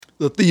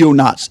The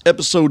Theonauts,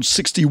 episode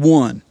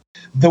 61.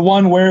 The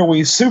one where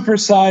we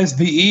supersize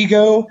the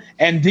ego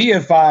and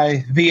deify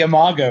the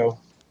imago.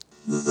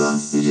 The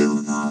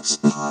Theonauts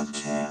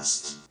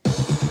Podcast.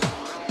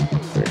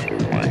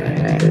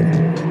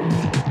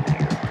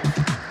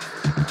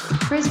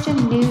 Christian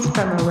news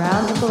from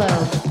around the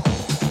globe.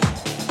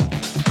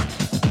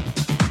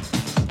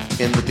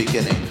 In the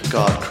beginning,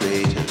 God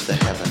created the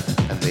heaven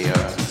and the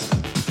earth.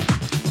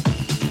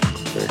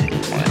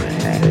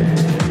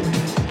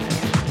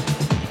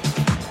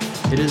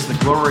 It is the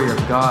glory of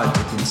God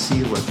to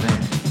conceal a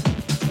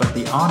thing, but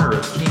the honor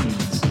of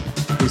kings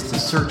is to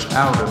search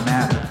out a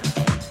matter.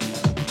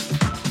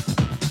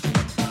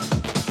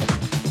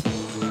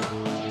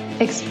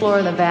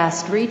 Explore the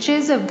vast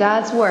reaches of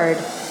God's Word.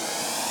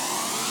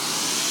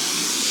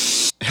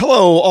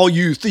 Hello, all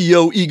you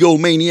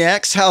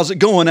Theo-egomaniacs. How's it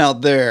going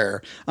out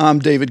there? I'm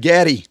David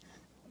Gaddy.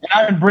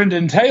 I'm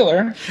Brendan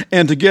Taylor.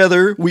 And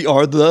together we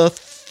are the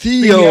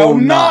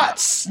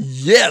Theonauts.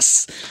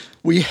 Yes,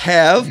 we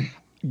have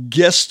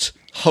guest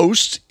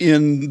host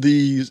in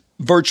the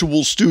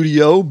virtual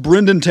studio,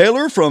 Brendan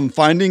Taylor from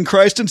Finding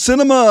Christ in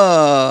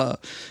Cinema.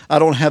 I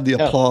don't have the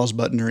applause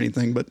button or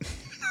anything, but...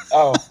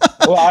 Oh,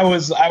 well, I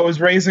was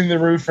raising the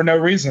roof for no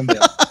reason then.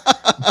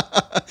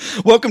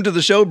 Welcome to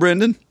the show,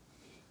 Brendan.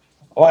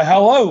 Well,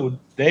 hello,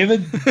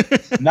 David.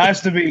 Nice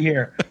to be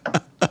here.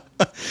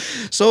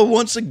 So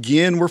once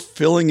again, we're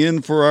filling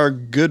in for our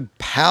good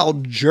pal,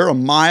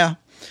 Jeremiah.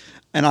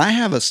 And I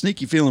have a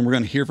sneaky feeling we're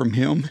going to hear from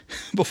him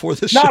before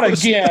the show. Not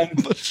again.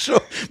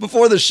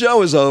 Before the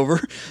show is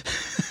over.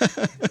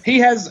 He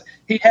has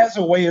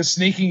a way of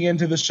sneaking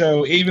into the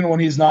show even when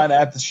he's not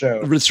at the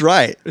show. That's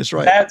right. That's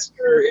right. That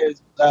sir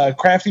is a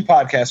crafty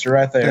podcaster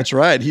right there. That's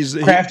right. He's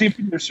crafty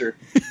producer.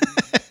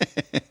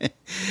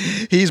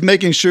 He's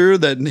making sure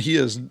that he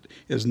is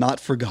not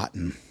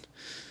forgotten.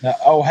 Now,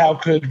 oh, how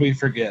could we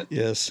forget?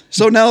 Yes.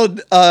 So now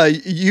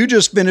you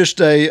just finished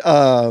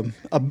a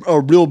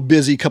real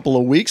busy couple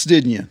of weeks,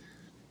 didn't you?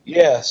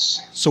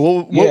 Yes.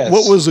 So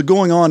what was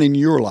going on in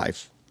your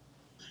life?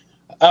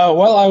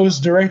 Well, I was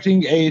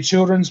directing a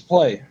children's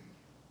play.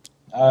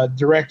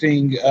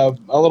 Directing a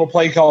little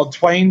play called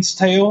Twain's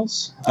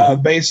Tales,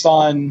 based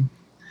on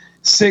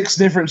 6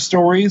 different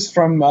stories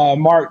from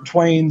Mark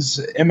Twain's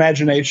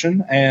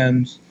imagination,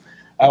 and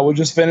we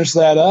just finished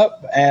that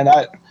up. And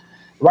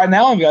right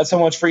now I've got so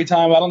much free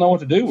time I don't know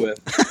what to do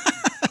with,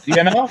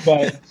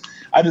 But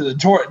I did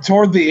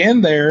toward the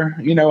end there,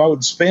 I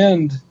would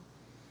spend.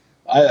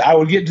 I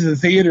would get to the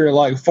theater at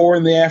like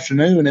 4 p.m.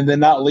 and then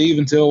not leave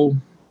until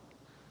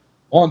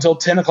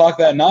 10 o'clock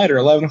that night or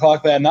 11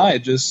 o'clock that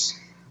night. Just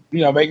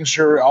making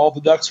sure all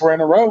the ducks were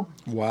in a row.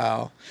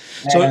 Wow!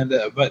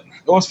 But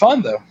it was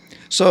fun though.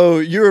 So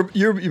you're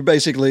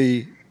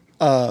basically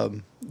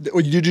did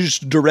you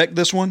just direct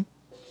this one?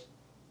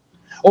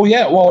 Oh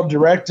yeah, well,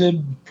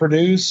 directed,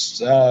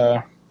 produced.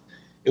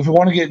 If we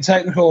want to get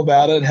technical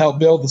about it, help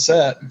build the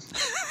set.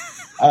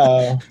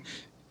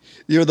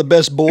 You're the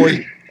best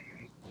boy.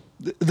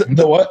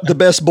 The what? The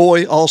best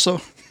boy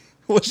also.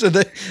 What's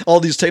it? All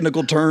these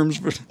technical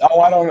terms. Oh,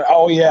 I don't.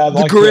 Oh yeah,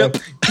 the grip.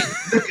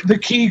 The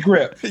key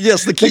grip.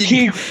 Yes, the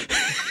key.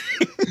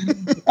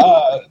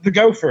 The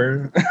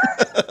gopher.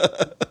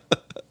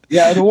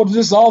 Yeah, well,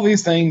 just all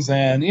these things,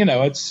 and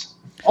it's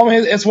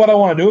what I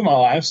want to do in my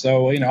life.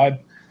 So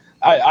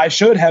I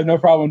should have no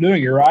problem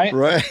doing it, right?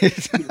 Right.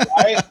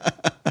 Right.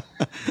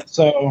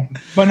 So,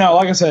 but no,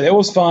 like I said, it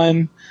was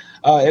fun.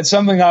 It's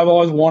something I've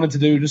always wanted to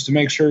do, just to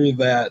make sure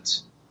that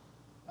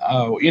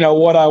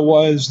what I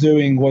was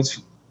doing was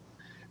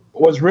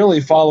really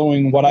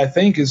following what I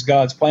think is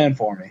God's plan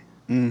for me.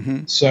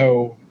 Mm-hmm.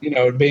 So,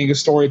 being a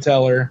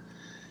storyteller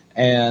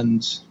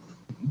and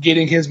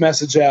getting His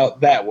message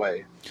out that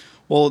way.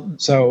 Well,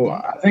 so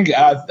I think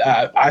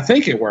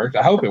it worked.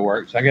 I hope it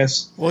worked. I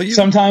guess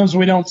sometimes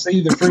we don't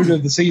see the fruit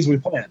of the seeds we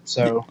plant.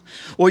 So,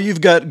 well,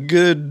 you've got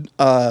good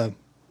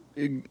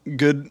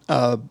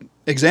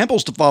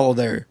examples to follow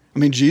there. I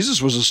mean,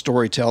 Jesus was a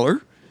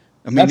storyteller.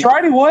 I mean, that's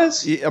right. He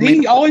was. He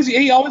always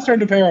turned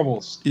to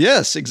parables.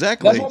 Yes,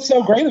 exactly. That's what's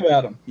so great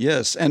about him.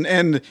 Yes, and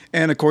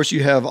of course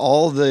you have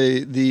all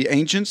the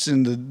ancients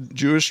in the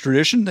Jewish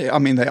tradition. They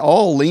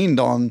all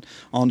leaned on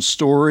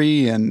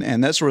story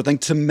and that sort of thing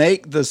to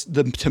make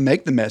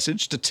the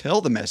message, to tell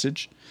the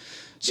message.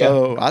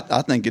 So yeah.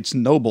 I think it's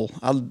noble.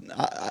 And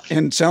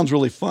it sounds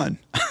really fun.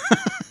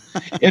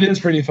 It is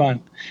pretty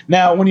fun.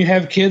 Now, when you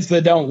have kids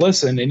that don't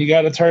listen, and you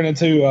got to turn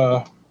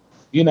into,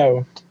 you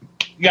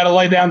got to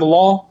lay down the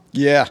law.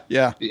 Yeah.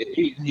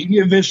 You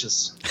get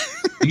vicious.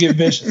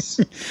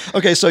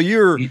 Okay, so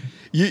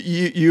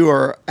you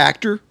are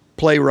actor,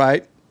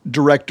 playwright,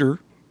 director,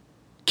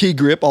 key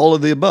grip, all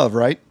of the above,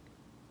 right?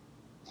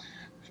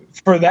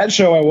 For that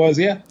show, I was,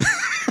 yeah.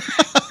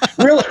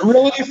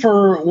 really,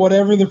 for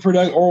whatever the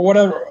product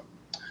or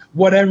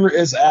whatever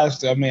is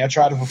asked of me, I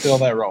try to fulfill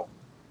that role.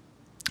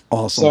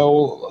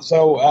 Awesome.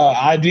 So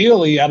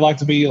ideally, I'd like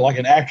to be like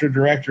an actor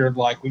director.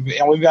 Like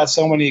we've got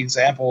so many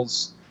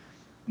examples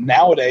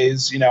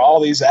nowadays,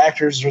 all these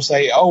actors will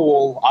say, "Oh,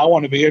 well, I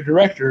want to be a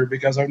director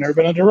because I've never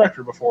been a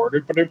director before."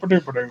 Like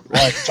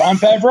Jon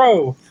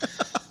Favreau,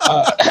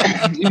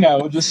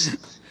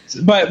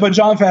 but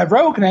Jon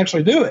Favreau can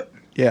actually do it.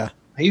 Yeah.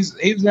 He's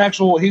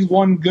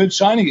one good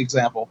shining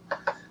example.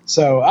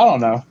 So I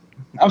don't know.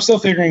 I'm still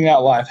figuring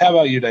out life. How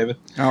about you, David?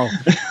 Oh,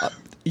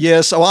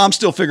 yes. Well, I'm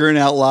still figuring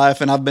out life,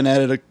 and I've been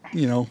at it,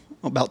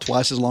 about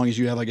twice as long as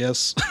you have, I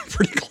guess.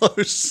 Pretty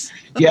close.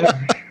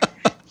 Yeah.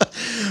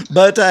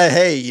 But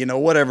hey,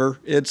 whatever.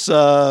 It's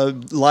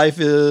life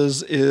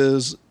is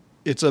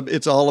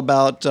it's all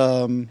about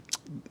the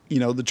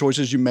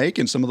choices you make,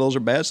 and some of those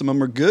are bad, some of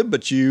them are good,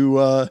 but you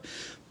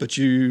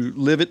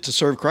live it to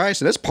serve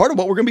Christ, and that's part of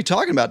what we're going to be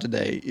talking about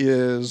today.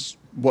 Is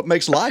what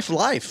makes life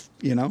life.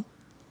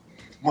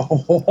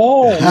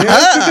 Oh,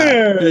 yes,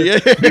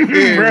 it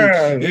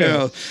is.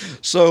 Yeah.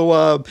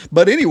 So,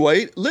 but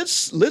anyway,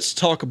 let's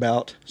talk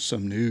about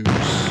some news.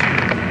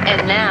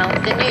 And now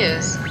the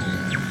news.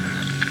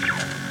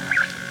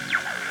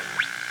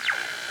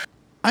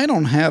 I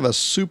don't have a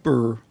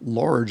super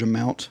large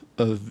amount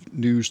of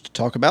news to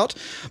talk about,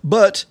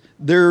 but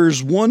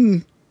there's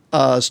one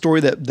story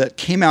that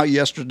came out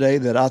yesterday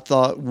that I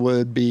thought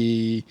would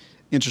be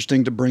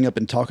interesting to bring up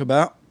and talk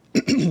about.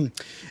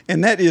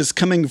 And that is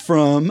coming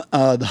from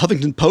the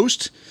Huffington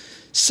Post.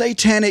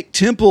 Satanic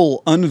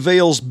Temple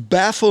unveils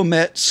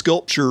Baphomet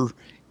sculpture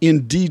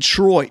in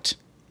Detroit.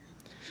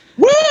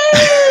 Woo!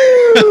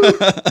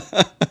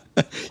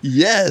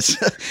 Yes,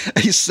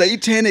 a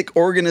satanic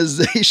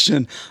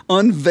organization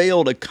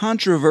unveiled a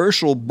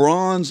controversial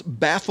bronze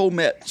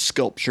Baphomet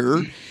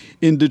sculpture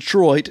in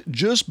Detroit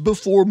just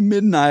before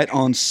midnight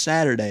on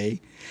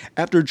Saturday,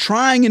 after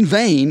trying in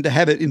vain to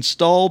have it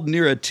installed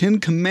near a Ten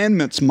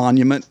Commandments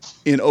monument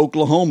in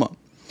Oklahoma.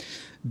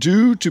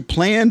 Due to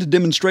planned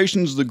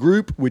demonstrations, the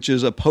group, which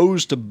is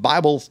opposed to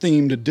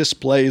Bible-themed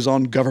displays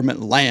on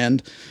government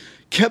land,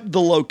 kept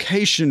the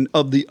location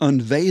of the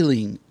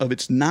unveiling of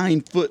its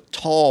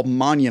 9-foot-tall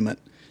monument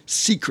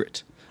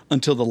secret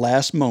until the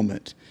last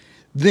moment.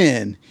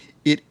 Then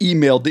it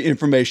emailed the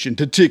information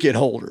to ticket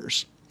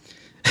holders.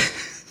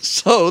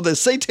 So the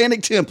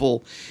Satanic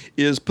Temple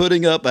is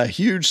putting up a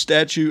huge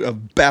statue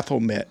of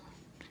Baphomet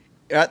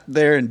out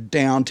there in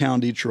downtown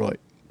Detroit.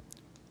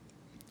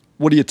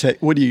 What do you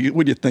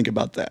think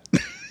about that?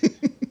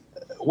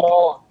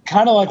 Well,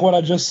 kind of like what I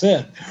just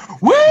said.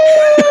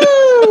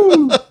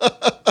 Woo!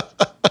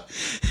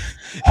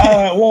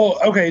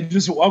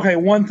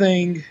 One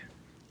thing.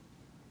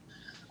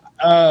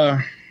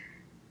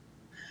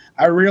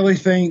 I really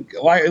think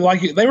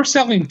like they were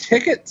selling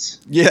tickets.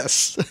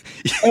 Yes.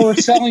 They were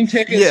selling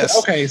tickets. Yes.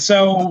 Okay,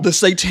 so the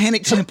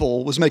Satanic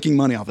Temple was making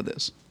money off of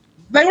this.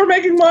 They were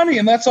making money,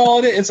 and that's all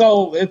it is.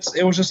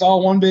 It was just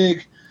all one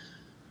big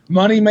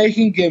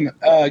money-making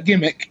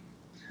gimmick.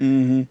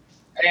 Mm-hmm.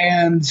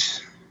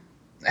 And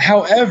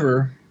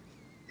however,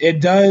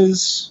 it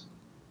does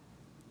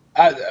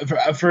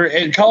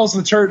it calls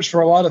the church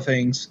for a lot of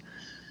things.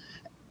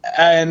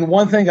 And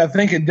one thing I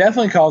think it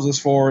definitely calls us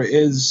for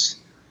is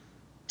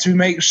to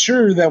make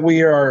sure that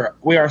we are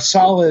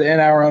solid in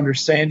our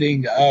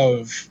understanding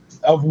of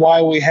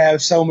why we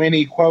have so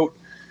many, quote,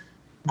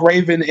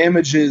 graven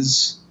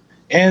images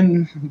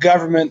in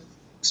government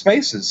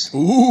spaces.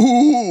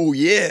 Ooh,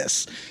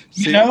 yes.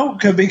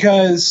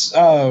 Because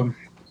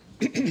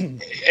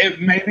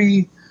it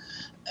maybe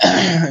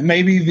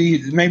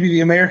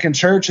the American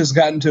church has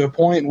gotten to a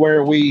point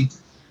where we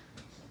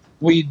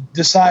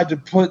decide to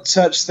put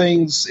such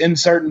things in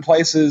certain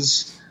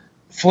places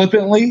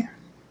flippantly.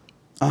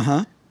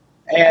 Uh-huh.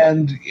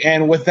 And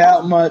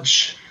without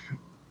much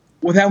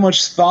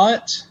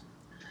thought.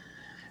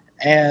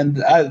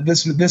 And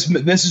this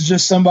is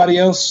just somebody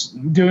else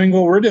doing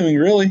what we're doing,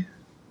 really.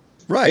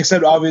 Right.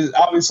 Except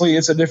obviously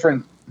it's a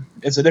different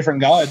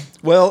God.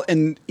 Well,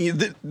 and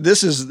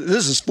this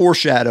is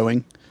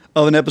foreshadowing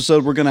of an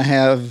episode we're going to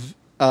have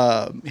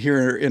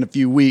here in a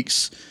few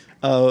weeks.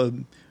 We're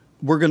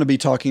going to be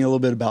talking a little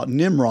bit about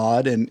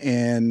Nimrod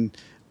and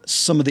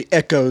some of the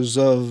echoes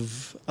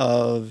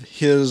of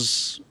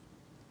his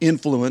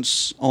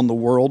influence on the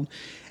world,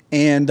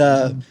 and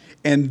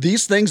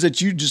these things that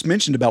you just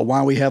mentioned about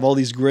why we have all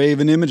these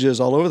graven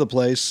images all over the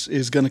place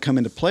is going to come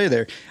into play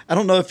there. I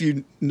don't know if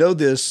you know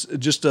this,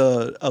 just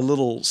a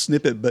little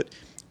snippet, but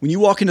when you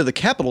walk into the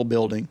Capitol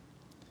building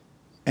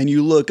and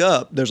you look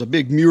up, there's a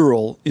big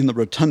mural in the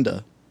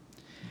rotunda.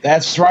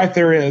 That's right,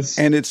 there is.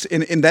 And it's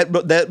in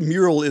that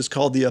mural is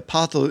called the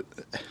let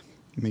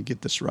me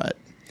get this right.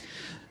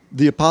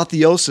 The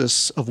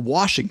Apotheosis of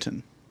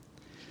Washington.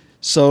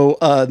 So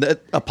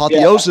that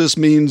apotheosis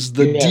means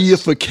the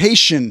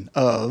deification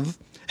of,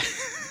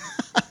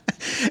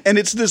 and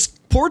it's this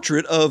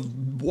portrait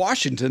of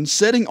Washington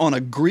sitting on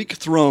a Greek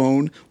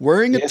throne,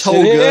 wearing a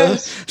toga,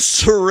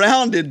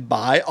 surrounded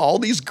by all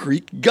these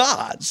Greek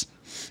gods.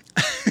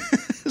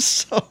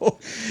 So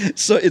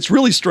it's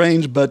really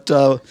strange, but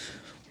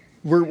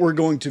we're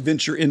going to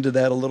venture into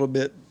that a little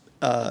bit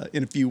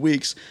in a few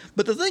weeks.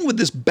 But the thing with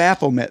this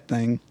Baphomet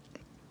thing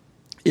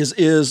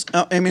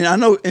I mean, I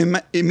know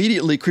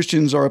immediately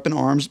Christians are up in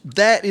arms.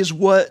 That is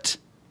what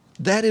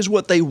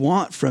they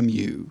want from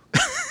you.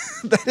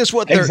 That is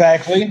what they're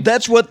Exactly.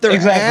 That's what they're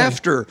Exactly.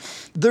 after.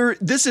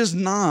 This is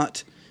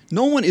not.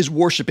 No one is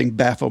worshiping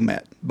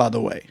Baphomet, by the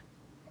way.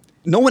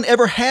 No one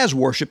ever has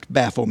worshipped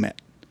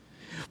Baphomet,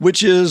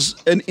 which is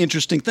an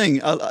interesting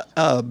thing.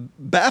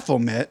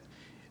 Baphomet,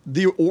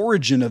 the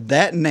origin of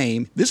that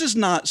name, this is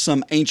not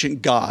some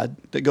ancient god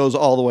that goes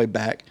all the way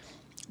back.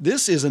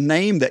 This is a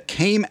name that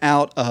came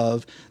out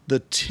of the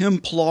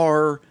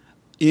Templar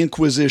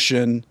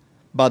Inquisition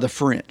by the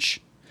French.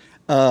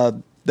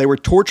 They were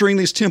torturing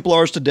these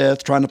Templars to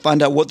death, trying to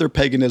find out what their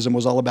paganism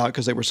was all about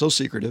because they were so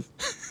secretive.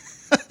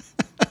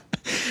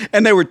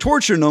 And they were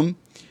torturing them,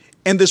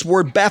 and this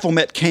word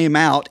Baphomet came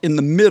out in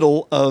the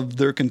middle of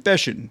their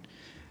confession.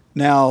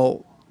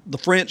 Now, the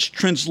French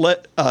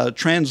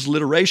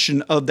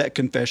transliteration of that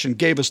confession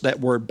gave us that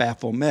word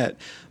Baphomet.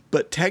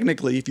 But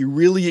technically, if you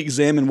really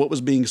examine what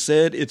was being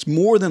said, it's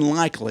more than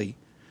likely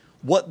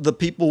what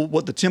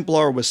the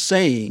Templar was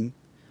saying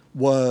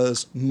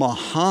was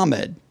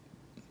Muhammad.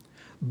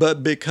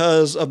 But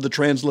because of the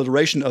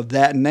transliteration of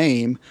that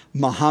name,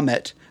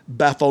 Muhammad,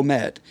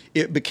 Baphomet,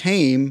 it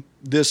became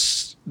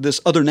this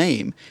other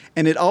name.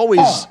 And it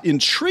always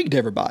intrigued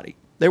everybody.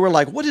 They were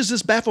like, what is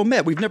this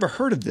Baphomet? We've never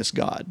heard of this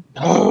god.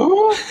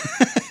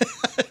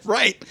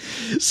 Right.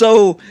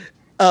 So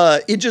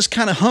it just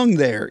kind of hung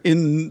there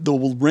in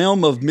the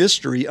realm of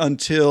mystery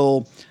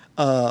until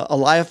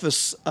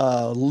Eliphas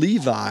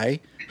Levi,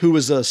 who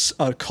was a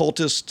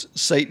cultist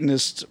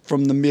Satanist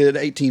from the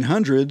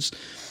mid-1800s,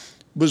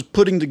 was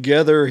putting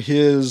together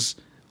his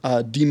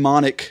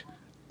demonic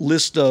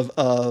list of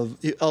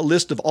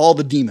all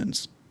the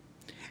demons.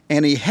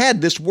 And he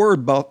had this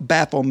word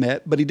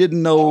Baphomet, but he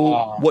didn't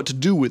know what to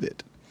do with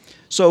it.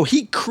 So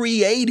he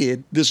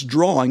created this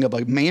drawing of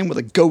a man with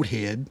a goat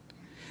head,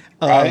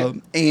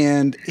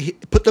 and he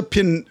put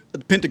the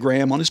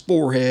pentagram on his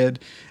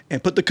forehead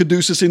and put the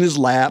caduceus in his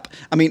lap.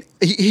 I mean,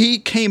 he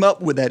came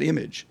up with that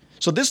image.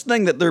 So this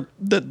thing that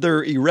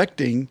they're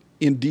erecting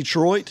in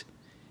Detroit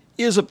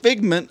is a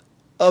figment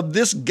of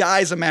this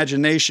guy's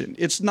imagination.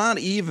 It's not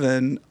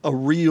even a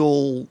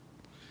real,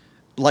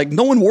 like,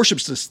 no one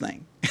worships this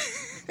thing.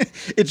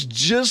 It's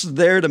just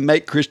there to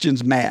make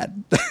Christians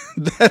mad.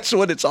 That's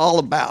what it's all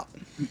about.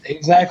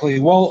 Exactly.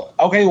 Well,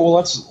 okay. Well,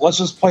 let's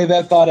just play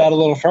that thought out a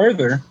little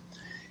further.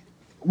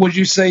 Would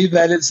you say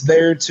that it's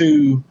there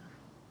to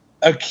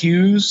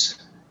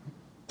accuse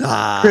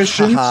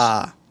Christians?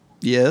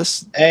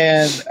 Yes.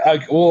 And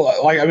kind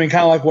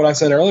of like what I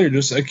said earlier,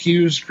 just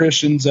accuse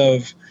Christians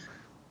of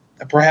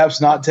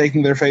perhaps not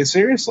taking their faith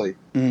seriously.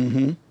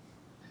 Mm-hmm.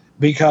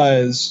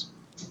 Because,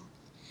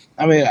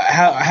 I mean,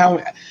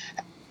 how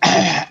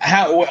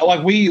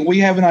like we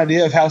have an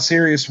idea of how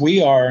serious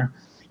we are,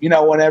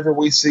 whenever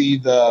we see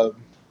the,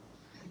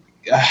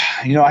 I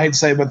hate to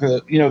say it, but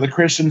the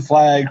Christian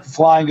flag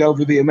flying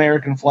over the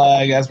American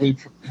flag, as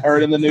we've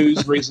heard in the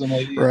news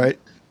recently. Right.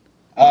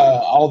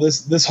 All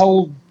this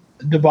whole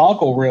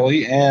debacle,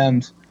 really.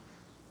 And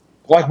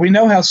like, we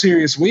know how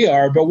serious we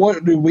are, but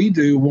what do we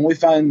do when we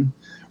find,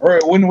 or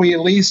when we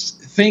at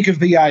least think of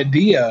the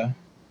idea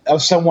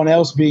of someone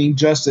else being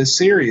just as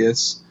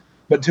serious,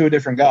 but to a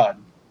different God?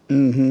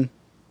 Mm-hmm.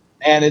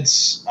 And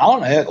it's, I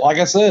don't know, like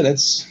I said,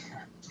 it's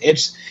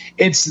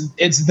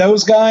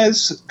those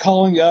guys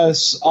calling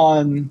us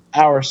on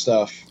our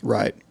stuff.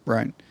 Right.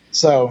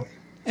 So,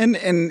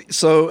 and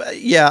so,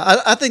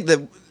 yeah, I think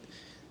that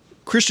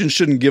Christians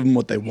shouldn't give them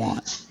what they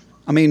want.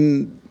 I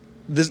mean,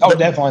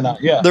 definitely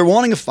not. Yeah. They're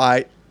wanting a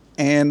fight,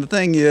 and the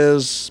thing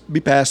is,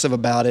 be passive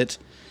about it.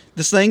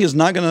 This thing is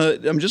not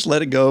going to, just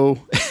let it go.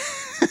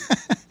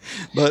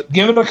 But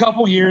give it a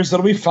couple years,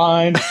 it'll be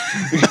fine.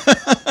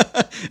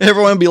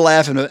 Everyone will be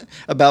laughing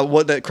about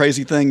what that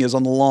crazy thing is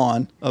on the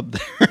lawn up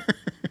there.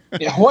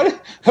 Yeah, who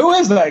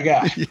is that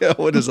guy? Yeah,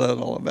 what is that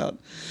all about?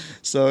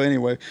 So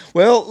anyway,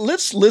 well,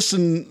 let's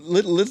listen.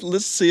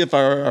 Let's see if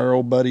our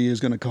old buddy is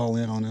going to call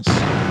in on us.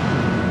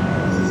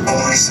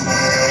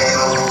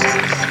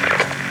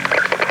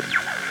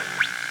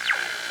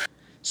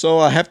 So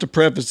I have to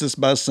preface this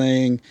by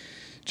saying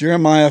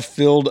Jeremiah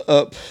filled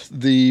up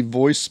the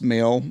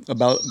voicemail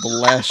about the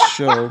last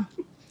show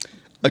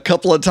a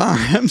couple of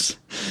times.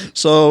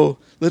 So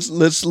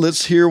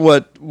let's hear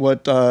what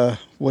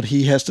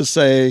he has to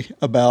say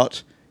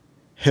about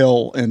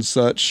hell and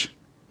such.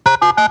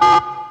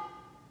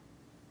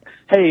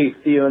 Hey,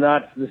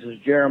 Theonauts, this is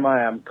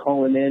Jeremiah. I'm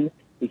calling in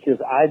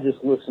because I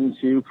just listened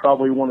to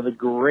probably one of the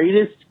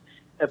greatest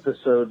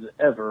episodes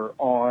ever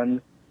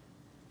on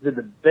the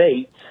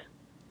debate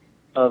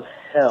of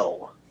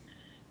hell.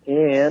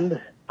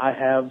 And I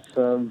have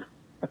some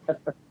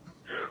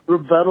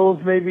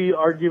rebuttals, maybe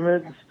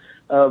arguments.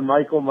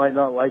 Michael might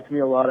not like me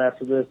a lot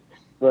after this,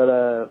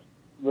 but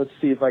let's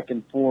see if I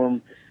can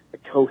form a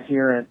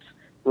coherent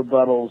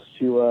rebuttals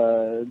to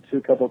a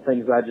couple of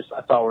things I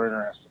thought were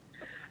interesting.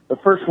 The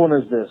first one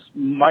is this.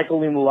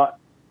 Michael leaned a lot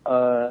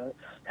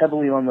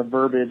heavily on the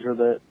verbiage or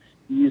the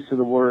use of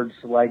the words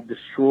like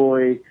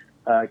destroy,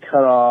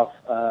 cut off,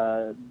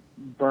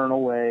 burn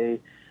away.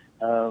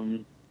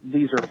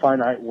 These are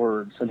finite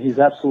words, and he's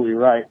absolutely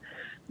right.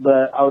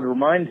 But I would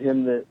remind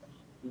him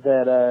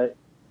that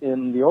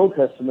in the Old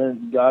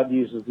Testament, God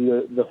uses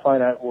the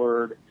finite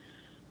word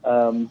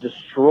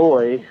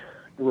destroy,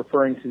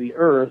 referring to the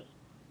earth,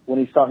 when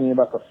he's talking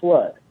about the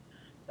flood.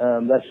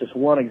 That's just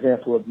one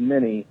example of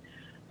many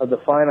of the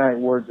finite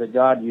words that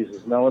God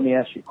uses. Now, let me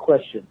ask you a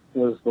question.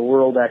 Was the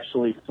world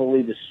actually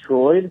fully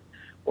destroyed,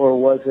 or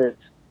was it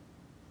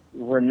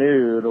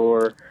renewed,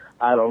 or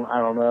I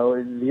don't know.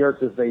 The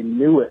earth as they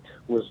knew it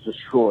was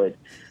destroyed.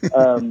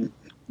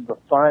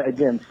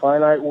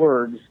 Finite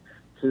words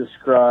to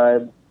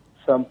describe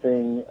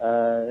something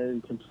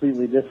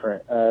completely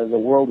different. The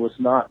world was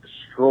not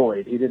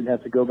destroyed. He didn't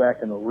have to go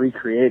back and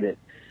recreate it.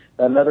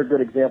 Another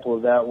good example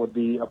of that would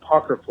be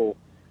apocryphal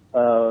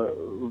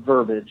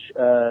verbiage,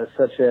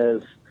 such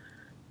as,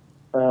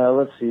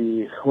 let's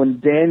see,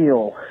 when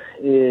Daniel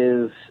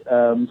is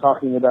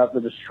talking about the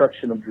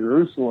destruction of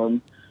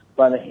Jerusalem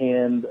by the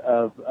hand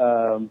of,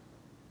 I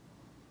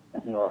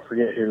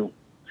forget who.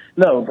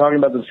 No, I'm talking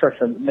about the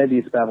destruction, maybe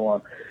it's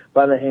Babylon,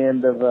 by the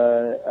hand of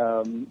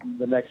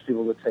the next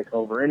people that take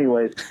over.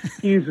 Anyways,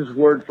 he uses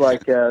words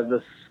like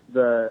the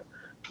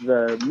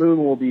moon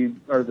will be,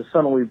 or the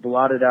sun will be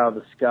blotted out of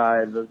the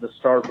sky, the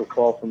stars will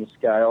fall from the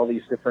sky, all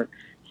these different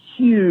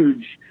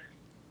huge,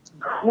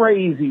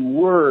 crazy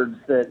words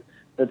that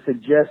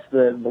suggest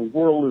that the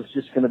world is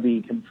just going to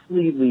be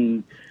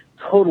completely,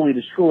 totally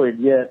destroyed,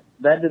 yet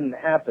that didn't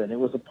happen. It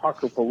was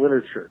apocryphal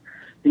literature.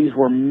 These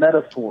were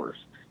metaphors,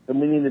 and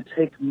we need to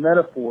take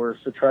metaphors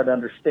to try to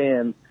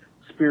understand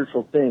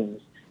spiritual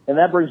things. And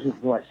that brings me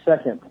to my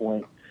second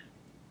point.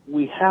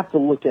 We have to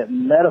look at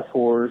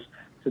metaphors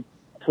to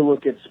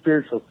look at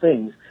spiritual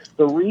things.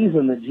 The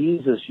reason that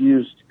Jesus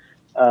used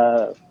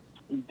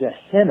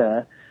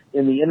Gehenna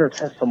in the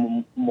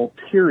intertestamental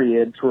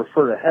period to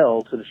refer to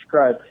hell, to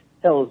describe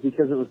hell, is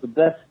because it was the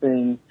best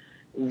thing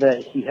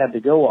that he had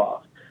to go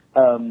off.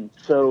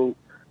 So,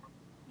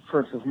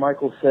 for instance,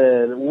 Michael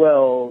said,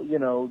 well,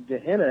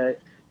 Gehenna,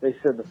 they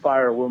said the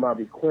fire will not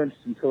be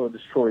quenched until it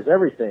destroys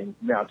everything.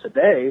 Now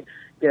today,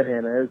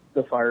 Gehenna,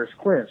 the fire is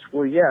quenched.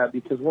 Well, yeah,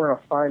 because we're in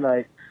a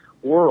finite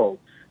world.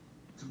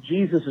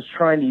 Jesus is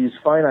trying to use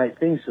finite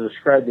things to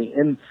describe the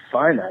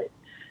infinite.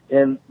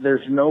 And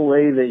there's no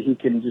way that he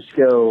can just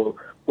go,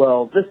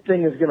 well, this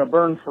thing is going to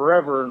burn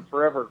forever and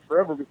forever and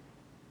forever.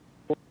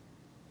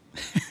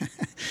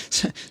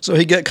 So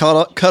he got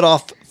cut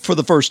off for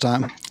the first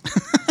time.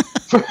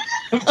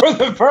 For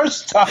the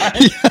first time.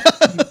 Yeah,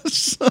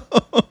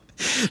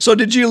 so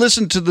did you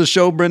listen to the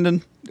show,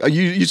 Brendan?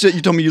 You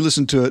told me you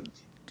listened to it a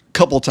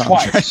couple times.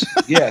 Twice,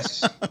 right?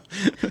 yes.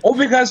 Well,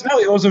 because no,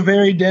 it was a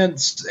very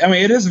dense. I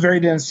mean, it is a very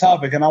dense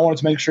topic, and I wanted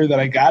to make sure that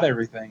I got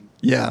everything.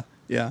 Yeah.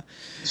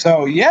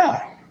 So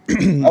yeah.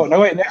 Oh no!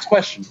 Wait. Next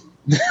question.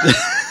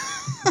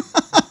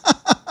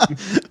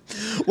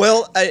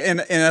 Well,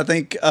 I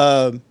think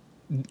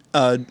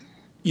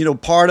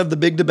part of the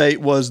big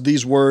debate was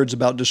these words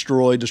about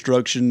destroy,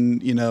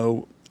 destruction.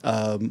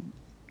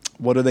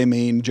 What do they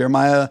mean?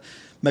 Jeremiah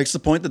makes the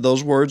point that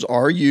those words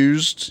are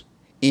used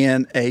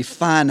in a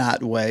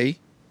finite way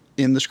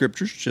in the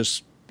scriptures.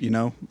 Just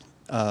so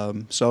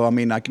I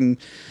mean, I can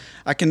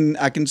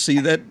see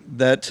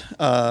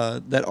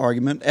that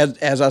argument.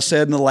 As I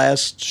said in the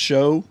last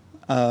show,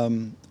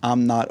 I'm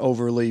not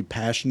overly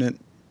passionate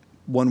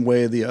one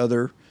way or the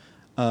other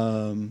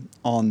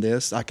on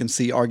this. I can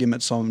see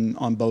arguments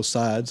on both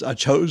sides. I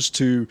chose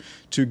to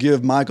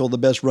give Michael the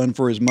best run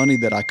for his money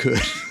that I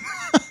could.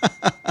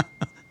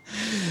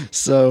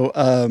 So,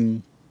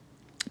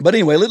 but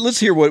anyway, let's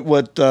hear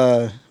what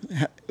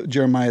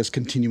Jeremiah's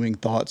continuing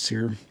thoughts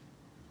here.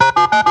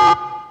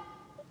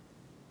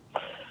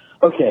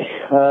 Okay,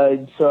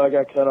 so I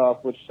got cut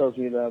off, which tells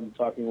me that I'm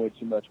talking way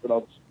too much, but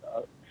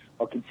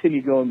I'll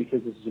continue going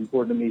because this is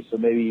important to me, so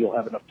maybe you'll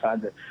have enough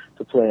time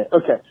to play it.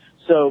 Okay,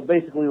 so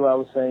basically what I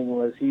was saying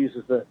was he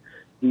uses the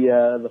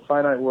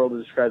finite world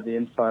to describe the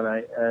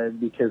infinite,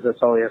 because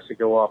that's all he has to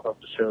go off of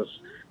to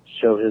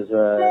show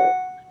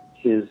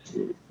his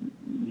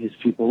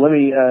people. Let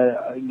me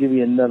give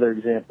you another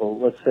example.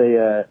 Let's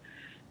say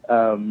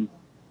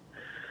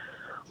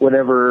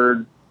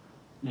whenever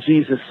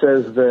Jesus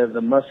says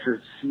the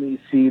mustard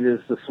seed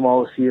is the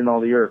smallest seed in all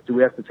the earth, do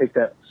we have to take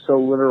that so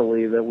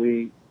literally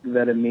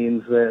that it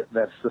means that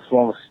that's the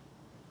smallest?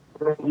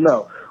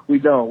 No, we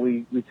don't.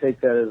 We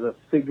take that as a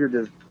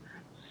figurative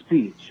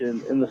speech.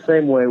 And in the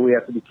same way, we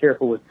have to be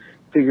careful with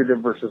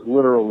figurative versus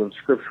literal and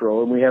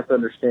scriptural, and we have to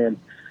understand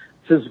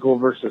physical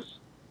versus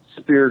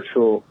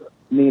spiritual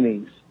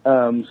meanings.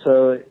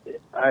 So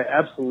I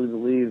absolutely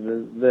believe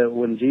that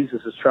when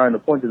Jesus is trying to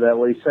point to that,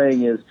 what he's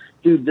saying is,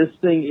 dude, this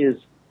thing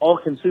is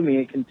all-consuming.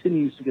 It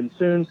continues to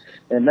consume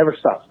and never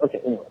stops. Okay,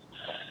 anyways,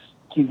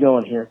 keep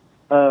going here.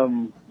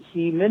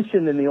 He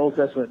mentioned in the Old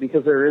Testament,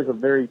 because there is a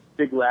very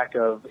big lack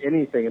of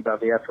anything about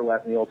the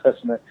afterlife in the Old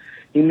Testament,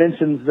 he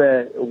mentions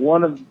that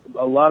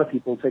a lot of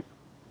people take,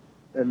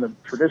 in the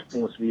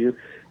traditionalist view,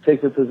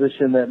 take the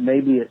position that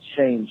maybe it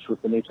changed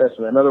with the New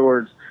Testament. In other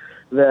words,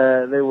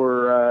 they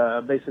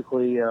were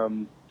basically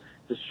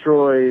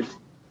destroyed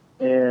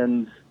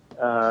and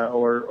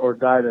or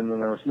died, and then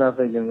there was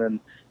nothing, and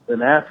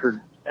then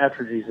after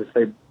Jesus,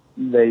 they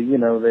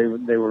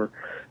were,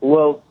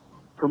 well,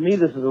 for me,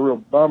 this is a real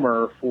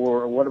bummer.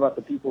 For what about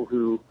the people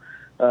who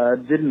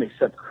didn't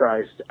accept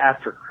Christ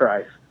after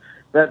Christ?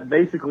 That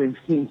basically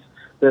means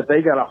that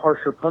they got a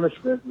harsher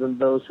punishment than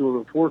those who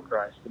were before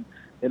Christ.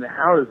 And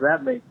how does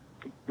that make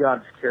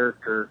God's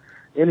character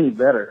any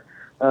better?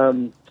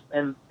 And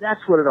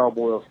that's what it all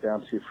boils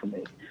down to for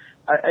me.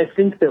 I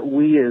think that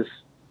we as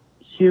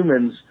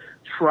humans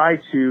try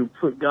to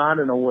put God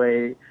in a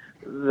way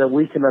that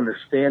we can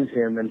understand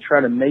him and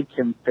try to make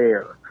him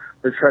fair,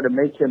 or try to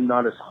make him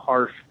not as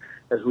harsh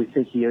as we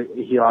think he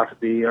ought to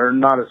be, or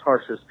not as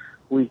harsh as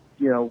we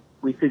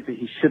think that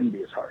he shouldn't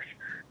be as harsh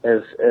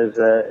as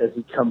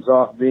he comes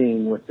off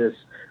being with this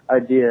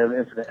idea of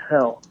infinite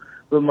hell.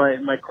 But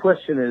my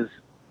question is,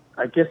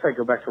 I guess I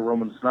go back to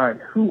Romans 9.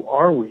 Who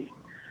are we?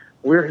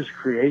 We're his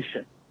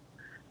creation.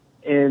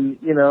 And,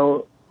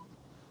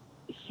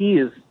 he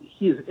is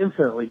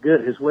infinitely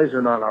good. His ways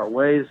are not our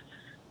ways.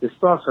 His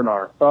thoughts are not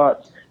our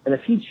thoughts. And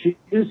if he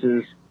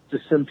chooses to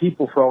send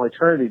people for all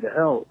eternity to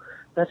hell,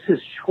 that's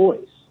his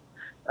choice.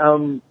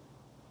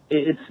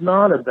 It's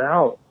not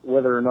about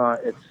whether or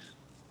not it's,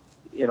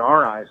 in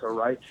our eyes, a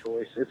right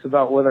choice. It's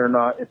about whether or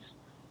not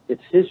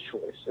it's his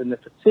choice. And if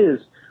it's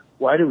his,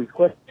 why do we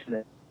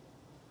question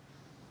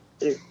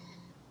it?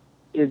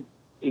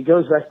 It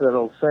goes back to that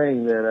old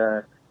saying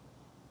that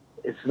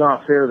it's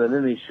not fair that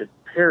any should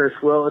perish.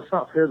 Well, it's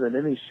not fair that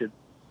any should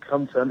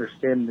come to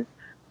understand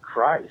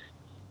Christ.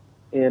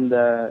 And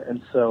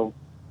so,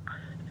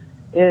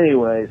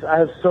 anyways, I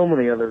have so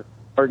many other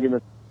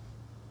arguments.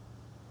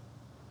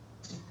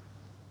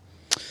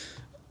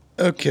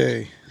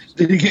 Okay.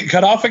 Did he get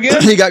cut off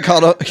again? He got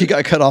cut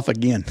off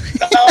again.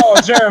 Oh,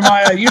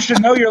 Jeremiah, you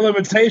should know your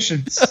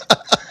limitations.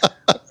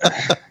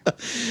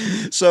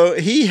 So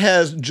he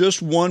has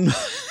just one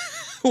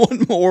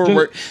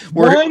more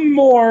one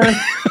more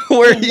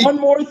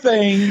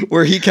thing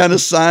where he kind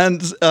of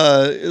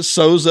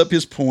sews up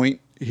his point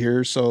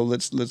here. So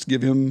let's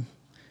give him.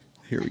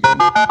 Here we go.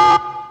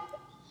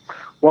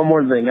 One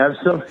more thing. I have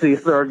so many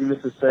other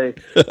arguments to say,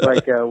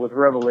 like with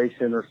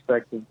Revelation,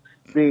 respect of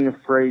being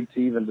afraid to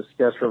even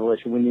discuss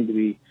Revelation. We need to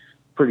be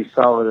pretty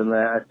solid in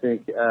that. I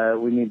think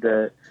we need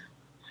to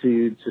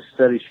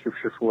study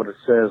Scripture for what it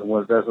says and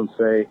what it doesn't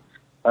say.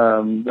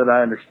 That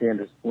I understand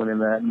his point in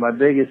that. And my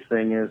biggest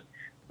thing is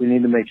we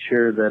need to make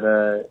sure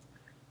that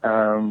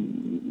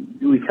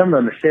we come to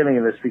understanding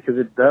of this, because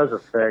it does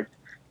affect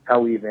how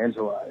we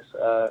evangelize.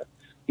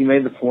 He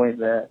made the point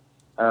that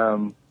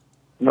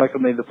Michael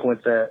made the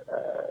point that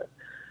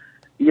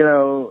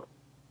no,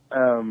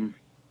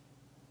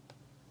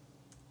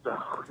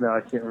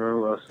 I can't remember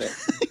what I was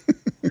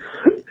saying.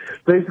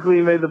 Basically,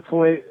 he made the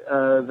point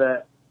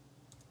that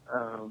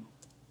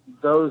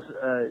those,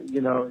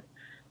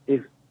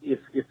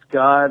 if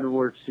God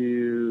were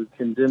to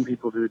condemn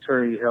people to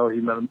eternity hell, he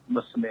must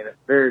have made it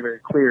very, very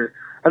clear.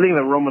 I think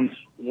that Romans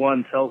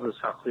 1 tells us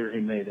how clear he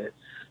made it,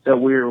 that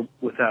we're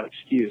without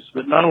excuse.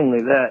 But not only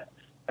that,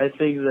 I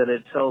think that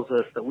it tells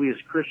us that we as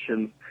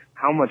Christians,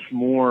 how much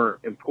more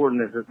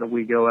important is it that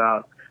we go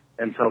out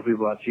and tell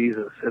people about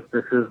Jesus, if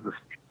this is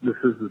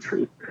the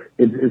truth.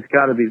 It's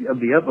got to be of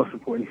the utmost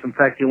importance. In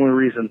fact, the only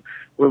reason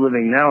we're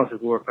living now is to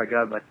glorify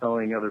God by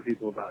telling other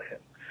people about him,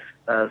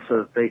 so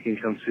that they can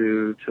come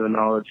to a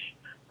knowledge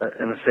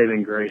and a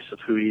saving grace of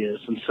who he is.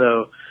 And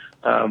so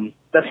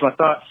that's my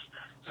thoughts.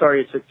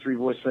 Sorry it took 3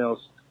 voicemails.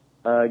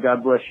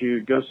 God bless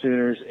you. Go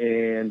Sooners,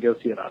 and go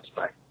Theodonts.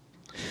 Bye.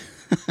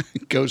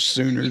 Go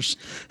Sooners.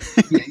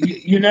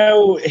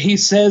 He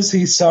says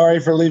he's sorry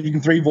for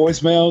leaving 3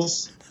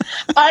 voicemails.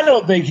 I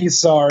don't think he's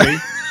sorry.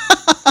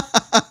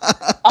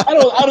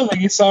 I don't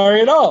think he's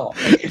sorry at all.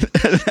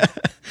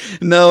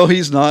 No,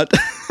 he's not.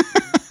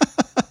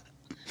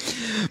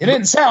 It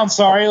didn't sound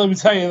sorry, let me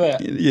tell you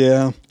that.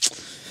 Yeah.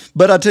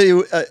 But I tell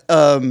you,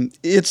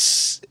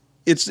 it's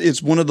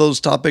one of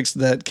those topics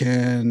that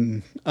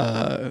can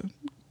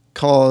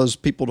cause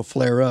people to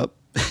flare up.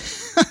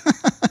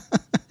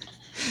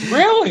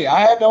 Really?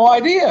 I had no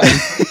idea.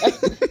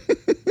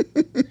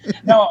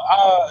 No,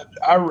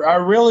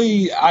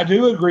 I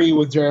do agree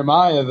with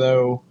Jeremiah,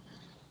 though,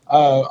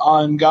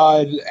 on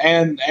God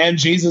and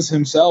Jesus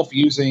himself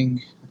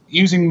using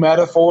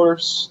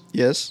metaphors.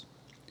 Yes.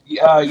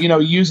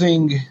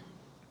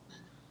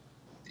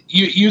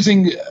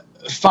 Using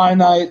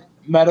finite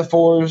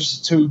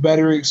metaphors to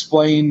better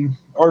explain,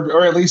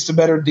 or at least to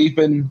better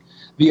deepen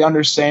the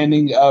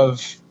understanding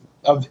of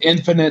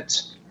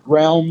infinite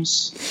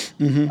realms,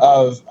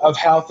 of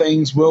how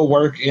things will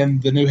work in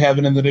the new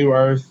heaven and the new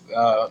earth.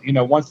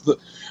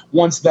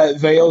 Once that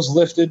veil's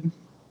lifted,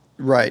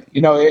 right?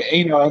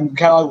 And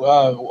kind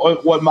of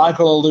what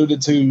Michael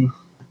alluded to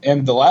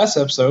in the last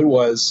episode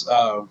was,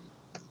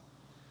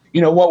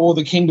 what will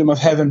the kingdom of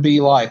heaven be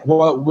like?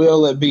 What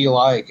will it be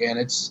like? And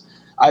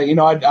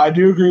I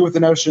do agree with the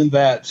notion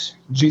that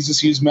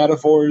Jesus used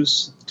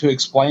metaphors to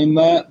explain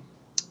that.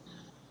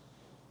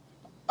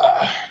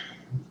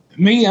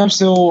 Me, I'm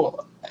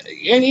still,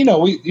 and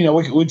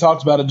we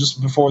talked about it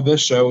just before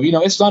this show.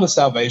 It's not a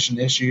salvation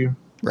issue.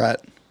 Right.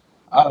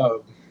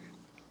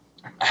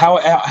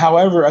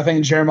 However, I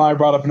think Jeremiah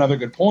brought up another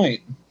good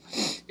point.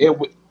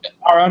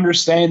 Our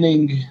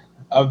understanding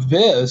of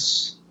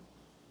this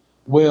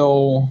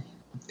will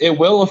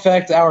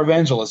affect our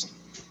evangelism.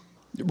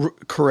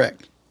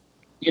 Correct.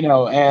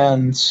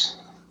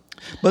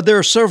 But there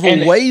are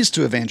several ways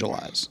to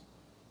evangelize.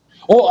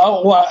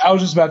 Well, I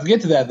was just about to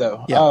get to that,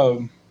 though. Yeah.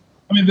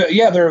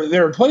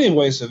 There are plenty of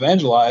ways to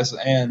evangelize,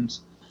 and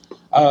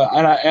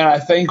I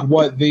think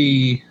what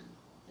it's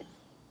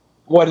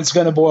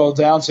going to boil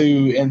down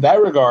to in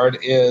that regard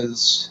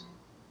is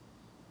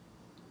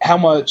how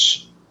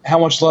much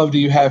love do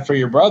you have for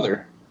your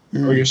brother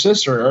or your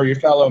sister or your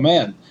fellow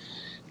man?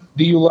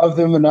 Do you love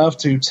them enough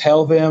to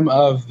tell them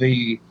of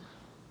the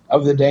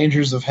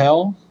dangers of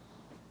hell?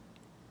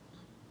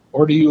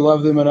 Or do you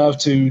love them enough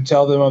to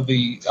tell them of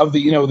the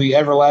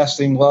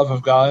everlasting love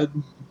of God,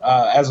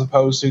 as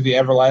opposed to the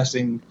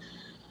everlasting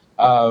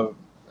the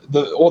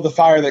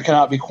fire that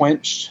cannot be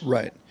quenched?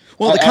 Right.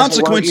 Well, the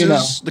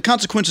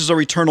consequences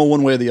are eternal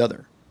one way or the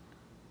other.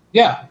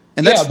 Yeah.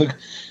 And that's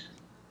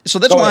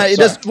why it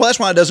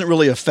doesn't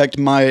really affect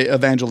my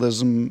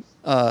evangelism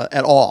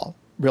at all,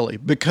 really,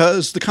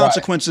 because the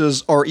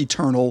consequences are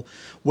eternal,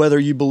 whether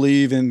you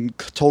believe in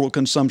total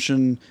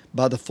consumption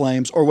by the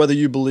flames or whether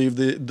you believe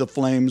the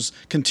flames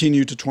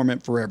continue to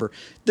torment forever.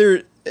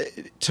 To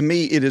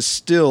me, it is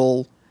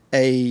still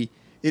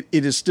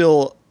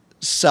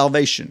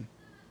salvation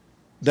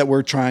that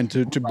we're trying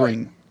to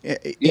bring.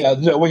 Yeah,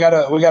 we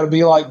gotta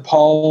be like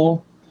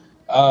Paul.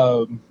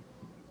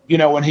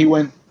 When he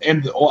went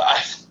in.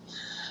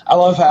 I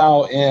love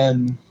how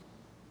in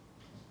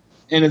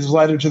his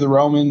letter to the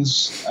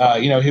Romans,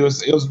 it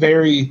was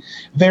very,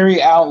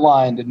 very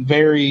outlined and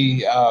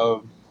very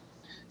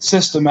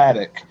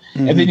systematic.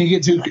 Mm-hmm. And then you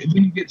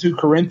get to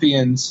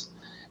Corinthians,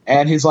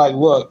 and he's like,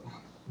 "Look,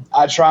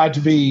 I tried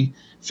to be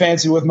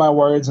fancy with my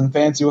words and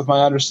fancy with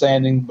my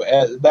understanding, but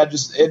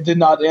it did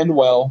not end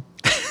well.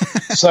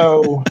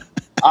 So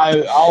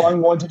all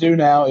I'm going to do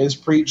now is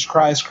preach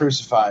Christ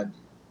crucified."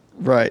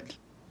 Right.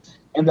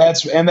 And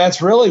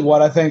that's really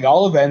what I think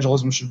all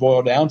evangelism should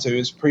boil down to,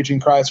 is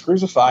preaching Christ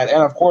crucified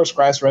and, of course,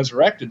 Christ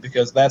resurrected,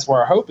 because that's where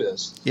our hope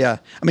is. Yeah.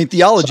 I mean,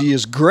 theology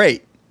is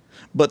great,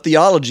 but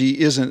theology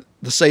isn't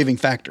the saving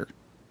factor.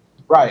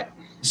 Right.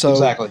 So,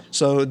 exactly.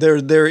 So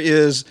there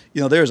is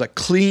a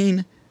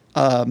clean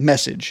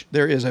message.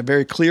 There is a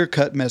very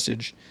clear-cut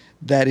message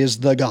that is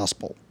the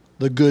gospel,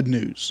 the good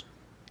news.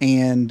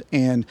 And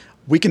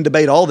we can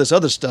debate all this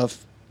other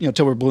stuff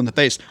till we're blue in the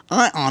face.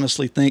 I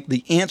honestly think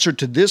the answer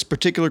to this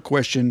particular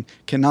question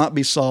cannot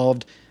be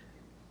solved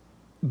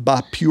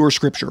by pure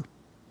scripture,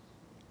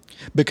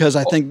 because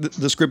I think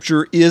the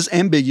scripture is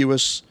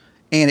ambiguous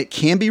and it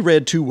can be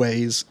read two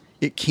ways.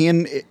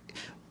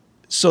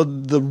 So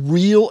the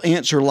real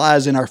answer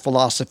lies in our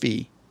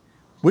philosophy,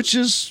 which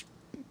is,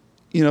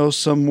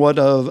 somewhat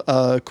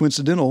of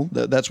coincidental.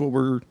 That's what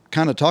we're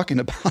kind of talking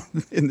about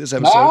in this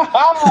episode.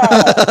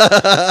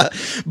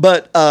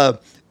 But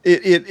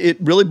it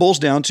really boils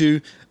down to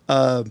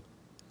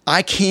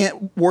I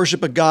can't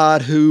worship a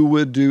God who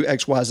would do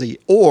X, Y, Z,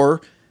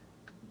 or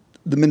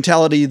the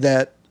mentality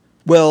that,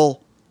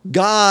 well,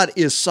 God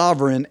is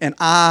sovereign and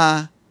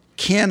I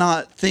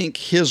cannot think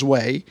his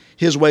way.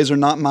 His ways are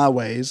not my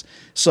ways.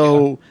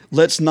 So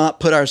let's not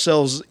put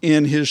ourselves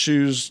in his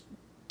shoes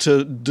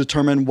to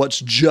determine what's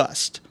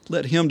just.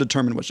 Let him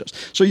determine what's just.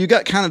 So you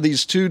got kind of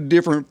these two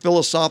different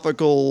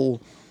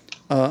philosophical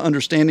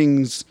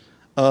understandings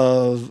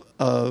of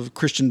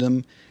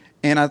Christendom,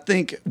 and I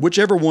think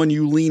whichever one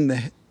you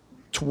lean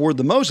toward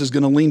the most is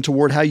going to lean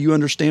toward how you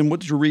understand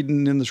what you're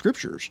reading in the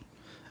scriptures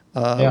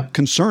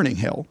concerning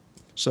hell.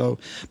 So,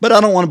 but I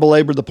don't want to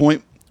belabor the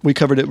point. We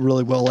covered it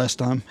really well last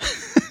time.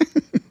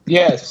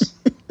 Yes,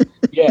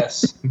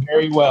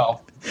 very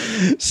well.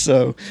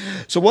 So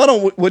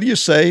what do you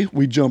say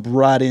we jump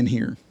right in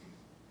here?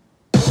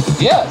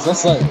 Yes,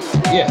 that's like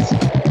yes.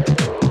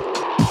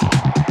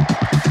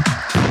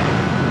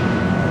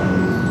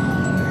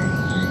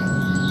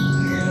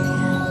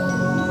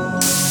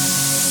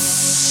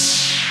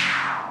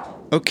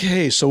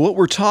 Okay, so what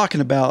we're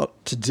talking about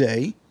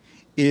today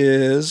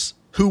is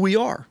who we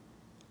are,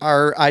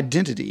 our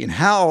identity, and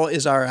how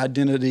is our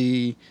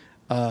identity,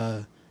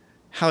 how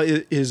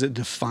is it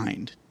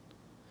defined?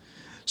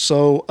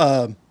 So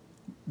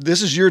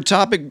this is your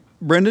topic,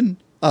 Brendan.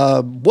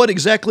 What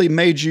exactly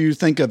made you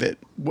think of it?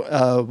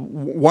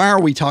 Why are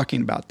we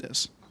talking about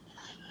this?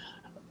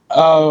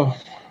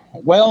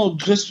 Well,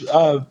 just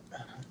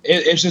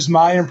it's just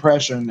my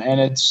impression,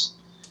 and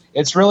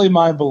it's really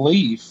my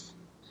belief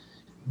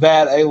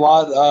that a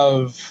lot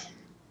of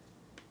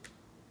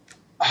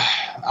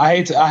I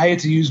hate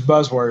to use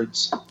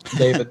buzzwords,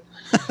 David,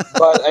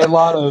 but a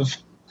lot of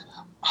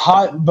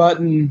hot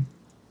button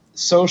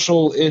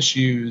social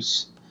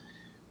issues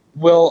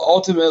will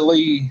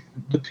ultimately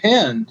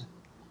depend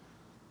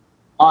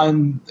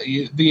on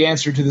the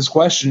answer to this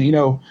question.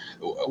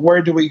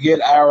 Where do we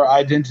get our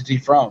identity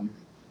from?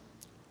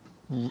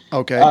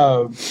 Okay.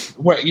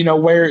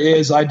 Where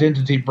is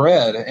identity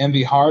bred, in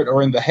the heart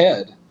or in the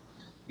head?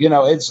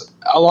 It's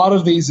a lot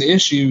of these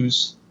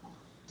issues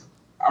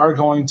are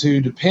going to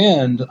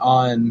depend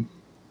on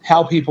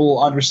how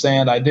people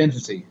understand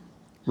identity.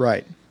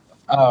 Right.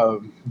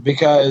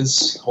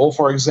 Because, well,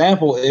 for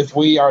example, if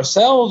we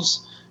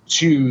ourselves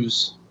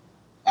choose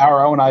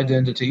our own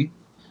identity,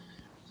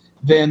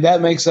 then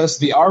that makes us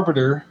the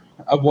arbiter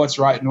of what's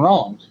right and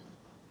wrong.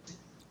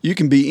 You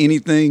can be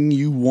anything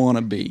you want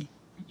to be.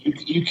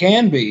 You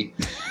can be.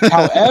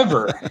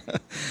 However,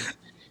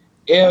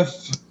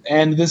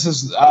 and this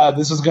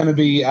is going to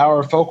be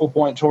our focal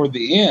point toward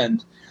the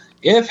end,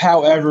 if,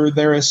 however,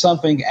 there is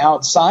something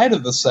outside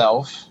of the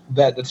self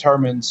that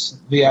determines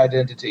the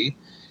identity,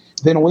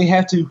 then we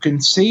have to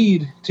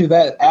concede to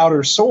that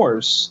outer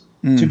source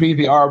to be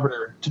the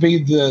arbiter, to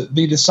be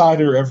the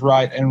decider of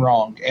right and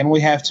wrong. And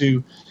we have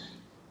to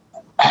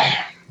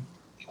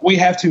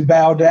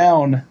bow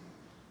down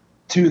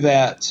to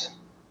that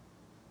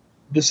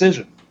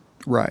decision.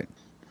 Right.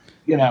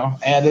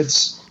 And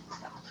it's,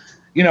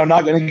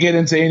 not going to get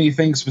into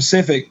anything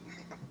specific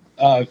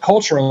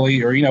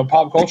culturally or,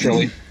 pop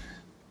culturally.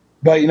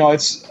 But,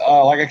 it's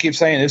like I keep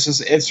saying,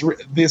 it's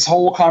this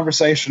whole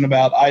conversation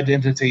about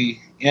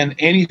identity in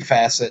any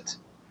facet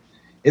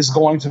is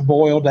going to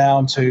boil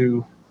down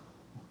to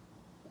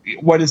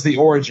what is the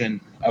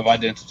origin of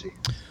identity.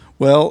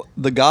 Well,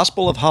 the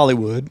gospel of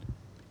Hollywood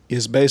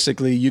is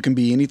basically you can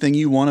be anything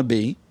you want to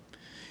be.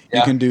 Yeah.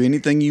 You can do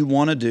anything you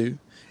want to do.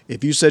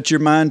 If you set your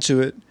mind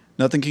to it,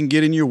 nothing can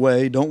get in your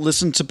way. Don't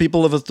listen to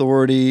people of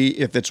authority.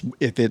 If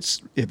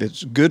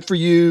it's good for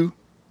you,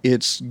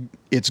 it's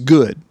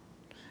good.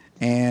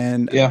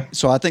 And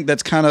so I think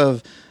that's kind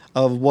of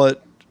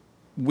what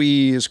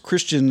we as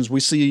Christians, we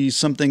see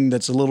something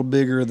that's a little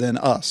bigger than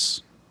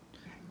us.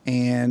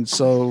 And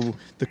so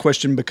the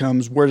question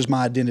becomes, where does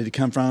my identity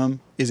come from?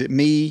 Is it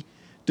me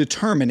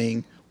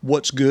determining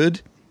what's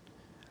good?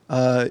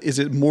 Is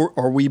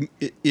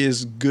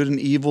good and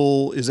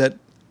evil, is that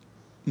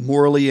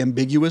morally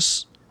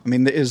ambiguous? I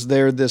mean, is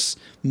there this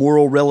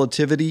moral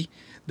relativity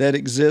that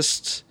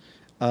exists,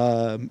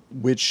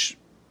 which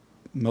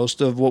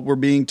most of what we're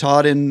being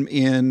taught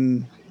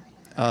in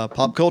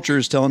pop culture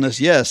is telling us,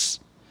 yes,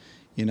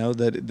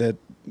 that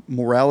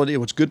morality,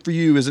 what's good for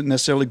you isn't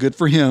necessarily good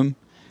for him,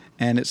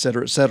 and et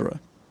cetera, et cetera.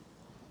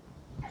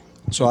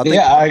 So I think,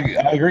 I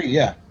agree.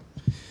 Yeah.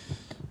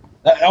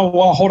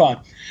 Well, hold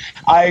on.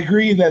 I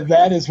agree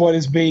that is what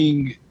is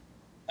being.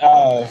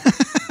 I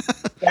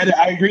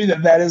agree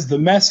that is the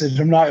message.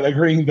 I'm not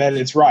agreeing that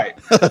it's right.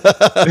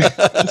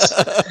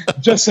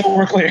 just so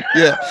we're clear.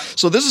 Yeah.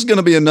 So this is going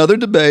to be another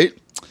debate,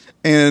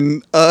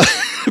 and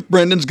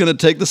Brendan's going to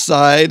take the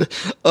side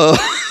of.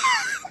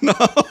 No,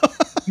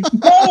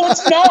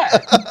 it's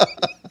not.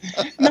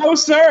 No,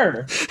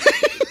 sir.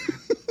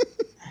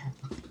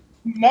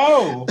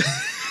 No.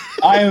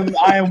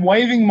 I am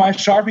waving my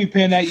Sharpie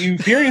pen at you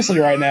furiously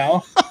right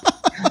now.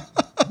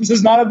 This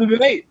is not a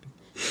debate.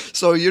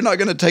 So you're not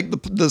going to take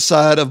the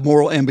side of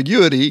moral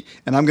ambiguity,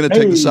 and I'm going to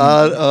take the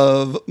side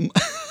of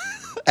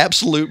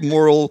absolute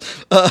moral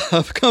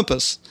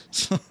compass.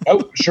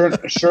 Oh, sure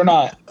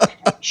not.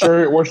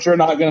 We're sure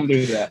not going to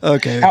do that.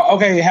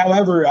 Okay.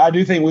 However, I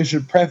do think we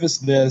should preface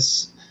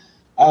this.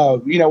 We're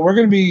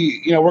going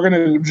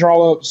to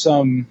draw up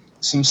some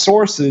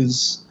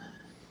sources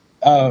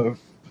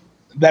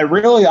that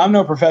really I'm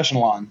no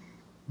professional on.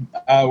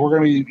 We're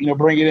going to be,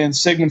 bringing in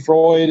Sigmund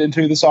Freud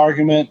into this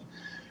argument.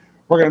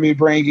 We're going to be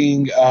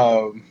bringing.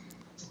 So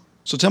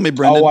tell me,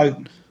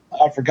 Brendan.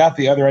 I forgot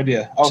the other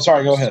idea. Oh,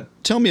 sorry. Go ahead.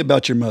 Tell me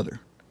about your mother.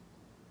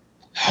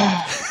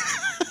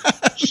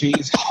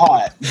 She's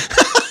hot.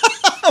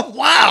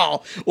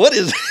 Wow. What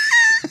is?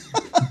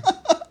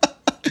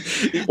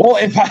 Well,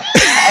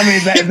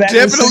 that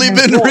definitely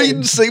been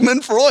reading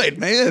Sigmund Freud,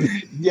 man.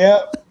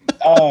 Yep.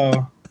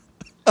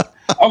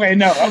 Okay.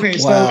 No. Okay.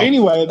 So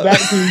anyway, back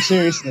to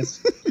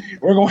seriousness.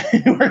 We're going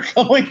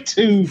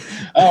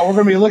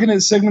to be looking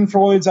at Sigmund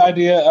Freud's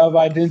idea of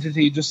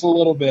identity just a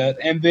little bit,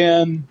 and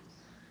then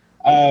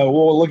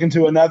we'll look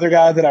into another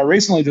guy that I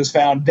recently just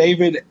found,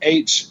 David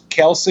H.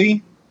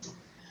 Kelsey.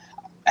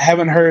 I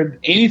haven't heard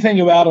anything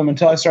about him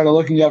until I started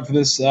looking up for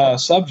this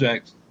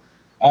subject.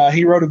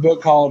 He wrote a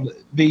book called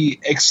The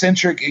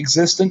Eccentric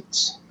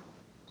Existence,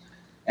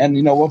 and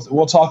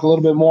we'll talk a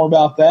little bit more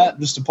about that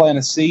just to plant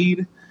a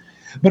seed.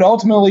 But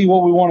ultimately,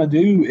 what we want to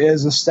do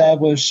is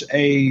establish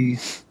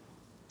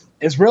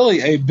it's really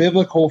a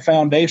biblical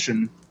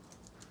foundation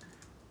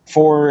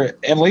for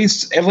at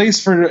least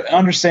for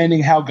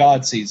understanding how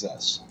God sees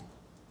us.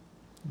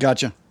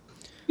 Gotcha.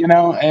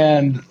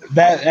 And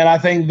I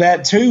think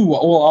that too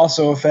will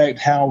also affect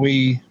how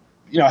we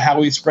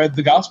spread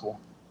the gospel.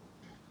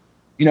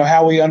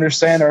 How we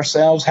understand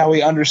ourselves, how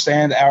we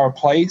understand our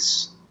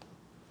place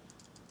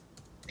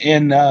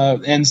in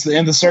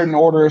the certain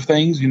order of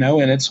things, and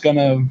it's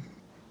gonna.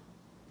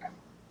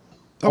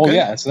 Okay. Oh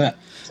yeah, it's that.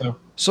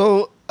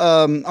 So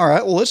all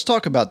right. Well, let's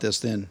talk about this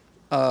then.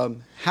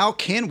 How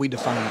can we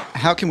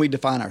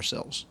define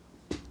ourselves?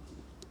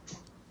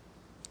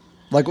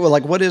 Like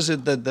what is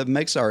it that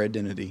makes our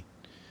identity?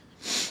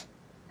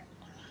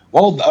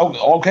 Well,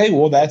 okay.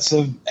 Well, that's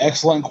an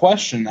excellent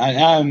question.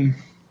 Let's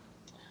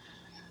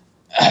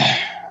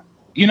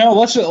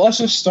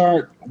just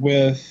start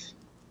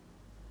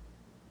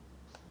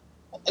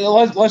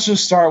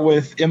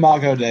with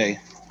Imago Dei.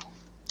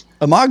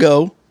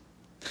 Imago.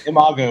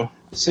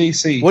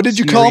 CC. What did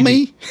you call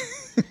me?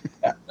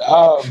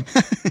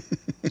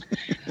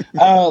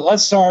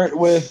 Let's start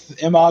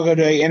with Imago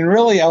Dei, and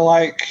really, I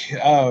like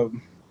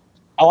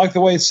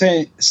the way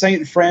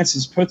Saint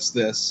Francis puts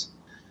this.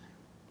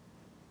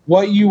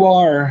 What you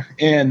are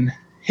in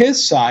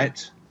His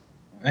sight,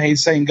 and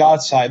he's saying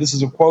God's sight. This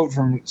is a quote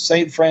from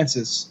Saint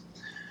Francis.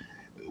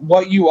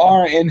 What you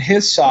are in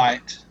His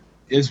sight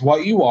is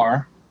what you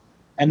are,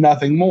 and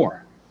nothing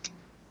more.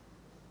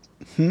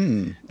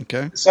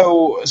 Okay.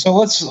 So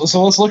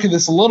let's look at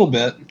this a little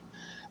bit.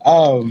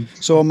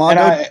 So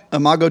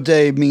Imago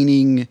Dei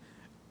meaning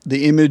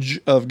the image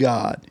of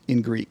God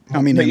in Greek.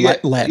 I mean, in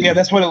Latin. Yeah,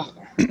 that's what.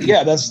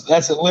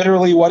 That's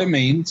literally what it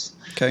means.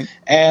 Okay.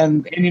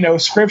 And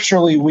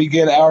scripturally, we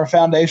get our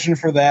foundation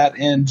for that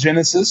in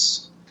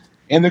Genesis,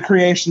 in the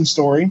creation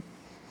story.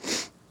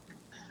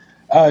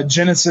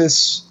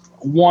 Genesis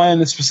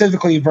 1,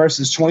 specifically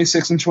verses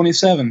 26 and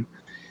 27.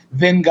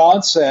 Then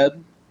God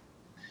said,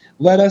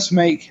 "Let us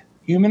make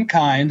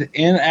humankind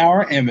in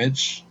our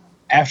image,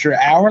 after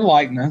our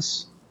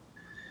likeness,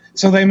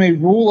 so they may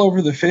rule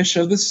over the fish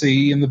of the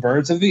sea and the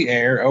birds of the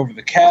air, over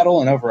the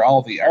cattle and over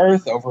all the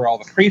earth, over all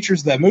the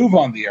creatures that move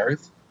on the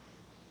earth."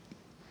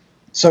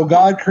 So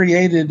God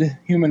created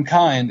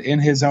humankind in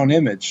His own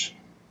image.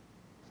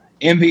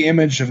 In the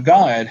image of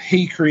God,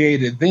 He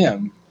created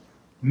them.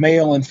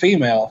 Male and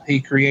female, He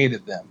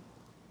created them.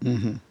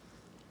 Mm-hmm.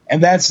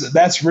 And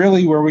that's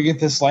really where we get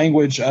this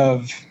language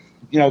of,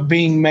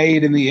 being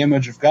made in the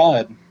image of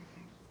God.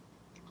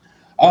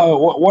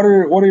 What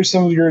are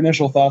some of your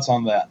initial thoughts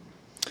on that,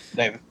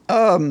 David?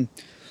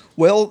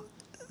 Well,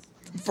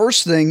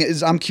 first thing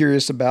is I'm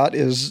curious about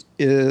is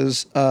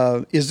this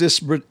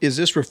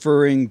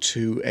referring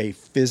to a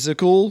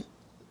physical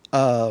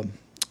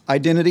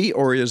identity,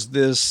 or is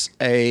this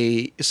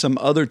some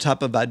other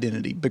type of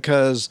identity?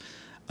 Because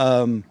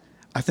I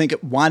think,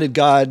 why did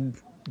God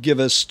give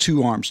us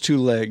 2 arms, 2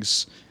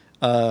 legs,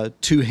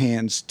 2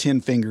 hands, 10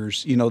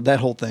 fingers? That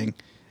whole thing.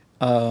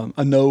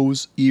 A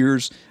nose,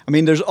 ears. I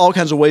mean, there's all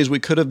kinds of ways we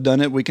could have done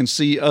it. We can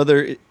see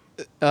other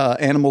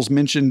animals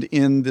mentioned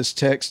in this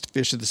text,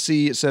 fish of the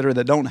sea, etc.,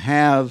 that don't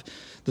have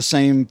the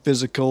same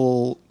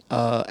physical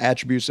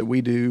attributes that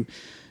we do.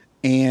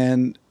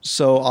 And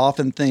so I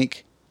often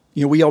think,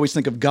 we always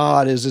think of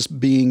God as this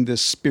being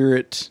this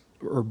spirit,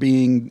 or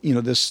being,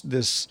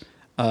 this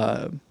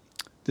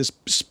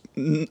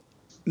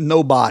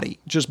nobody,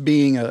 just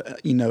being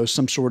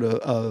some sort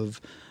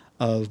of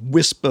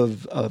wisp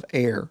of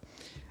air.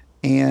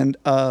 And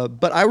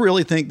but I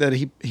really think that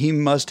he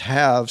must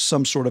have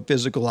some sort of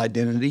physical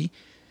identity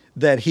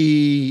that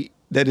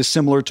is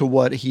similar to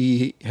what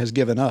He has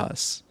given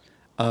us.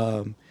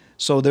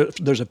 So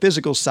there's a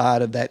physical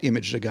side of that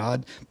image of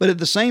God, but at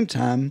the same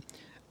time,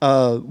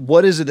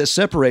 what is it that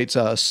separates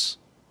us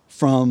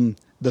from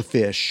the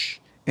fish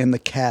and the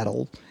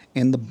cattle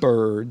and the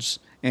birds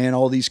and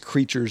all these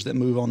creatures that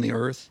move on the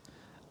earth?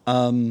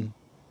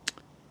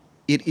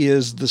 It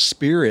is the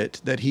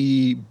Spirit that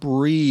He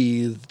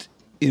breathed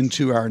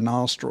into our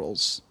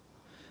nostrils.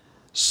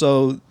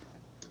 So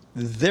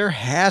there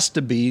has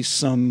to be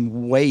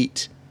some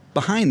weight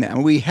behind that.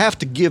 And we have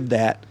to give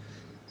that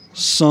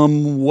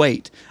some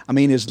weight. I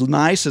mean, as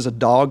nice as a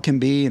dog can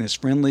be and as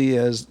friendly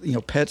as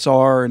pets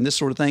are and this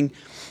sort of thing,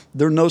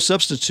 they're no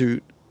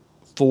substitute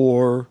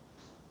for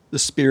the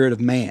spirit of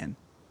man.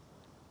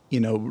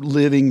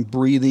 Living,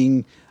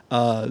 breathing,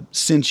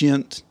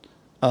 sentient,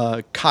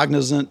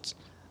 cognizant,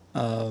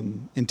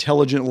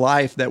 intelligent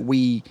life that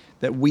we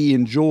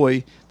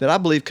enjoy, that I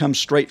believe comes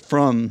straight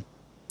from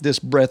this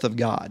breath of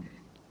God.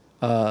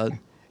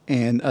 And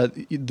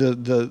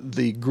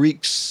the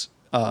Greeks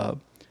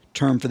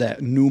term for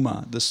that,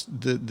 pneuma,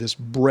 this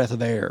breath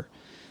of air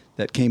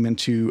that came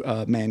into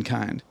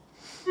mankind.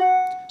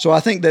 So I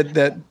think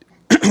that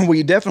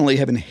we definitely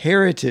have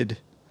inherited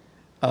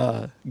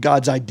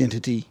God's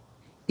identity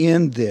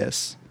in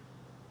this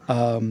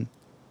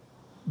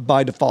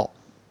by default.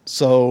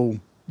 So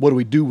what do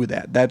we do with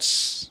that?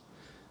 That's,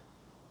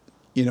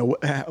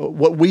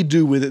 what we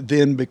do with it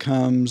then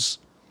becomes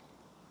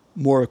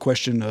more a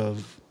question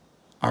of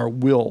our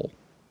will,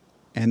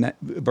 and that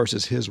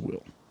versus His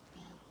will.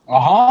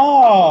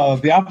 Aha,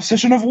 the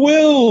opposition of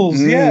wills.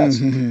 Mm-hmm.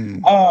 Yes.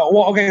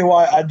 Well,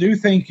 I do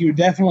think you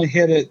definitely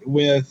hit it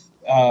with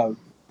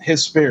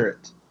His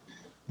Spirit,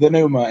 the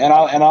pneuma, and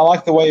I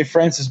like the way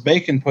Francis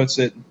Bacon puts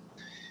it.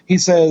 He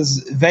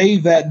says, "They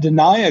that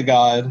deny a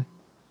God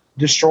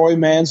destroy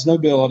man's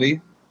nobility,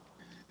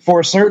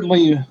 for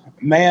certainly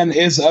man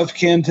is of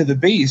kin to the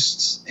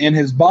beasts in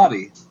his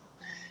body,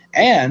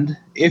 and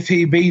if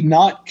he be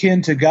not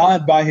kin to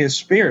God by His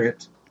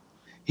Spirit,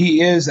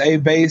 he is a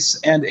base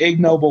and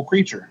ignoble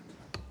creature."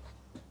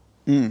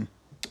 And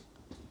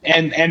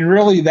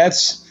really,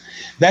 that's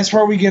that's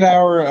where we get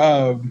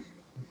our.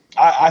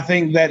 I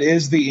think that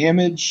is the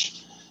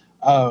image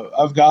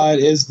of God.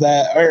 Is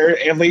that, or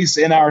at least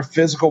in our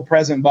physical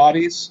present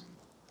bodies,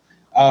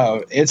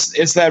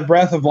 it's that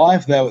breath of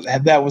life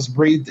that was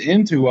breathed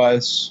into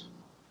us.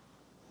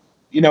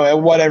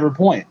 At whatever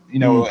point,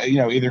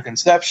 either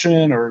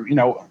conception or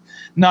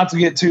not to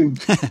get too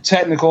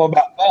technical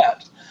about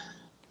that.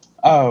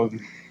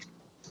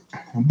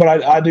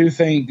 But I do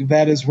think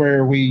that is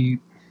where we,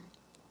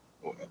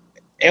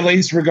 at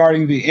least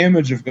regarding the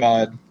image of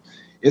God,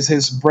 is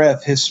his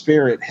breath, his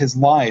spirit, his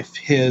life,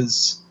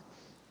 his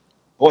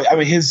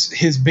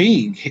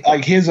being,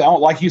 like his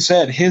own, like you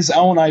said, his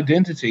own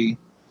identity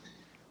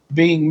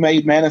being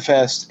made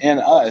manifest in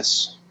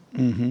us.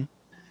 Mm-hmm.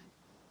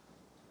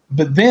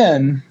 But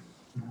then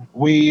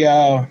we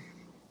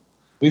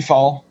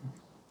fall.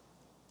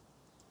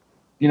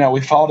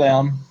 We fall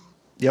down.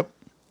 Yep.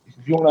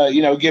 If you want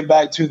to, get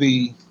back to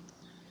the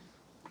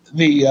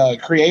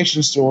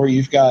creation story,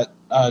 you've got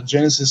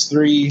Genesis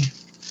 3,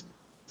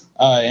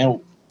 and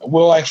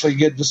we'll actually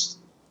get just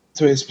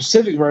to a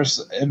specific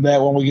verse in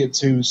that when we get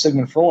to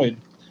Sigmund Freud.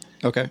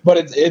 Okay. But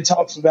it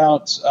talks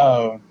about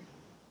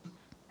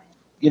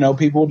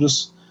people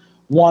just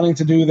wanting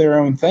to do their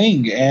own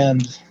thing,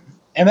 and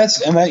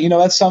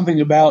that's something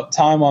about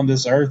time on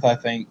this earth. I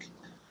think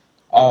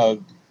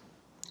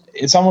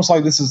it's almost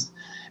like this is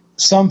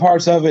some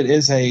parts of it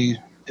is a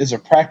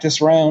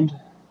practice round,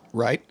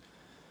 right?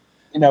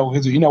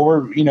 Because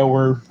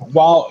we're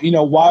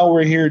while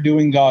we're here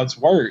doing God's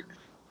work,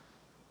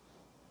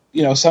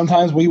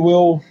 sometimes we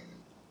will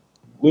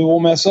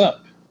mess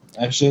up.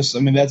 That's just,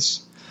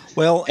 that's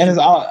well. And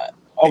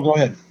go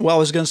ahead. What I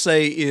was going to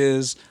say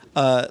is,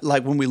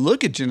 like when we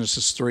look at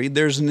Genesis 3,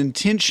 there's an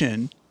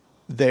intention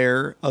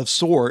there of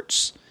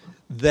sorts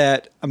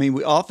that,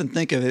 we often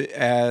think of it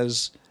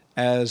as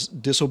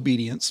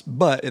disobedience,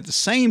 but at the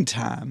same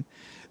time,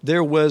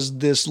 there was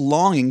this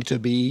longing to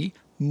be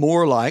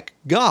more like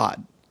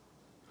God,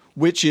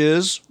 which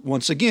is,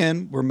 once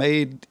again, we're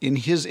made in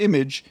his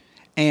image,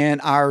 and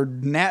our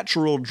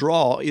natural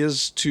draw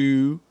is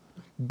to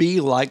be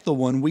like the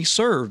one we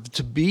serve,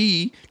 to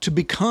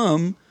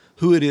become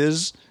who it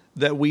is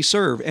that we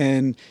serve.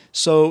 And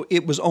so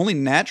it was only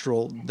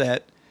natural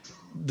that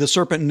the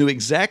serpent knew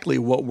exactly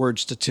what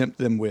words to tempt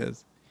them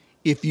with.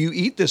 If you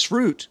eat this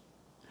fruit,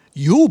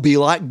 you'll be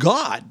like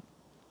God.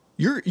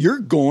 You're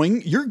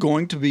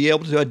going to be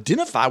able to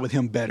identify with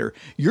him better.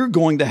 You're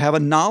going to have a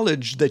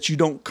knowledge that you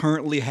don't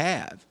currently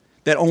have,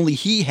 that only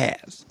he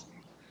has.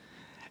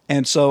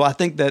 And so I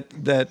think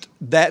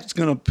that's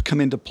going to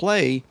come into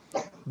play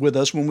with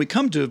us when we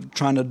come to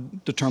trying to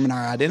determine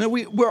our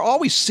identity. We're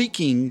always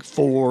seeking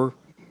for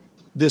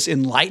this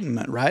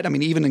enlightenment, right?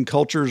 Even in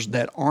cultures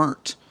that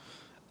aren't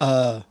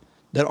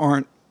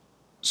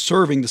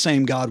serving the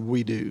same God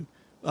we do,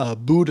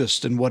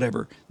 Buddhist and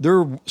whatever,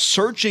 they're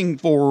searching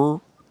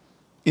for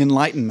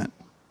enlightenment.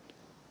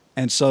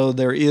 And so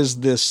there is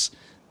this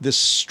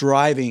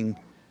striving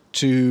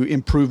to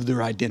improve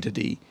their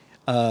identity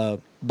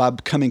by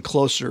becoming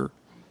closer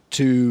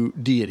to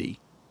deity.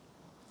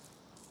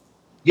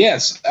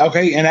 Yes.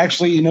 Okay. And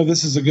actually,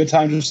 this is a good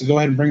time just to go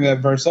ahead and bring that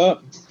verse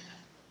up.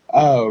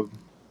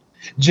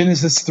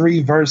 Genesis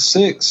 3, verse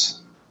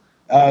 6.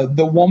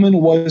 The woman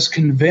was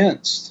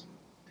convinced.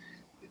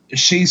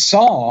 She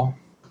saw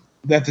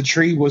that the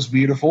tree was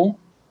beautiful,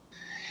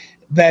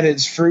 that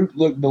its fruit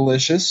looked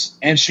delicious,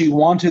 and she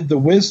wanted the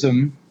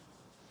wisdom.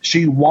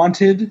 She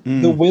wanted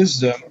the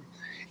wisdom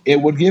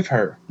it would give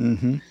her.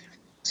 Mm-hmm.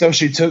 So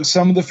she took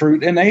some of the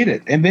fruit and ate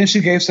it. And then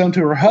she gave some to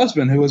her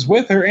husband who was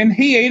with her, and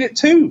he ate it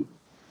too.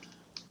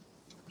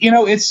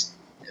 It's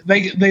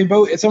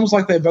almost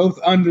like they both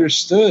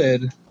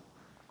understood.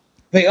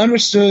 They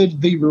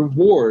understood the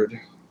reward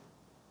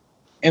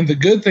and the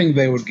good thing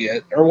they would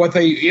get, or at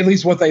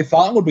least what they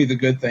thought would be the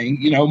good thing,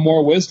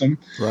 more wisdom.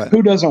 Right.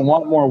 Who doesn't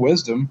want more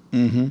wisdom?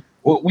 Mm-hmm.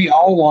 Well, we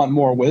all want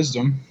more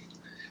wisdom.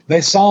 They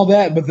saw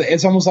that, but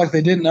it's almost like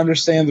they didn't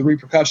understand the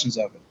repercussions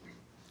of it.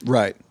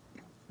 Right.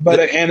 But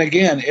and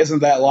again, isn't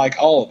that like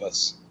all of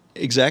us?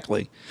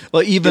 Exactly.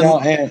 Well, even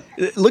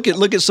look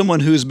at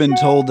someone who's been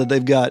told that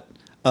they've got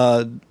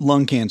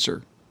lung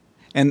cancer,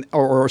 and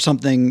or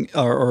something,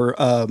 or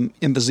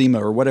emphysema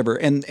or whatever,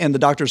 and the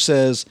doctor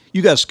says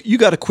you got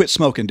to quit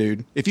smoking,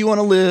 dude. If you want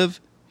to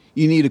live,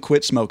 you need to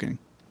quit smoking.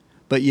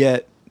 But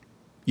yet,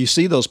 you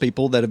see those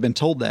people that have been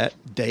told that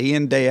day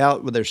in, day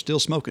out, but they're still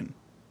smoking.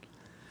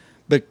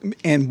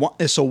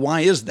 So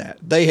why is that?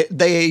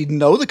 They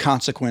know the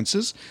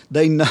consequences.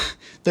 They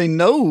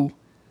know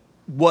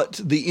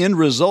what the end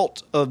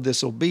result of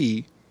this will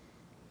be,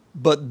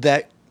 but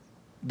that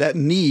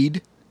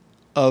need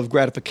of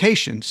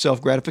gratification,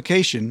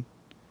 self-gratification,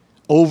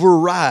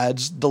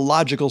 overrides the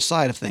logical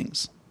side of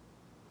things.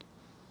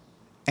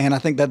 And I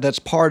think that's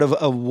part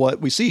of what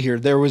we see here.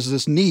 There was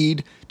this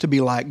need to be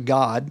like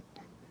God,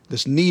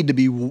 this need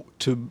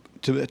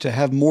to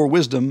have more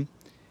wisdom,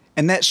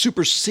 and that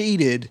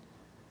superseded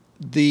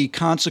the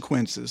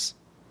consequences.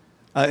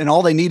 And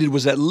all they needed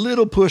was that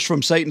little push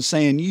from Satan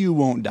saying, you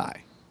won't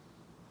die.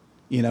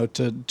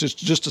 to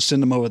just to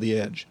send them over the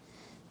edge.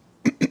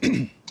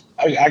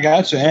 I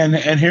got you.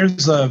 And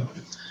here's a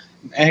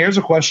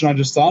question I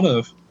just thought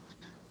of.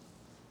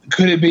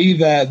 Could it be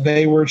that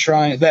they were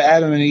trying, that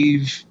Adam and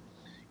Eve,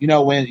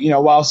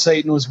 while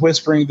Satan was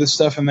whispering this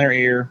stuff in their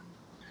ear,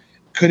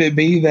 could it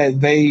be that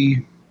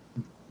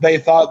they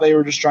thought they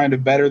were just trying to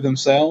better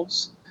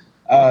themselves,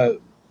 and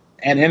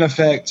in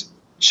effect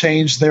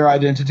change their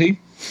identity?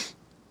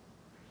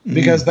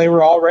 Because they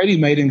were already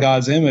made in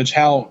God's image.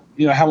 How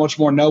much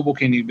more noble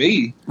can you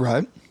be?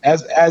 Right.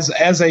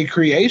 As a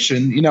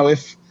creation,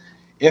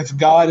 if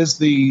God is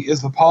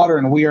the potter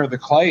and we are the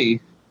clay,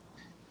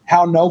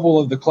 how noble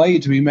of the clay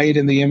to be made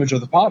in the image of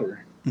the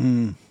potter.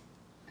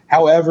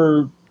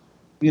 However,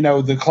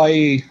 the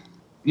clay,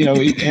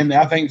 and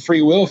I think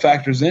free will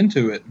factors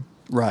into it.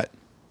 Right.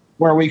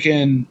 Where we're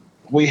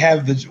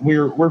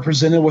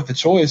presented with the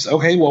choice.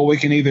 Okay, well, we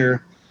can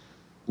either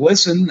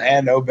listen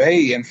and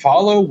obey and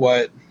follow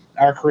what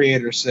our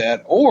Creator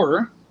said,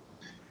 or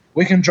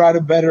we can try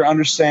to better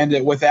understand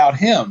it without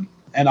Him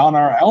and on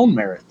our own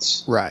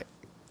merits. Right.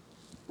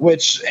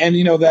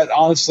 That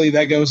honestly,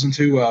 that goes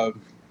into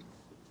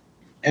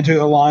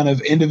the line of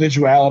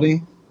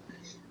individuality,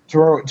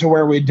 to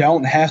where we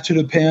don't have to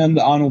depend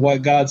on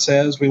what God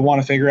says. We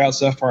want to figure out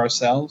stuff for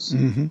ourselves.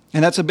 Mm-hmm.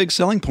 And that's a big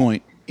selling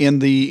point in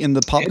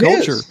the pop It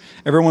culture. is.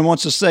 Everyone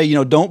wants to say,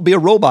 don't be a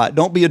robot,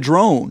 don't be a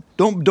drone,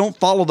 don't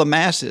follow the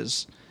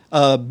masses.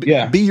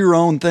 Be your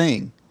own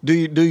thing.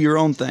 Do your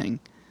own thing.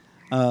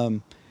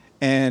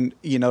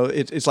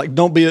 It's like,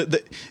 don't be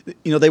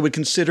they would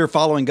consider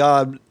following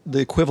God the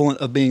equivalent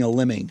of being a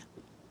lemming.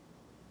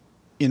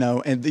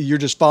 And you're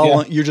just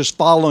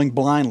following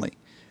blindly.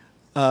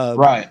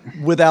 Right.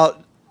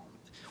 Without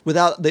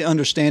the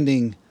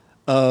understanding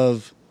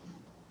of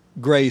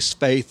grace,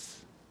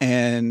 faith,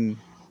 and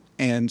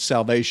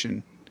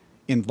salvation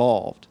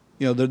involved.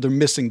 They're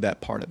missing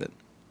that part of it.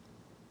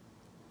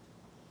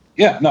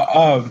 Yeah.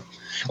 No.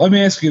 Let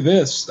me ask you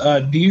this: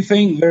 do you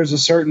think there's a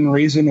certain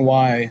reason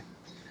why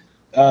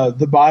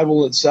the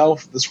Bible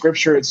itself, the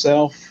Scripture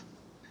itself,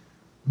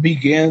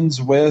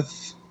 begins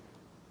with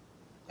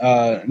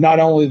not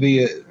only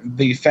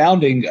the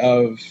founding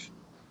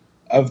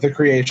of the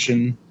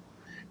creation,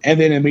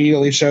 and then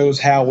immediately shows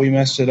how we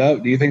messed it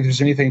up? Do you think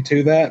there's anything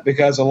to that?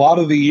 Because a lot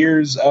of the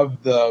years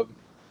of the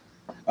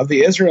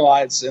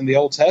Israelites in the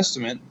Old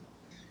Testament,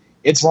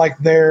 it's like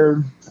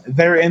they're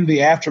in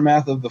the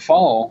aftermath of the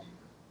fall.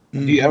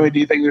 Mm-hmm. Do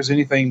you think there's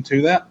anything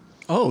to that?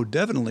 Oh,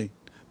 definitely.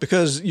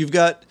 Because you've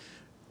got,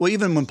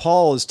 even when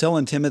Paul is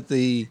telling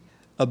Timothy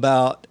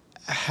about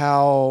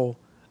how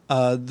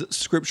the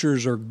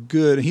Scriptures are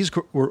good, and he's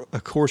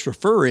of course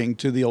referring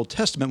to the Old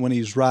Testament when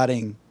he's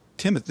writing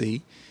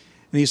Timothy,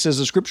 and he says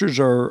the Scriptures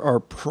are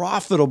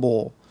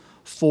profitable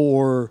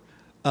for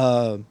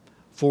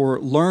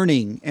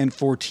learning and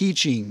for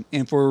teaching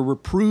and for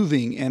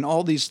reproving and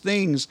all these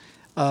things,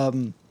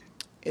 that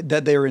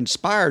they're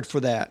inspired for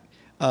that.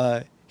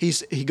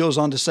 He goes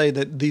on to say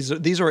that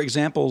these are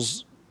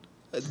examples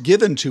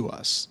given to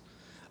us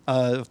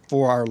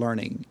for our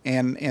learning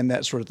and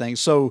that sort of thing.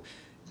 So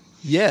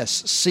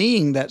yes,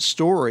 seeing that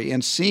story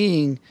and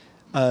seeing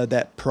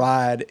that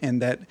pride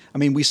and that,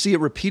 we see it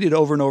repeated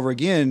over and over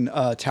again.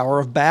 Tower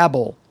of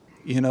Babel,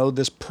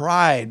 this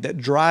pride that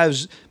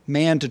drives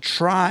man to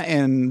try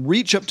and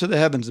reach up to the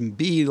heavens and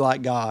be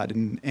like God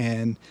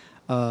and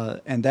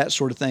that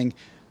sort of thing.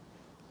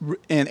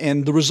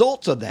 And the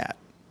results of that,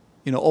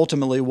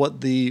 ultimately what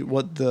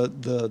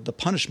the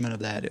punishment of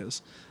that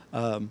is.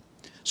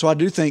 So I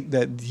do think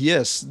that,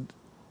 yes,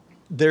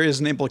 there is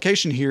an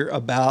implication here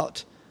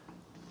about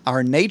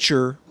our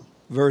nature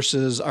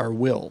versus our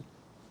will.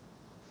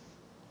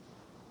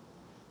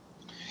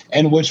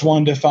 And which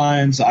one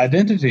defines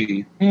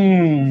identity?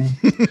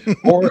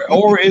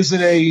 Or is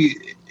it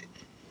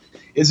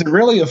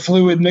really a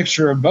fluid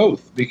mixture of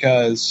both?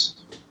 Because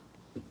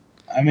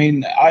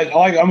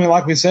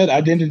like we said,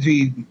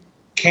 identity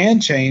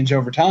can change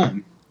over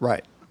time.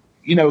 Right.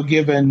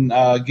 Given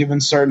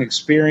certain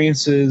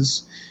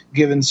experiences,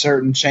 given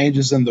certain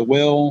changes in the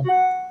will.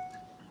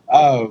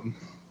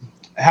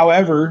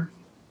 However,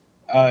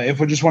 if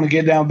we just want to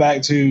get down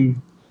back to,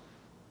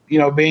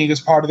 being as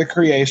part of the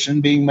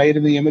creation, being made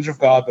in the image of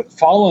God, but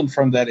fallen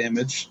from that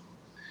image,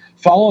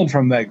 fallen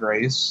from that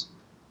grace,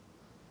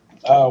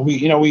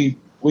 we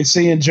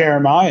see in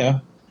Jeremiah,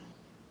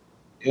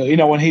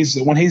 when he's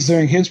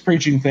doing his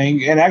preaching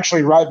thing, and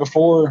actually right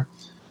before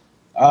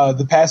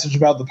the passage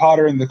about the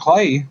potter and the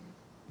clay,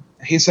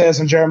 he says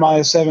in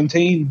Jeremiah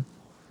 17,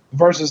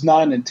 verses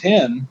 9 and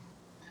 10,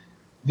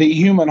 the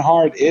human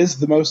heart is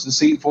the most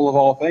deceitful of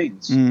all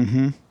things,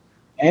 mm-hmm.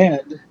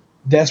 and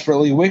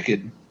desperately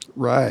wicked.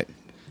 Right.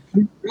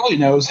 Who really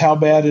knows how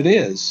bad it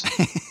is?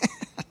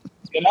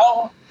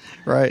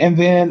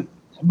 Right.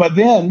 But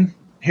then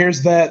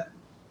here's that.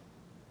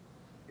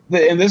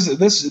 And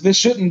this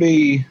shouldn't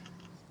be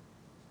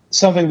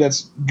something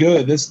that's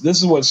good. This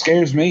is what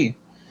scares me.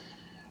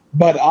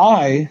 But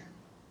I,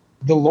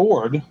 the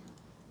Lord,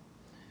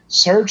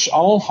 search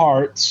all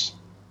hearts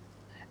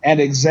and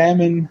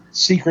examine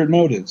secret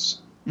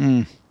motives.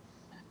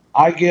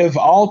 I give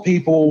all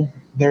people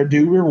their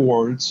due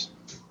rewards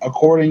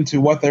according to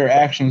what their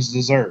actions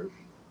deserve.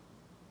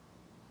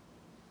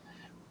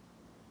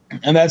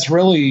 And that's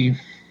really,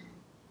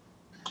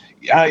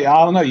 I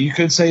don't know, you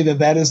could say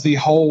that is the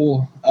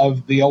whole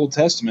of the Old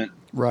Testament.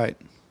 Right.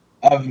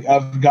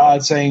 Of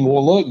God saying,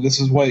 well, look, this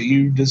is what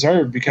you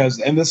deserve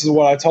and this is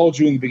what I told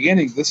you in the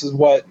beginning. This is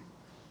what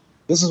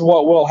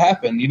will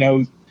happen.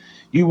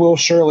 You will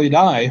surely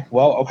die.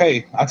 Well,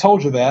 okay, I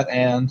told you that,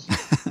 and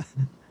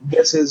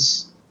this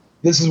is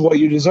what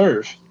you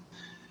deserve.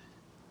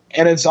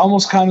 And it's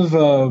almost kind of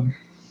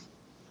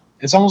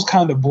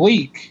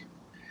bleak.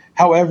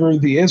 However,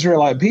 the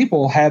Israelite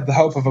people had the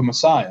hope of a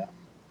Messiah.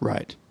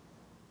 Right.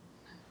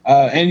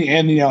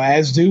 And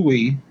as do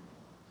we.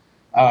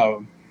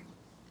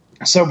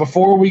 So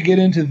before we get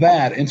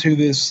into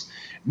this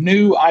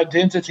new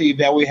identity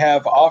that we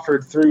have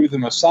offered through the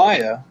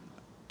Messiah,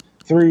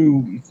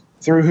 through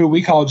who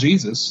we call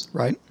Jesus,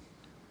 right?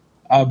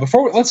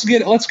 Let's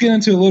get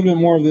into a little bit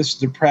more of this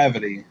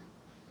depravity,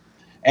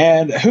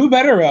 and who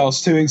better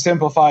else to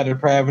exemplify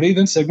depravity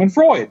than Sigmund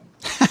Freud?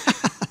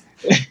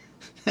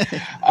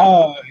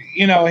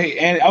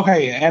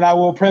 And I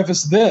will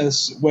preface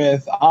this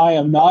with I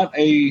am not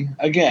a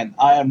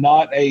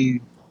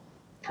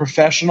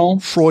professional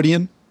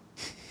Freudian.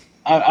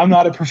 I'm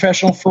not a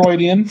professional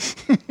Freudian.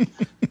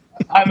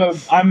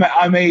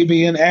 I may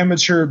be an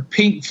amateur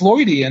Pink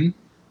Floydian,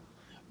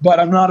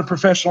 but I'm not a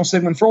professional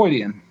Sigmund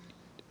Freudian.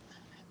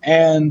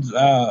 And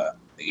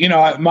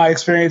my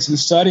experience in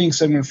studying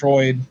Sigmund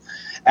Freud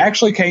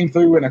actually came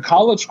through in a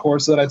college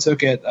course that I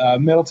took at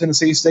Middle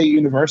Tennessee State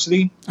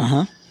University.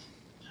 Uh-huh.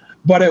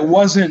 But it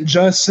wasn't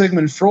just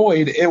Sigmund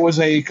Freud. It was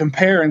a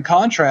compare and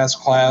contrast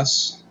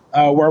class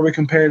where we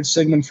compared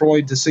Sigmund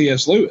Freud to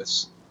C.S.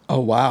 Lewis. Oh,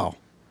 wow.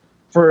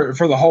 For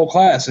the whole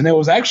class, and it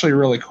was actually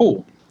really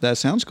cool. That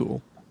sounds cool.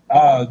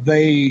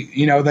 They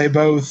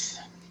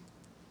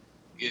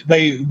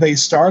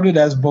started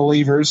as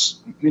believers.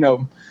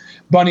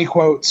 Bunny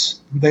quotes.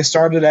 They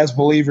started as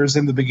believers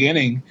in the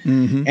beginning,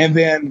 mm-hmm. and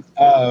then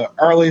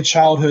early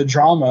childhood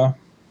drama.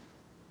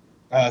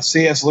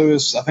 C.S.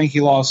 Lewis, I think he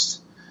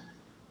lost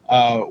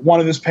one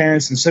of his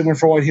parents, and Sigmund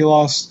Freud, he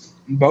lost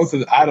both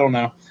of. I don't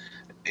know.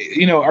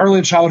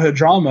 Early childhood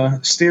drama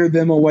steered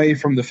them away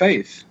from the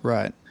faith.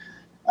 Right.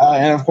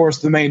 And of course,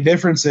 the main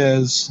difference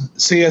is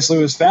C.S.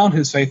 Lewis found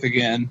his faith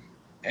again,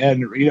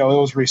 and it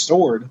was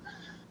restored,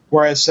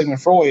 whereas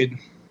Sigmund Freud,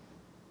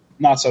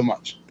 not so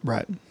much.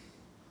 Right.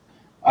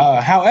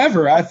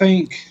 However, I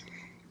think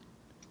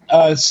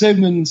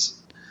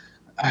Sigmund's.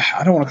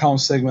 I don't want to call him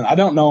Sigmund. I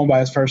don't know him by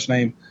his first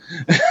name.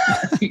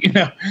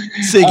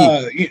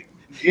 Siggy.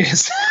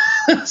 Yes,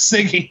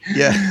 Siggy.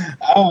 Yeah.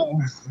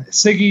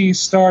 Siggy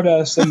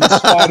Stardust and the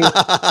Spider.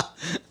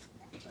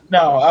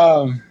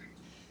 No.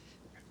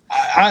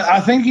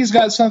 I think he's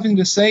got something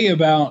to say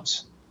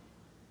about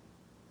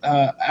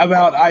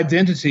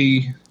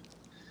identity.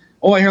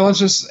 Oh, here, let's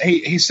just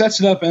he sets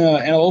it up in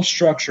a little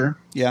structure.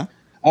 Yeah.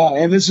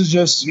 And this is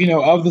just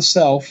of the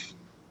self.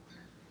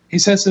 He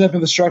sets it up in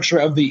the structure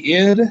of the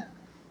id,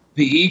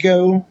 the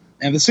ego,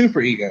 and the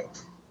superego.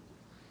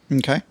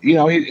 Okay.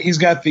 He's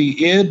got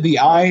the id, the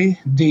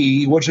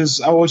ID, which is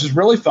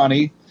really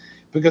funny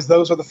because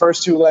those are the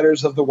first two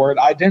letters of the word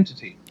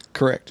identity.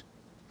 Correct.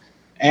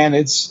 And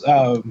it's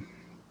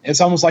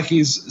almost like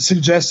he's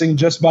suggesting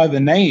just by the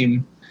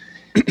name,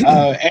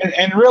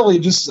 and really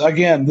just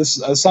again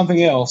this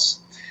something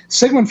else.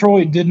 Sigmund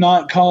Freud did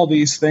not call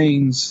these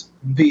things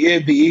the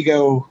id, the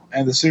ego,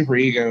 and the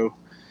superego.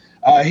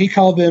 He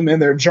called them in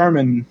their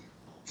German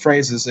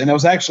phrases, and it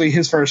was actually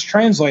his first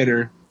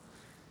translator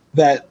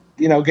that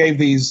gave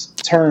these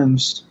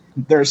terms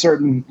their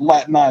certain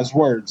Latinized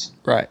words.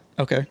 Right.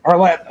 Okay. Or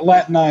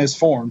Latinized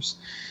forms.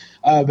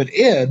 But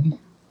id,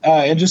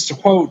 and just to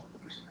quote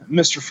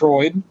Mr.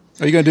 Freud.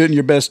 Are you going to do it in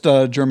your best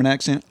German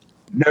accent?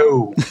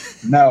 No,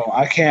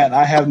 I can't.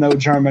 I have no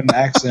German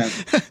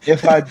accent.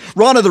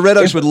 Ron of the Red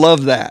Oaks would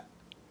love that.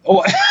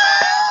 Oh,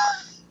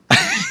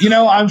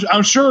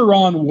 I'm sure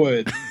Ron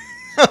would.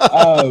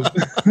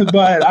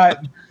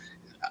 But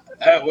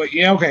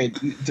okay.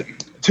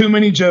 Too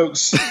many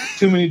jokes.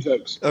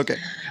 Okay.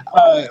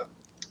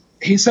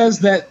 He says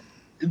that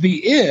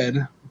the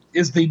id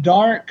is the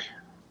dark,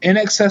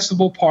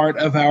 inaccessible part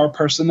of our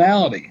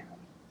personality.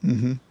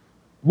 Mm-hmm.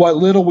 What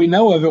little we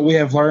know of it, we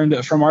have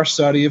learned from our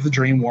study of the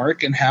dream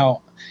work and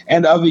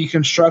of the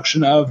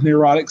construction of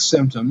neurotic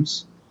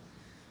symptoms,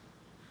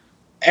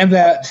 and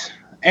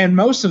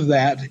most of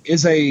that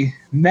is a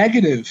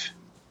negative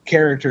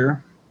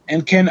character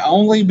and can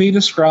only be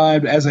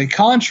described as a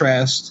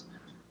contrast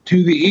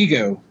to the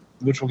ego,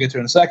 which we'll get to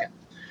in a second.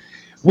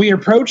 We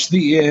approach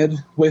the id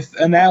with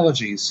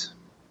analogies.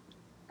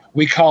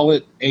 We call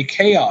it a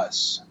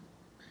chaos,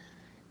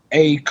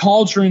 a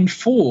cauldron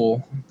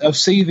full of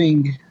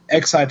seething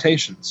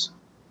excitations.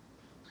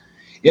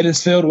 It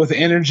is filled with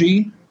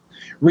energy,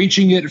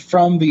 reaching it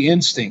from the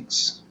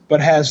instincts, but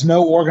has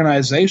no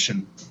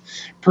organization,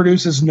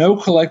 produces no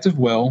collective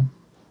will,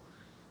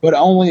 but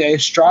only a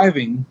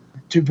striving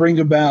to bring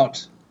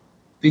about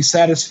the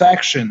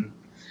satisfaction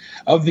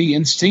of the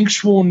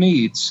instinctual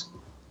needs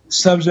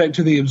subject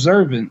to the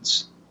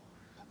observance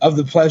of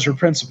the pleasure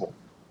principle.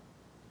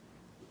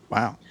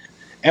 Wow.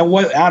 And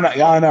what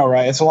I know,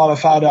 right? It's a lot of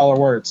 $5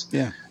 words.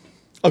 Yeah.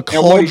 A what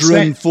he's cauldron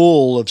saying-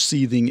 full of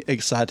seething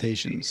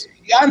excitations.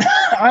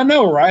 I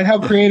know, right? How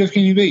creative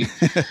can you be?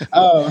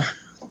 And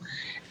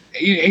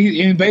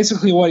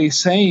basically, what he's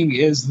saying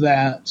is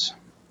that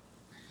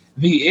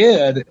the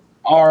id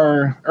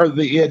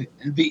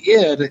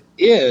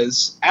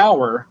is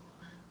our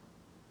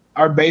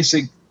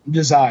basic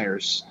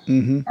desires,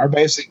 our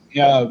basic.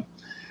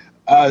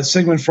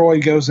 Sigmund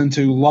Freud goes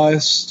into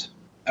lust,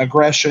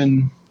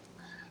 aggression,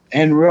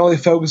 and really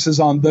focuses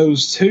on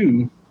those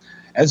two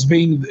as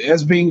being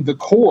the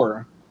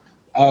core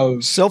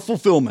of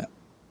Self-fulfillment.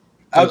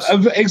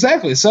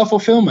 exactly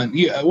self-fulfillment.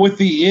 With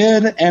the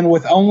id and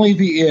with only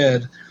the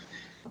id,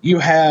 you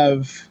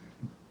have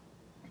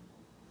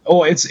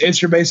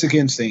it's your basic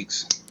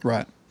instincts.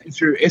 Right.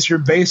 It's your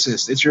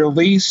basest. It's your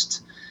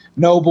least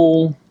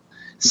noble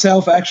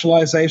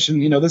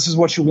self-actualization. This is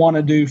what you want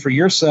to do for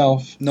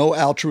yourself. No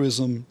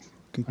altruism.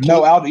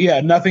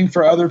 Nothing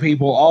for other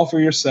people, all for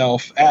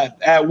yourself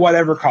at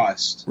whatever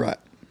cost. Right.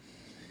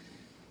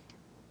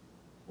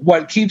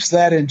 What keeps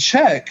that in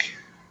check,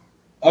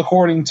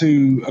 according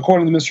to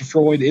Mr.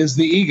 Freud, is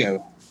the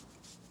ego.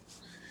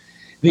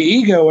 The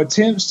ego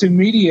attempts to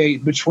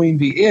mediate between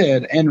the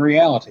id and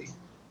reality.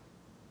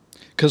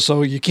 Because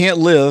so you can't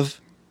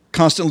live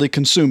constantly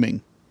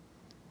consuming.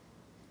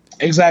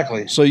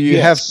 Exactly. So you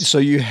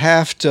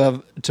have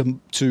to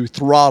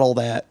throttle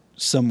that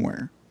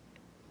somewhere.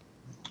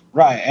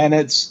 Right, and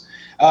it's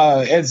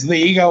the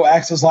ego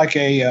acts as like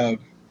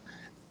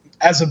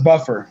as a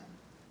buffer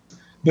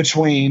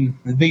between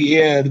the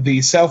id,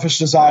 the selfish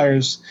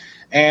desires,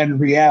 and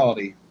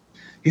reality.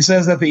 He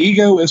says that the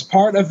ego is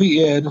part of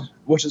the id,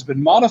 which has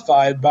been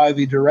modified by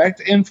the direct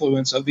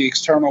influence of the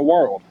external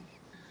world.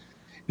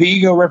 The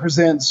ego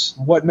represents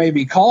what may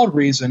be called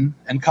reason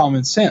and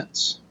common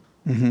sense,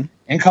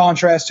 in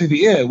contrast to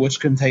the id,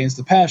 which contains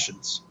the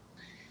passions.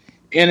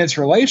 In its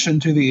relation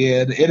to the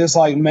id, it is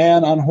like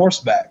man on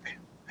horseback,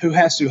 who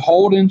has to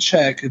hold in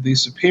check the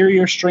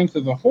superior strength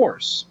of a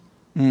horse.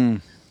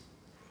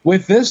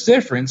 With this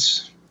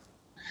difference,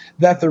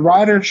 that the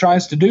rider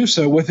tries to do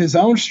so with his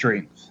own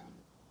strength,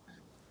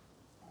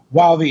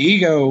 while the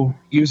ego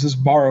uses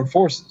borrowed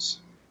forces.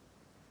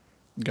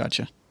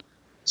 Gotcha.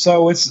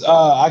 So it's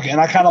I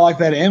kind of like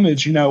that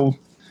image.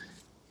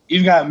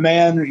 You've got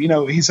man.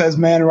 He says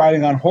man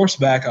riding on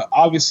horseback.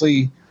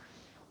 Obviously,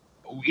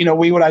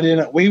 we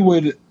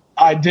would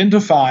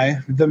identify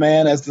the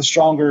man as the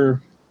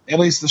stronger, at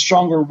least the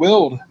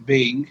stronger-willed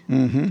being.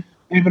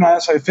 Maybe not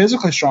necessarily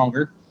physically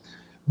stronger,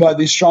 but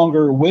the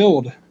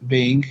stronger-willed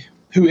being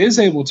who is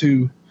able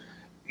to,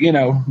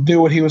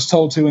 do what he was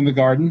told to in the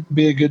garden,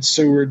 be a good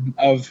steward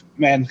of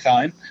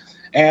mankind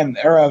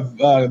or of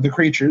the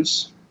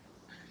creatures.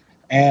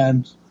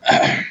 And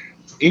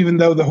even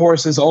though the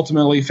horse is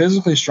ultimately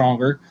physically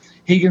stronger,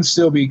 he can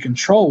still be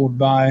controlled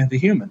by the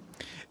human.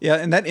 Yeah,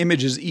 and that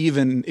image is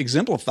even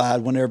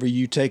exemplified whenever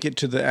you take it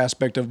to the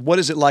aspect of what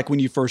is it like when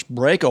you first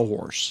break a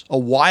horse, a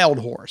wild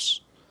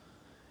horse.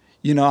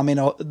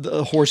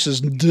 The horse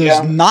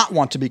does not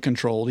want to be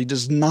controlled. He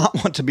does not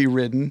want to be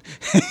ridden.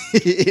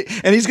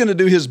 And he's going to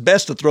do his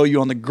best to throw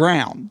you on the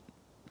ground.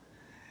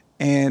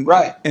 And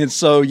right. And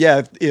so,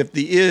 if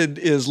the id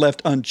is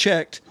left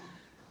unchecked,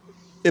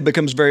 it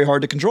becomes very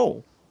hard to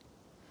control.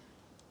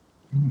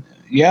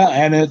 Yeah,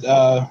 and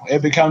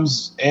it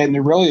becomes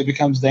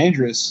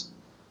dangerous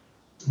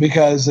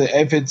because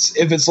if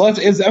it's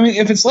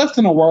left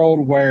in a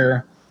world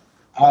where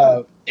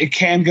it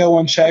can go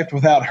unchecked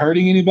without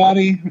hurting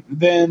anybody,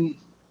 then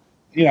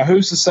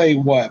who's to say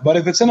what? But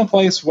if it's in a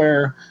place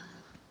where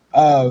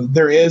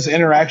there is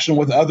interaction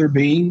with other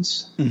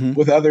beings,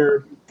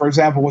 for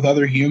example, with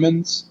other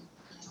humans,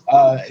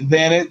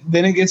 then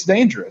it gets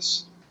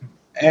dangerous.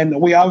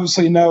 And we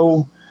obviously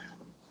know,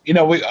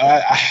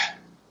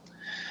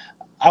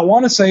 I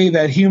want to say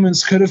that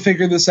humans could have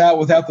figured this out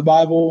without the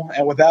Bible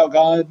and without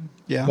God.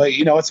 Yeah. But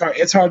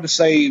it's hard to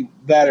say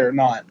that or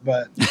not.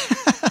 But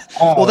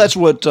well, that's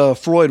what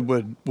Freud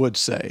would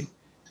say.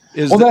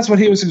 That's what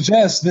he would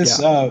suggest.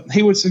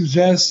 He would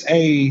suggest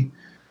a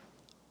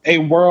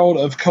world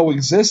of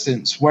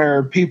coexistence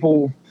where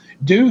people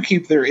do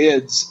keep their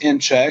ids in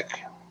check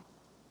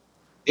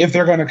if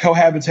they're going to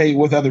cohabitate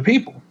with other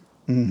people.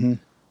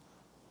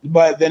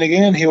 But then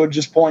again, he would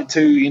just point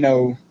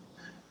to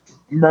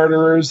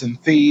murderers and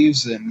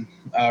thieves and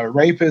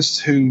rapists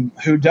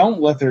who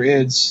don't let their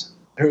ids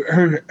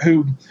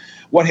who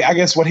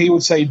what he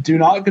would say do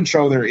not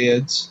control their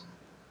ids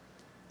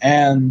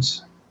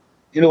and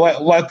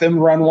let them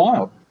run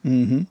wild.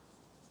 And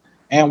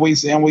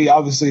we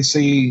obviously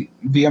see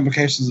the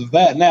implications of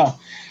that. Now,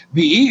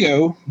 the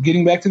ego,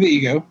 getting back to the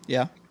ego,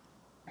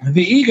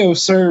 the ego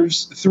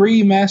serves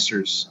three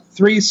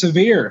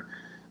severe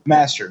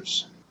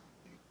masters: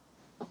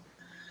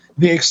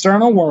 the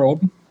external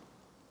world,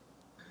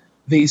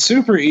 the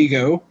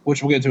superego,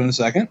 which we'll get to in a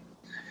second,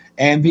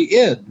 and the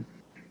id.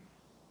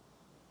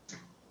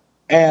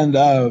 And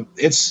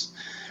it's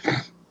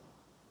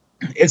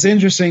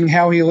interesting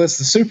how he lists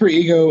the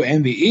superego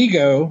and the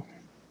ego.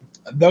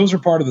 Those are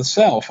part of the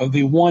self, of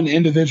the one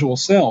individual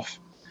self.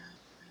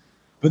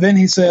 But then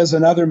he says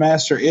another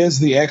master is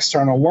the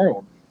external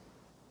world,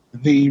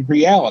 the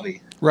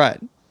reality. Right.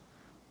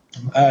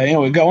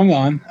 Anyway, going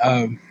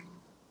on.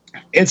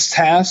 Its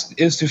task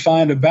is to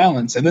find a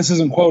balance, and this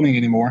isn't quoting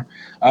anymore.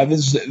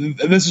 This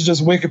is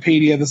just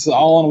Wikipedia. This is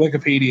all on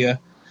Wikipedia.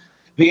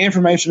 The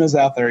information is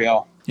out there,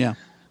 y'all. Yeah.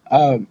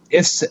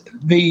 It's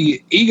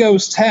the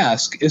ego's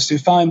task is to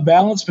find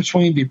balance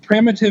between the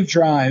primitive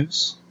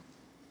drives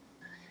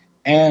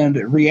and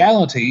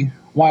reality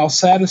while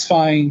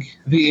satisfying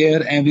the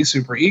id and the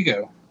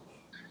superego.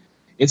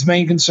 Its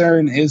main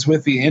concern is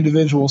with the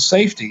individual's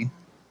safety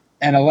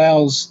and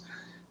allows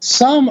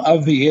some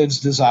of the id's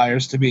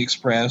desires to be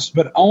expressed,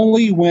 but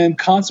only when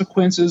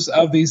consequences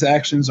of these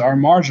actions are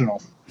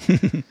marginal.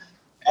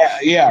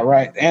 Yeah,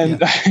 right.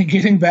 And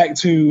getting back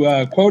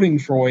to quoting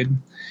Freud,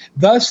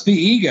 thus the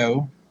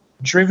ego,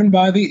 driven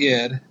by the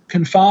id,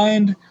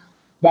 confined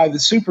by the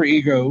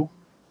superego,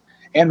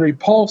 and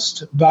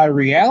repulsed by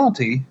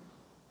reality,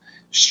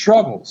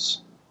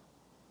 struggles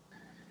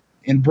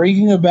in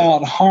bringing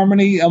about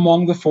harmony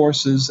among the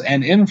forces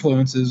and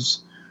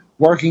influences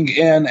working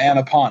in and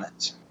upon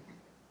it.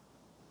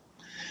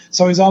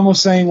 So he's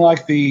almost saying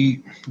like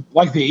the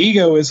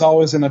ego is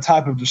always in a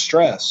type of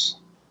distress,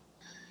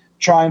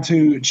 trying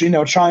to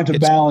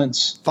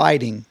balance,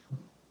 fighting.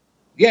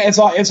 Yeah, it's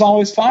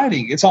always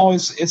fighting. It's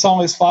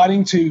always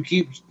fighting to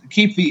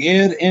keep the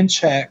id in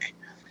check,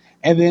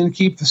 and then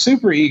keep the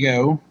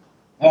superego,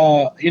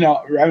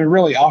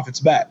 really off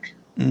its back.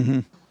 Mm-hmm.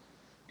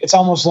 It's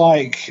almost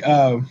like,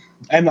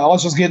 and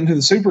let's just get into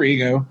the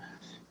superego.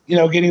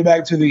 Getting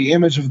back to the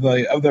image of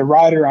the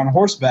rider on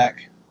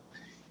horseback.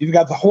 You've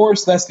got the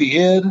horse, that's the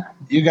id.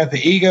 You've got the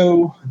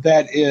ego,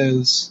 that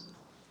is,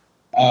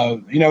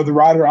 the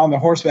rider on the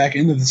horseback.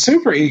 And the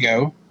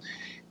superego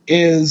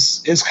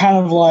is kind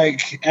of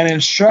like an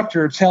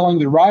instructor telling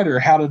the rider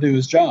how to do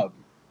his job.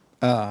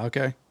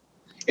 Okay.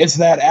 It's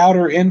that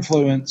outer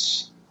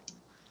influence.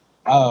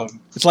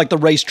 It's like the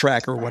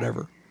racetrack or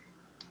whatever.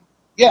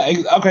 Yeah.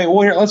 Okay.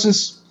 Well, here,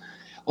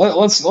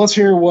 let's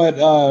hear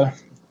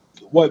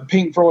what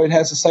Pink Floyd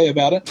has to say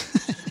about it.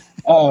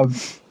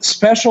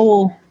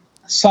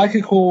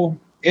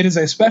 It is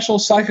a special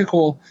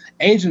psychical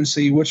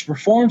agency which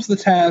performs the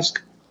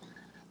task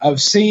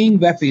of seeing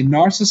that the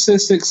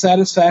narcissistic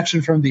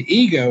satisfaction from the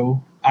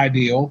ego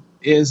ideal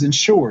is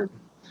ensured.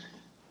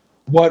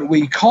 What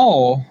we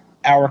call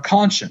our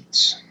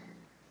conscience.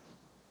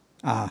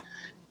 Now,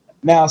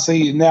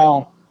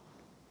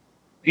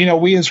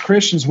 we as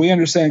Christians, we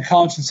understand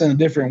conscience in a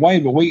different way,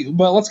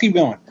 but let's keep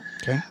going.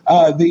 Okay.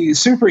 The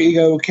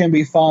superego can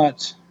be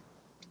thought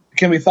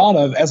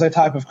of as a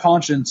type of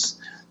conscience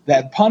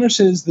that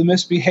punishes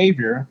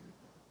misbehavior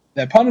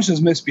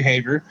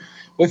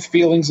with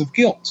feelings of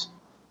guilt.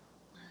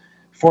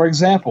 For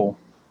example,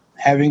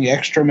 having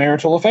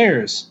extramarital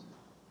affairs.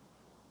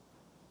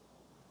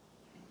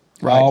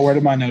 Right. Oh, where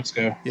did my notes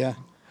go? Yeah.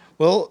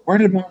 Well,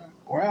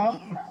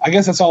 I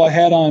guess that's all I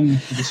had on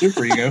the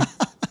superego.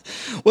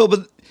 Well,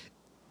 but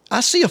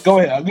I see Go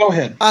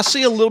ahead. I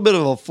see a little bit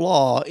of a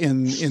flaw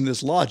in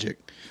this logic.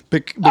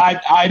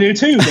 I do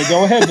too, but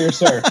go ahead, dear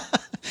sir.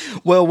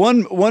 Well,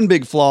 one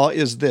big flaw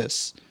is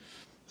this.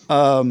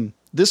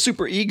 This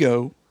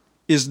superego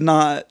is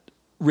not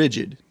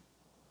rigid.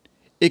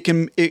 It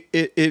can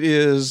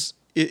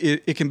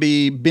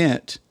be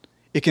bent.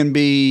 It can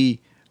be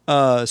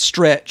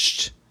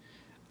stretched.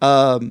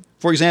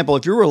 For example,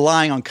 if you're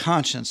relying on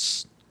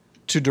conscience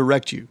to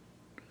direct you,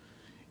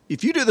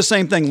 if you do the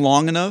same thing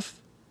long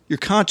enough, your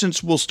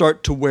conscience will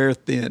start to wear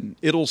thin.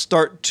 It'll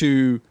start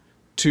to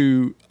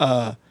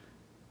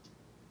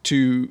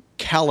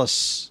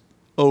callous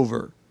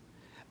over.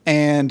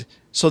 And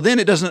so then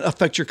it doesn't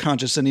affect your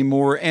conscience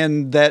anymore.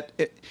 And that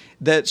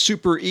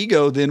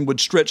superego then would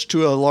stretch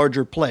to a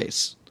larger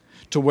place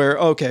to where,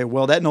 okay,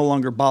 well, that no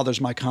longer bothers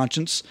my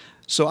conscience.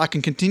 So I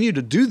can continue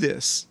to do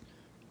this.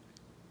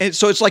 And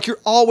so it's like you're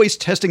always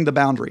testing the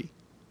boundary,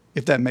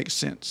 if that makes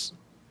sense,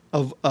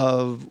 of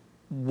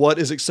what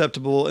is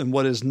acceptable and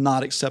what is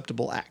not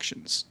acceptable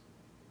actions.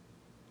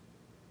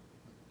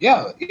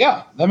 Yeah,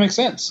 that makes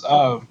sense.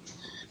 So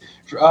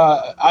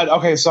I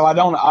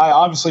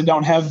obviously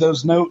don't have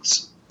those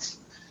notes,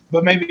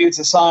 but maybe it's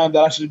a sign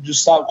that I should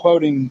just stop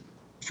quoting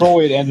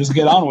Freud and just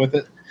get on with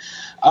it.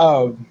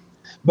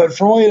 But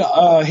Freud,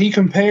 he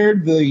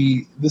compared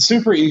the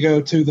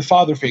superego to the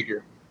father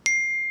figure.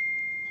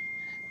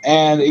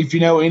 And if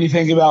you know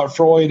anything about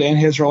Freud and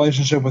his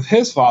relationship with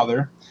his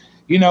father,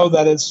 you know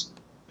that it's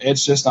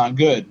just not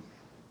good.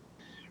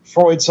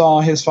 Freud saw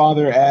his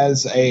father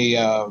as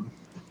a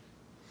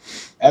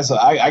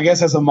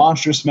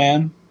monstrous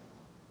man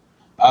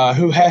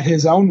who had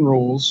his own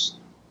rules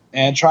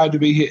and tried to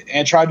be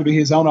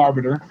his own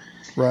arbiter,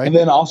 right? And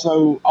then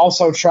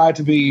also tried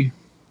to be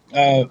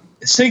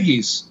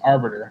Siggy's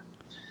arbiter.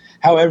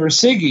 However,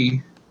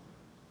 Siggy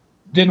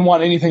didn't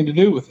want anything to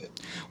do with it.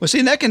 Well,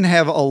 see, that can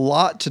have a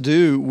lot to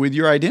do with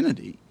your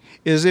identity.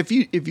 Is if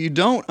you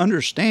don't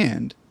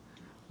understand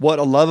what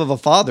a love of a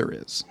father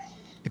is,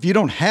 if you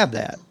don't have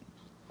that,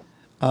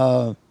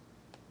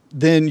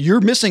 then you're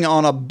missing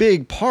on a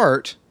big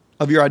part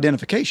of your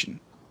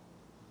identification.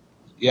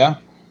 Yeah.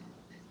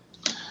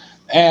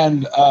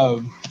 And,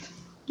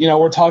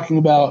 we're talking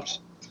about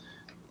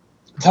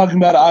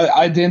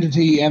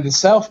identity and the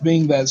self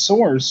being that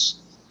source.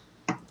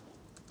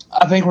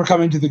 I think we're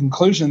coming to the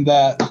conclusion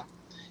that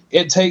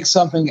it takes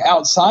something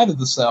outside of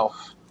the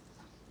self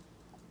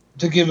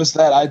to give us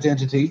that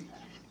identity.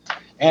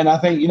 And I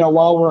think,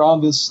 while we're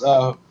on this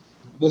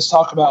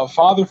talk about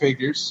father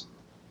figures,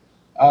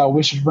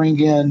 we should bring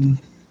in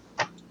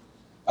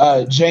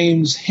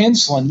James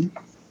Henslin,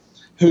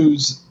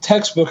 whose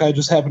textbook I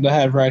just happen to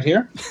have right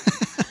here.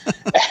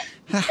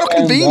 How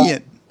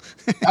convenient.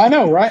 I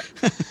know, right?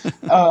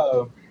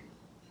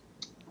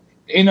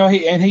 It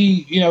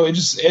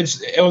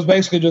was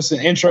basically just an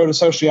intro to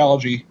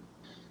sociology.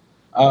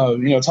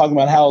 Talking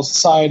about how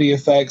society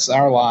affects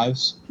our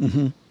lives.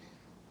 Mm-hmm.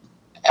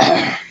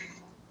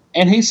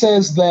 And he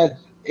says that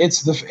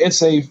it's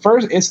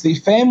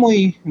the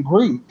family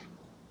group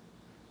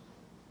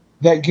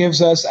that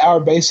gives us our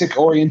basic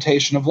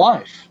orientation of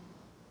life.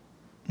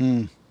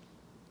 Mm.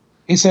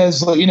 He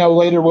says,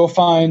 later we'll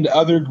find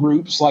other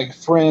groups like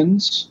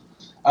friends.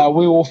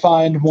 We will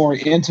find more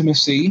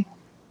intimacy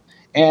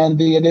and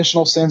the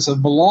additional sense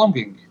of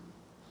belonging.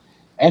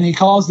 And he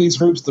calls these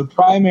groups the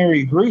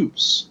primary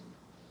groups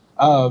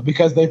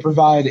because they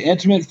provide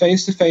intimate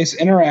face-to-face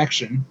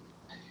interaction.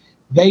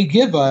 They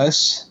give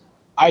us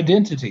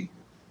identity.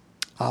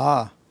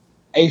 A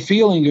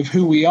feeling of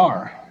who we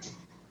are.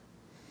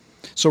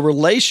 So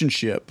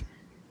relationship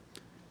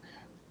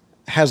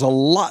has a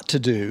lot to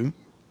do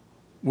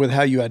with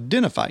how you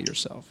identify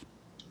yourself.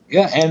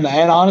 Yeah, and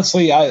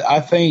honestly, I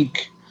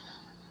think,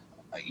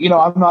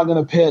 I'm not going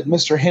to pit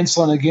Mr.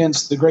 Henslin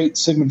against the great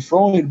Sigmund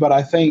Freud, but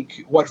I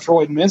think what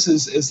Freud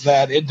misses is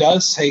that it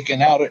does take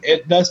an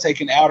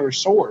outer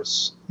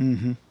source,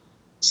 mm-hmm.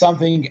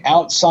 something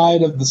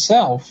outside of the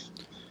self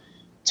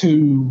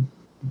to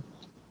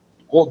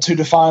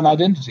define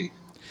identity.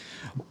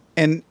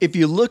 And if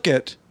you look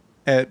at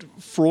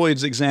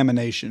Freud's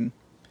examination,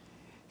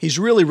 he's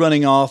really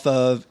running off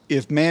of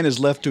if man is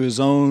left to his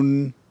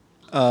own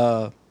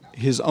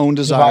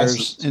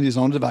desires and his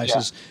own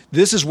devices,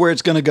 this is where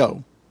it's going to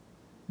go.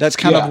 That's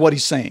kind of what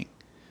he's saying.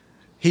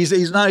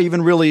 He's not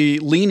even really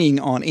leaning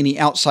on any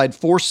outside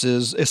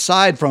forces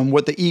aside from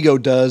what the ego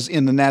does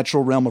in the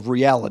natural realm of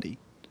reality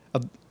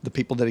of the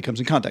people that he comes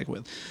in contact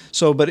with.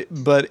 So, but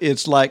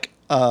it's like,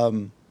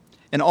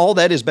 and all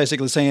that is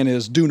basically saying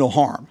is do no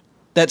harm.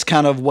 That's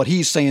kind of what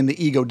he's saying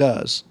the ego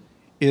does,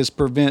 is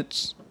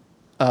prevent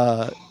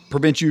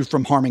you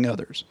from harming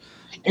others.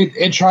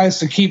 It tries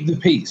to keep the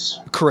peace.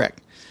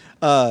 Correct.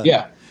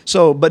 Yeah.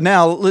 So, but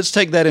now let's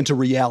take that into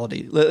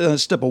reality.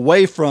 Let's step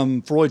away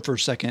from Freud for a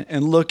second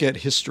and look at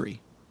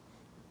history.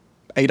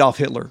 Adolf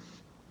Hitler.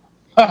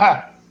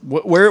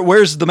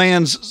 Where's the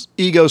man's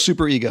ego,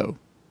 superego?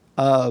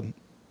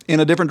 In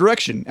a different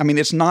direction. I mean,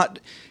 it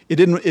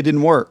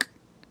didn't work.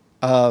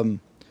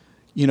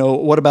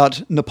 What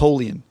about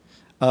Napoleon?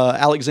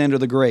 Alexander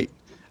the Great?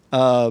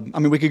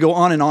 We could go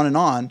on and on and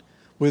on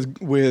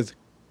with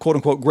quote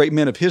unquote great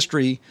men of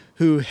history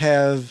who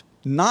have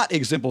not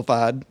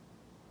exemplified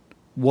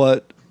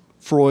what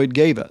Freud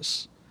gave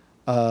us,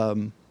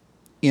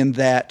 in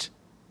that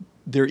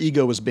their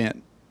ego was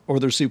bent or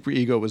their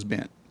superego was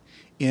bent,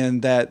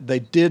 in that they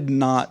did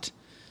not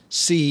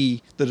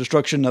see the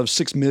destruction of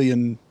 6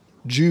 million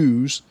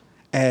Jews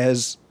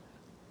as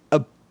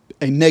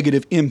a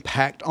negative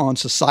impact on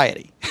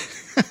society.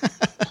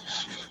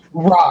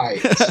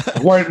 Right.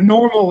 Where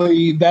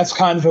normally that's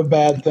kind of a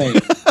bad thing.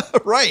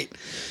 Right.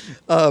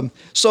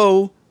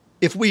 So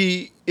if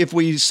we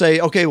say,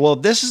 okay, well,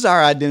 this is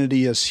our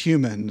identity as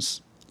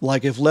humans,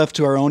 like if left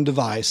to our own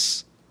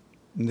device,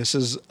 and this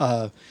is,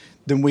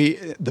 then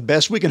the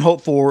best we can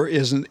hope for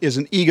is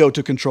an ego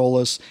to control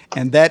us,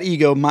 and that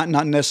ego might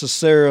not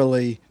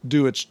necessarily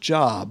do its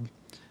job.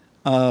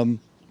 How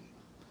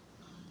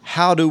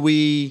do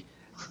we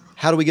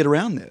get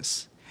around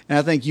this? And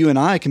I think you and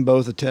I can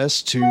both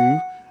attest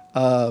to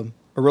a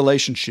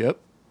relationship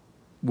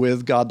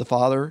with God the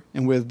Father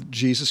and with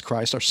Jesus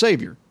Christ, our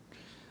Savior.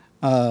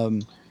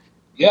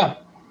 Yeah.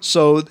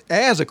 So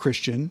as a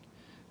Christian,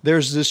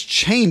 there's this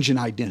change in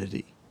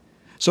identity.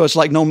 So it's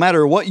like no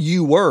matter what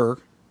you were,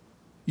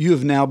 you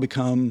have now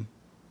become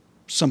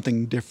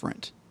something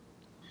different.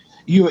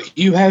 You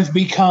have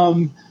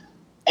become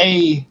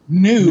a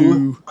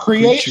new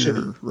creation.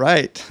 Creature,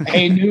 right.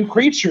 A new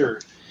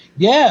creature.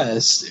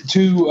 Yes.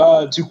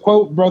 To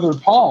quote Brother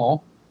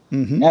Paul,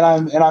 mm-hmm.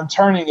 and I'm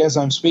turning as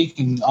I'm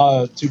speaking,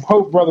 to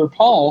quote Brother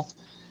Paul,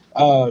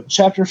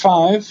 chapter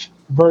 5,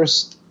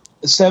 verse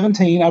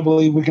 17, I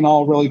believe we can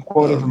all really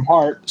quote it from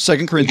heart.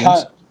 2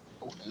 Corinthians.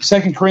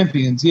 2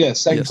 Corinthians,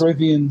 yes. 2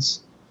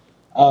 Corinthians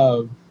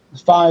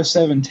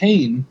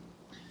 5:17.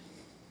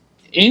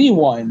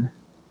 Anyone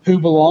who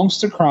belongs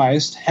to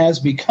Christ has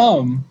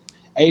become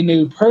a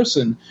new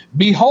person.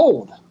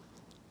 Behold,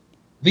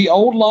 the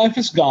old life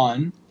is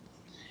gone,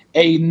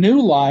 a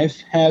new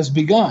life has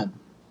begun.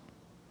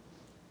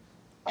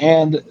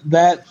 And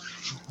that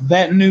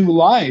new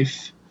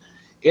life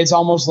is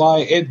almost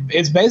like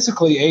it's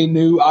basically a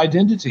new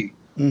identity.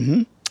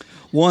 Mm-hmm.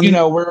 One,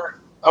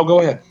 go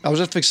ahead. I was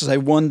just fixing to say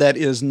one that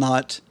is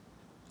not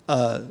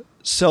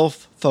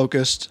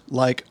self-focused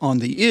like on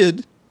the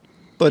id,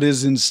 but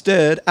is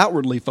instead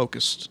outwardly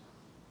focused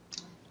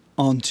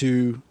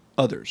onto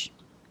others.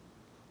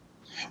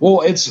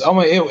 Well, it's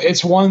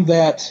one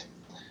that,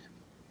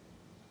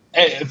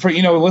 for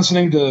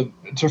listening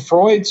to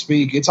Freud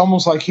speak, it's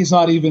almost like he's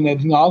not even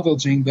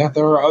acknowledging that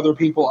there are other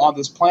people on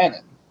this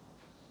planet.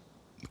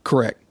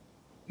 Correct.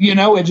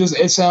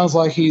 It sounds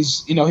like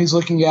he's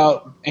looking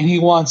out, and he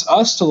wants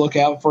us to look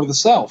out for the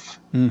self.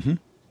 Mm-hmm.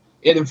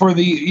 For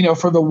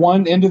the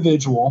one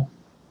individual,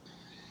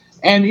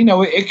 and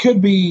it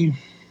could be,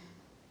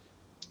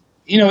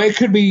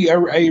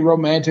 a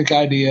romantic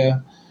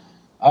idea.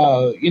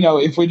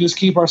 If we just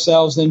keep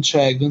ourselves in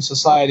check, then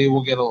society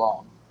will get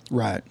along.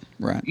 Right.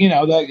 But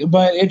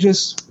it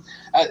just,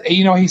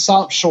 he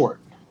stopped short.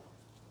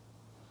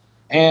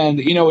 And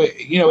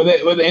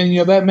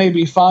that may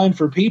be fine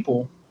for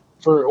people,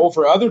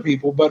 for other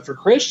people, but for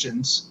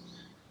Christians,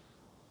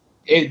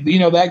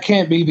 that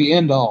can't be the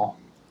end all.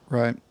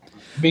 Right.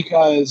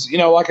 Because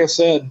like I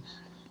said,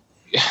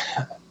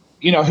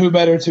 who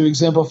better to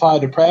exemplify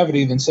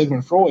depravity than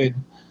Sigmund Freud?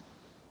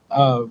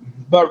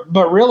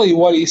 But really,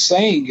 what he's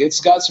saying,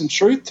 it's got some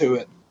truth to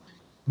it.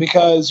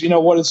 Because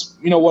what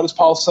does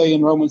Paul say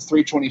in Romans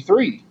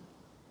 3:23?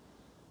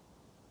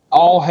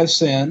 All have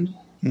sinned.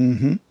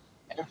 Mm-hmm.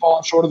 And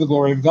fallen short of the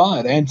glory of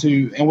God, and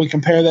we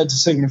compare that to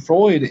Sigmund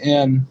Freud,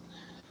 and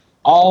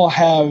all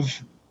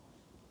have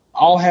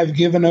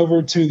given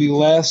over to the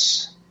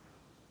less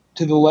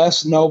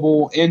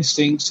noble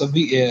instincts of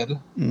the id,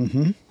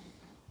 mm-hmm.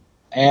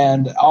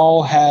 and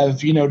all have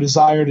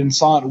desired and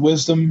sought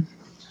wisdom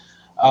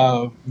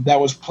that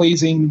was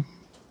pleasing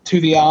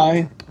to the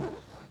eye,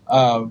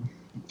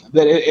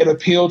 that it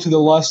appealed to the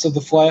lust of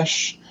the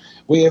flesh.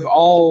 We have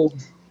all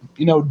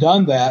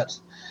done that.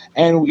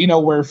 And,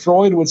 where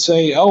Freud would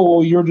say, oh,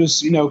 well, you're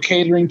just,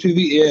 catering to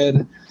the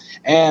id,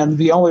 and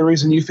the only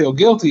reason you feel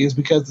guilty is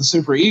because the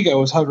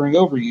superego is hovering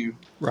over you.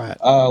 Right.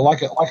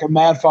 Like a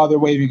mad father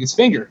waving his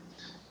finger.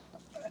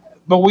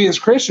 But we as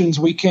Christians,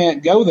 we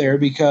can't go there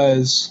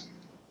because,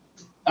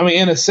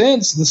 in a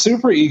sense, the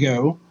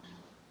superego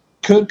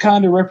could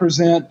kind of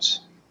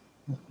represent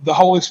the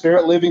Holy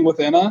Spirit living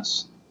within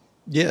us.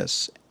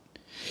 Yes.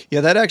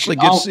 Yeah, that actually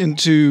gets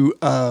into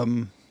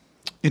one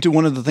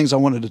of the things I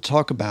wanted to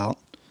talk about.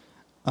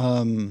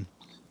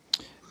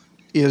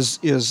 Is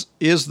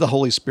the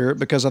Holy Spirit,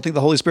 because I think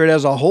the Holy Spirit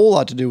has a whole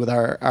lot to do with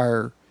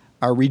our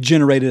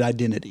regenerated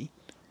identity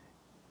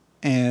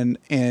and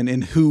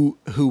in who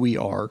we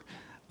are.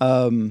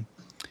 In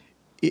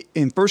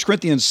 1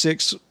 Corinthians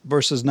 6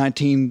 verses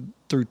 19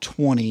 through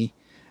 20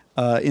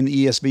 in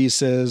the ESV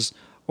says,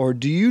 "Or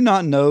do you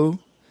not know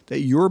that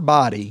your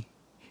body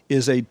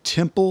is a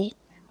temple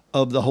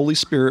of the Holy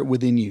Spirit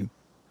within you,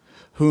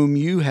 whom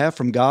you have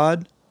from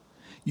God?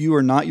 You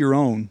are not your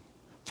own,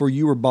 for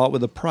you were bought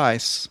with a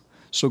price,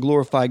 so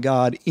glorify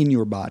God in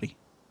your body."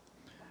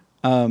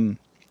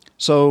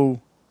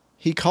 So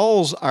he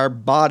calls our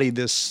body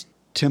this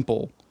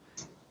temple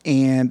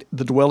and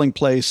the dwelling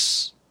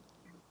place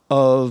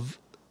of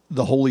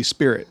the Holy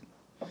Spirit.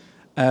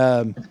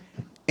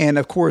 And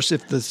of course,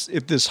 if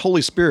this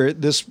Holy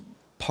Spirit, this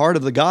part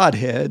of the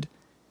Godhead,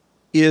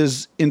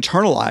 is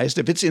internalized,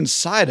 if it's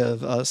inside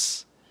of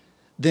us,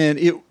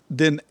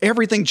 then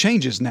everything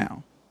changes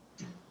now.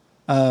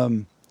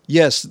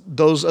 Yes,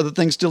 those other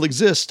things still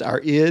exist. Our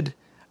id,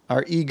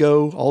 our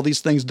ego, all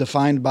these things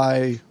defined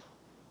by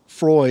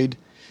Freud,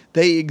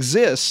 they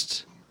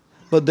exist,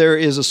 but there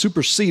is a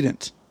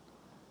supersedent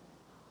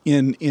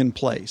in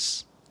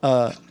place.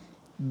 I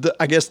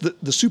guess the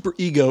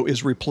superego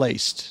is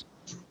replaced.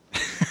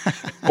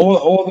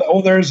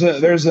 or there's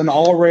an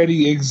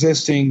already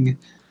existing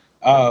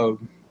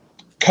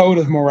code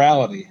of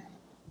morality.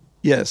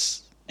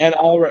 Yes, and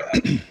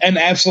an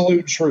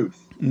absolute truth.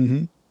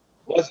 Mm-hmm.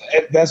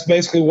 That's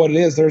basically what it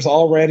is. There's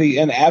already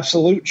an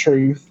absolute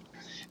truth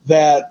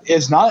that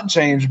is not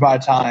changed by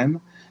time,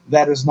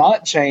 that is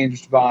not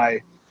changed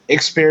by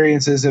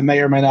experiences it may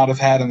or may not have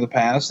had in the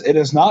past. It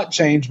is not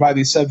changed by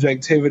the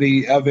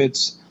subjectivity of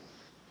its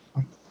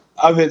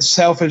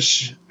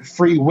selfish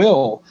free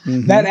will.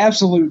 Mm-hmm. That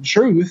absolute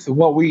truth,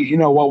 what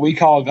we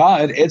call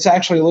God, it's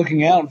actually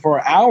looking out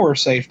for our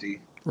safety.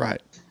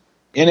 Right.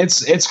 And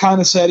it's kind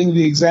of setting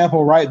the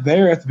example right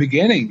there at the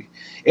beginning.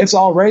 It's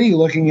already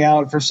looking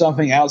out for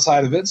something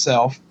outside of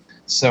itself.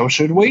 So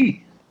should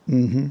we.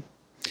 Mm-hmm.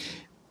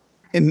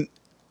 And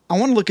I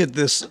want to look at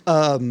this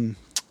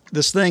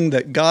this thing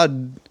that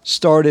God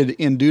started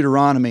in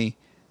Deuteronomy,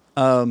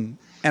 and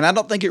I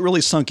don't think it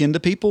really sunk into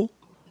people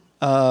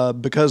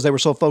because they were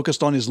so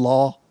focused on His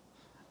law.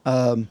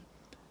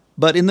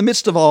 But in the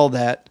midst of all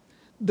that,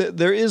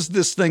 there is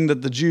this thing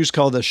that the Jews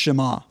call the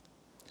Shema.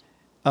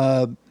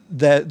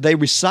 that they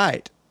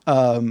recite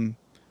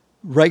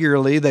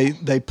regularly.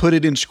 They put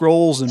it in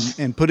scrolls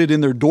and put it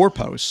in their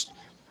doorposts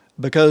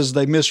because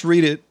they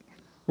misread it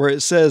where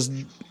it says,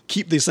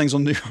 keep these things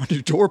on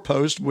your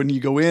doorpost when you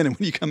go in and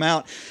when you come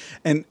out.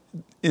 And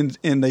they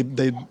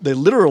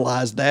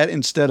literalize that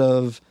instead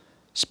of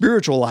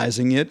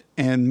spiritualizing it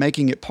and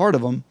making it part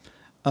of them.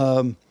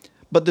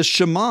 But the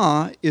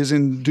Shema is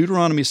in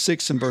Deuteronomy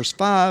 6 and verse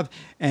 5,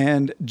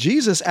 and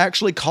Jesus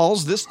actually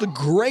calls this the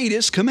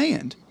greatest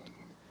command.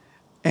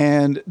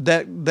 And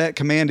that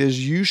command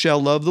is, you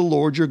shall love the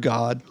Lord your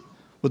God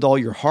with all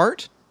your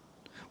heart,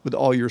 with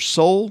all your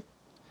soul,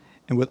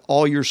 and with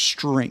all your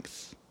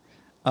strength.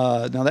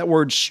 Now that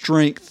word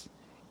strength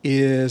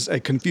is a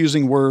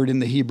confusing word in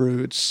the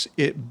Hebrew.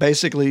 It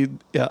basically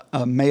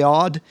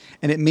meod,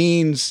 and it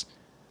means,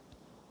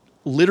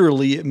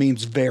 literally it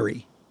means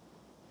very.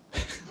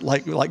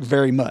 like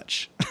very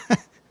much.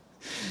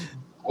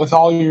 With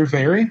all your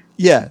very?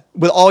 Yeah,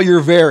 with all your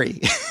very.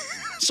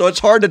 So it's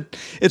hard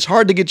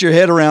to get your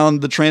head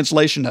around the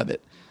translation of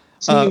it.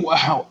 See,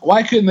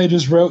 why couldn't they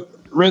just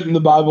written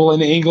the Bible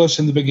in English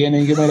in the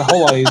beginning and made it a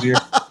whole lot easier?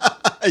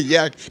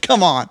 Yeah,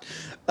 come on.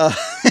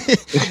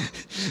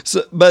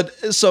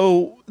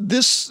 So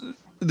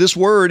this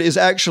word is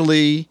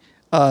actually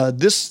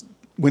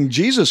when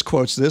Jesus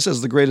quotes this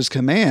as the greatest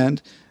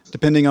command,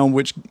 depending on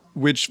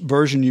which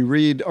version you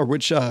read or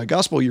which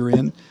gospel you're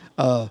in,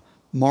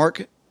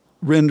 Mark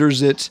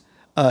renders it.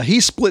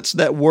 He splits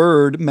that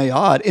word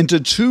meod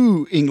into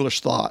two English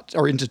thoughts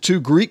or into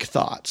two Greek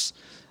thoughts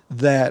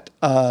that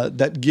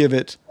give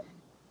it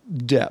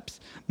depth.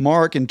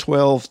 Mark in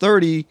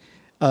 12:30,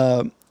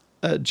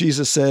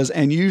 Jesus says,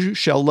 "And you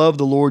shall love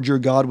the Lord your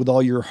God with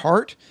all your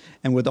heart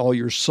and with all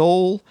your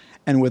soul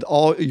and with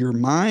all your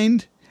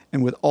mind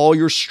and with all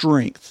your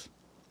strength."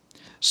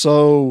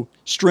 So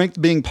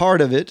strength being part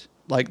of it,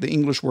 like the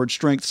English word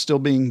strength still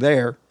being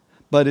there,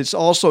 but it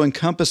also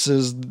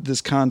encompasses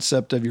this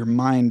concept of your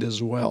mind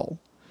as well.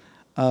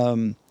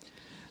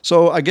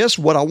 So I guess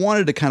what I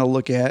wanted to kind of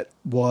look at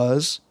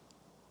was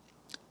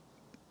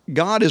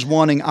God is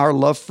wanting our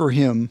love for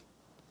him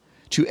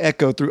to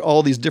echo through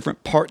all these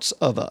different parts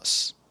of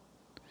us.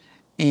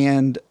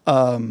 And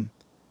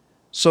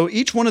so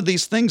each one of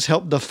these things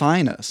help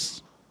define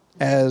us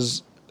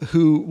as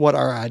what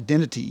our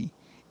identity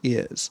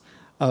is.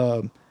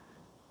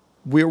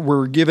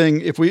 We're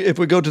giving, if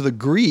we go to the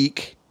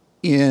Greek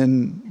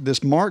in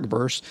this Mark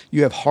verse,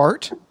 you have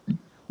heart,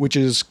 which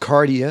is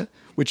cardia,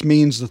 which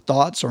means the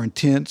thoughts or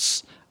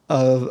intents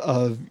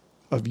of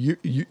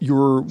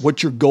your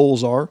what your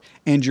goals are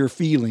and your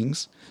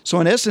feelings. So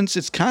in essence,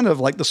 it's kind of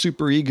like the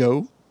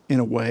superego in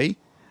a way,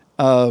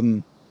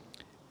 but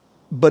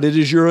it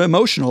is your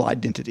emotional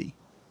identity.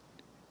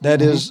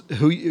 That is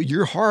who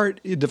your heart,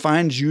 it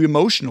defines you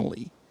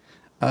emotionally.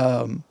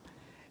 And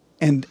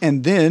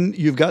then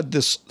you've got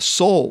this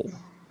soul.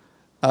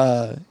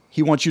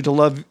 He wants you to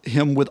love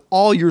him with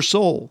all your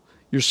soul.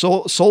 Your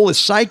soul is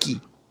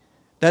psyche.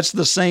 That's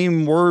the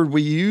same word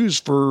we use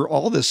for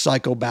all this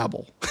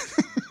psychobabble.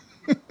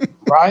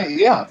 Right?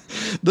 Yeah.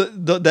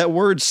 That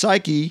word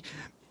psyche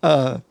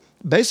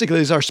basically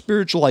is our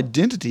spiritual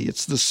identity.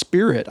 It's the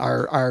spirit,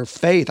 our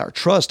faith, our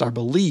trust, our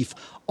belief,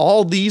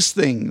 all these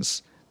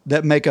things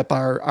that make up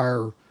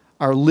our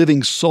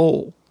living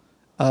soul.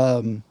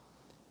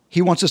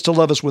 He wants us to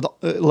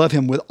love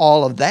him with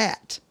all of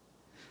that.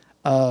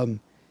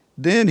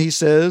 Then he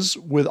says,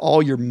 with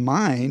all your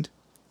mind,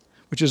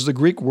 which is the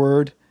Greek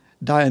word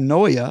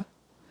dianoia,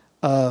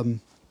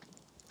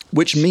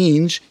 which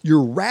means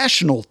your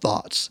rational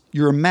thoughts,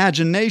 your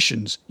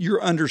imaginations,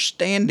 your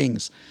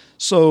understandings.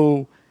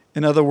 So,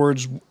 in other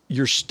words,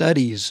 your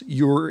studies,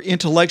 your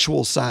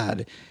intellectual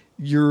side,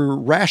 your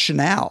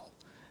rationale.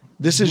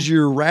 This is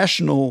your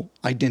rational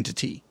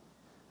identity.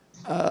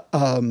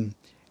 And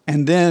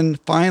then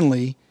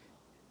finally,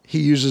 he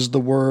uses the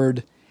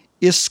word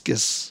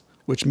ischus,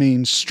 which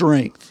means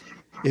strength.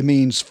 It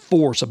means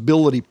force,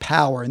 ability,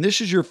 power. And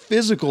this is your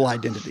physical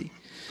identity.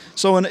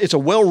 So it's a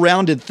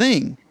well-rounded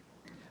thing.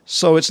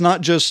 So it's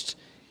not just,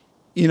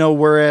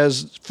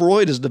 whereas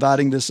Freud is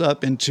dividing this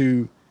up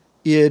into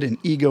id and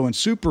ego and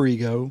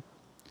superego,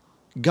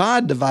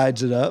 God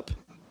divides it up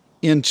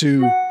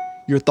into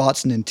your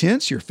thoughts and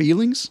intents, your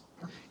feelings,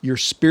 your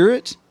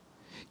spirit,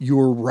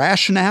 your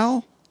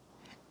rationale,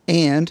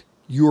 and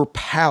your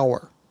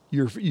power,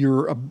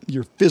 your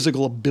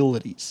physical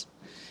abilities.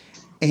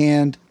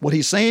 And what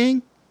he's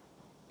saying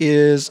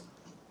is,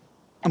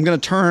 I'm going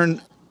to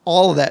turn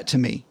all of that to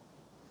me.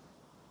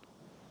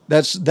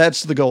 That's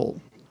the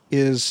goal,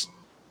 is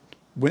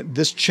when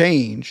this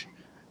change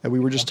that we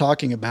were just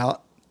talking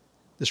about,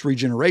 this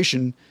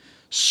regeneration,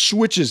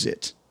 switches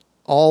it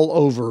all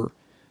over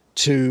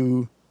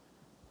to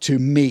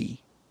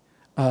me.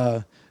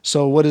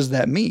 So what does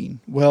that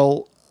mean?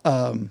 Well,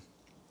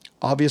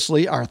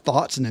 obviously our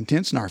thoughts and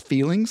intents and our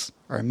feelings,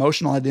 our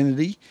emotional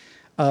identity.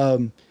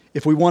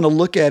 If we want to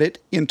look at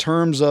it in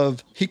terms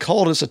of, he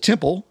called us a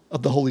temple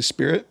of the Holy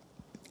Spirit,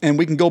 and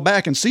we can go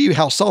back and see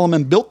how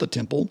Solomon built the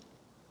temple.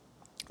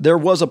 There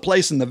was a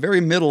place in the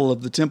very middle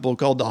of the temple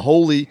called the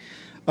Holy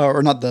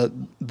or not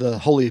the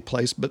holy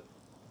place, but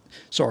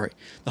sorry,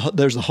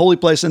 there's the holy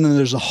place, and then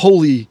there's the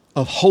Holy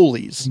of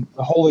Holies.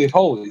 The Holy of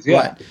Holies, yeah.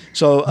 Right.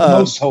 So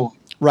Most holy.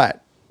 right,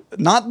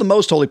 not the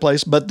most holy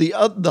place, but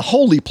the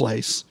holy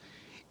place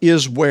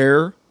is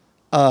where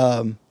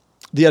the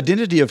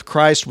identity of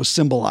Christ was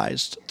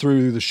symbolized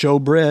through the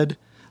showbread,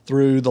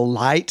 through the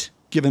light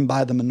given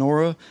by the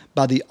menorah,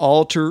 by the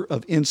altar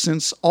of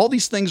incense. All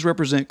these things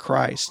represent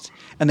Christ,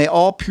 and they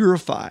all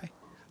purify.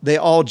 They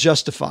all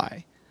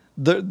justify.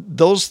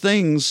 Those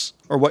things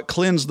are what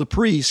cleanse the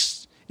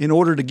priest in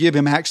order to give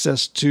him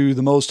access to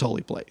the most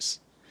holy place.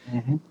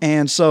 Mm-hmm.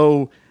 And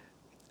so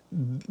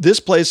this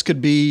place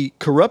could be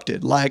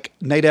corrupted, like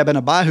Nadab and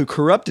Abihu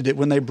corrupted it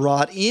when they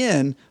brought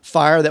in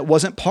fire that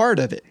wasn't part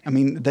of it. I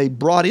mean, they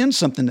brought in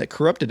something that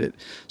corrupted it.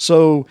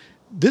 So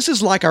this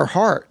is like our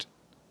heart.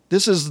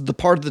 This is the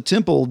part of the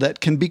temple that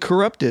can be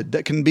corrupted,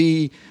 that can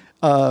be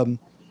that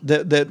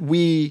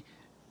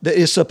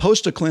is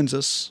supposed to cleanse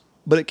us,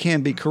 but it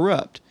can be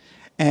corrupt.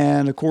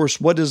 And of course,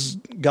 what does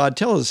God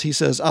tell us? He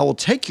says, "I will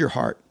take your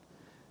heart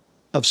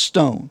of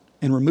stone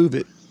and remove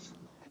it,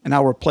 and I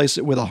will replace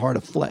it with a heart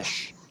of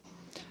flesh."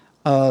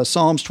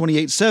 Psalms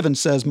 28:7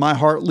 says, "My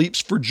heart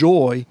leaps for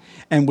joy,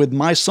 and with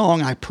my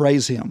song I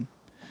praise him."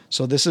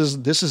 So this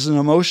is an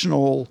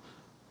emotional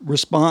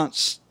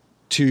response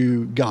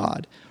to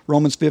God.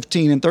 Romans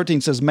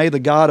 15:13 says, "May the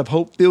God of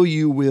hope fill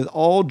you with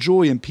all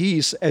joy and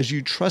peace as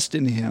you trust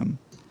in him,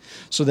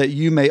 so that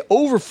you may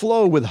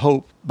overflow with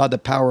hope by the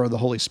power of the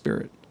Holy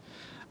Spirit."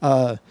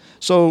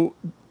 So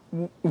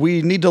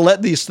we need to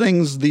let these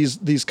things,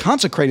 these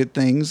consecrated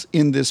things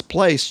in this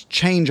place,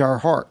 change our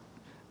heart.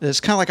 It's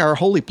kind of like our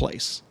holy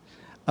place.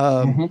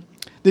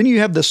 Then you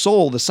have the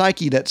soul, the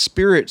psyche, that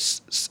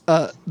spirits,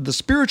 the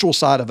spiritual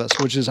side of us,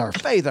 which is our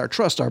faith, our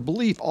trust, our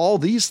belief, all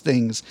these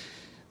things.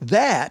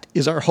 That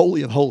is our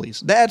Holy of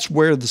Holies. That's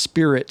where the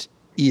Spirit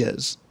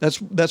is.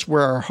 That's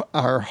where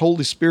our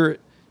Holy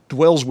Spirit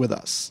dwells with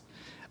us.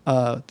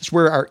 That's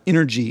where our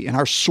energy and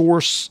our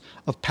source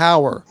of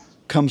power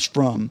comes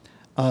from.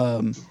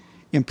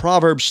 In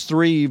Proverbs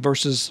 3,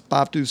 verses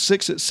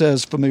 5-6, it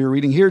says, familiar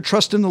reading here,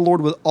 "Trust in the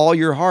Lord with all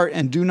your heart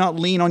and do not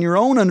lean on your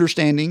own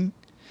understanding,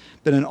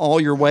 but in all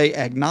your way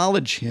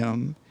acknowledge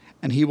him,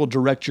 and he will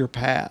direct your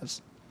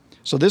paths."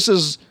 So this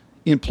is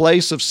in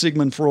place of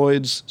Sigmund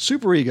Freud's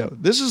superego.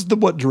 This is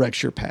what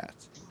directs your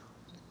path.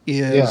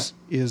 Is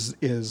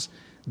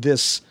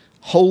this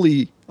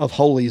Holy of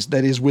Holies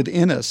that is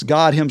within us,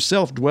 God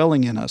himself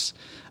dwelling in us.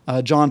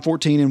 John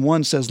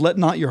 14:1 says, "Let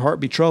not your heart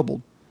be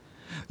troubled.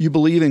 You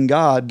believe in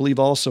God, believe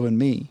also in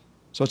me."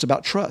 So it's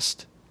about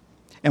trust.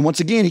 And once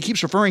again, he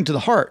keeps referring to the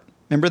heart.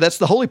 Remember, that's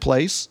the holy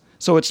place.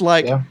 So it's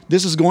like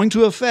this is going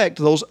to affect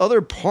those other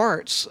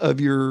parts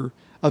of your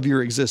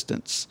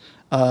existence.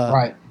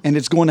 Right. And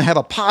it's going to have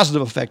a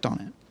positive effect on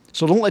it.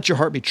 So don't let your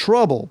heart be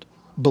troubled.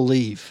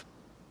 Believe.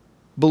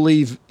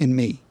 Believe in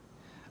me.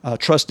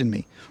 Trust in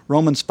me.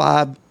 Romans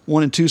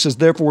 5:1-2 says,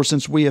 "Therefore,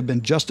 since we have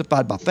been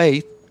justified by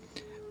faith,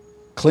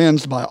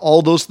 cleansed by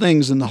all those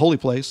things in the holy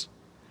place,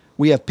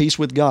 we have peace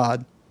with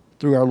God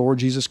through our Lord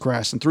Jesus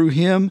Christ. And through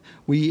him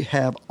we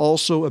have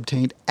also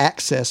obtained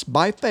access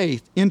by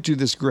faith into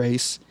this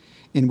grace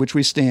in which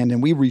we stand,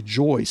 and we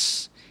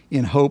rejoice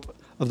in hope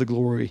of the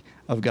glory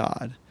of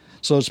God."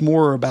 So it's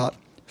more about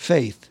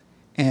faith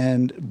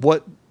and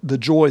what the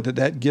joy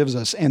that gives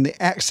us and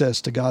the access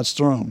to God's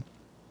throne.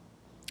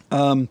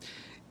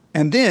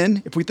 And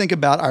then if we think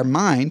about our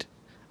mind,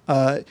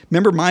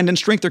 remember mind and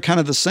strength are kind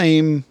of the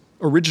same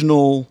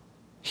original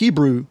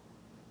Hebrew.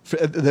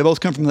 They both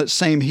come from that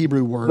same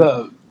Hebrew word.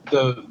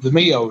 The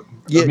meod.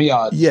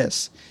 Meod.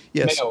 Yes.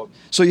 Meod.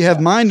 So you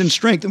have mind and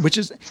strength, which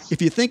is,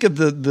 if you think of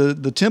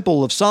the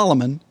temple of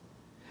Solomon,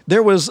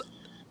 there was,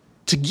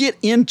 to get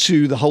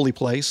into the holy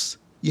place,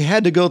 you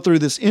had to go through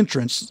this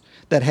entrance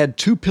that had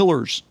two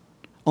pillars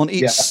on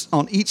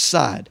each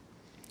side.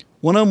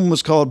 One of them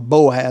was called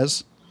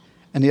Boaz,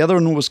 and the other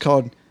one was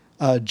called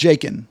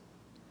Jachin.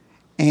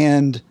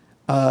 And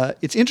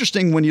it's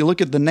interesting when you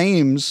look at the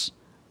names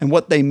and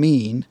what they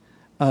mean.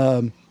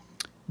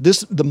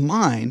 The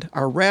mind,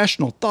 our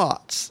rational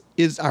thoughts,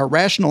 is our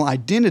rational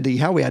identity,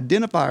 how we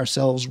identify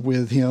ourselves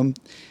with him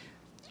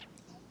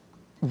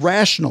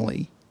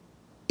rationally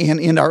and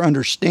in our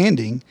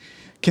understanding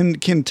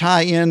can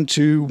tie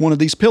into one of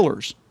these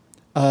pillars.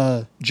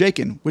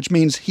 Jachin, which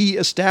means he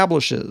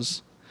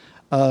establishes.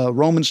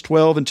 Romans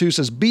 12:2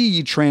 says, "Be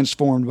ye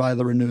transformed by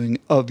the renewing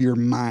of your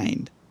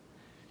mind,"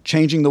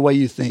 changing the way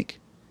you think,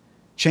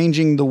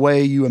 changing the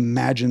way you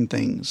imagine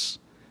things.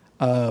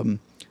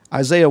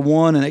 Isaiah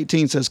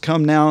 1:18 says,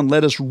 "Come now and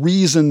let us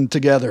reason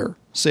together,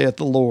 saith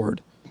the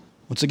Lord."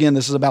 Once again,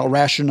 this is about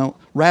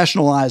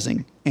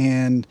rationalizing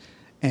and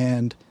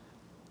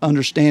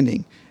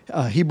understanding.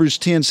 Hebrews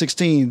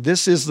 10:16,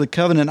 "This is the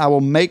covenant I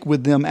will make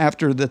with them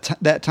after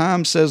that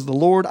time, says the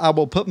Lord. I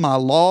will put my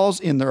laws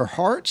in their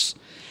hearts,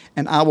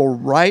 and I will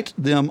write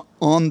them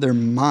on their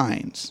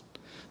minds."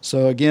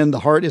 So again, the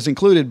heart is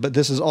included, but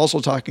this is also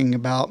talking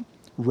about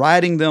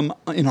writing them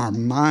in our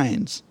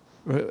minds.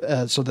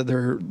 so that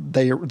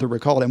they're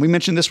recalled. And we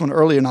mentioned this one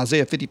earlier in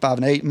Isaiah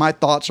 55:8. My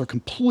thoughts are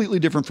completely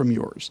different from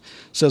yours,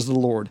 says the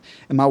Lord,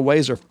 and my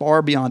ways are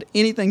far beyond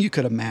anything you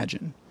could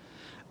imagine.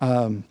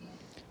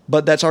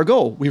 But that's our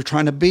goal. We're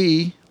trying to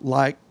be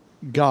like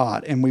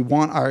God, and we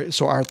want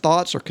our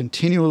thoughts are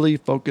continually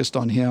focused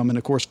on Him. And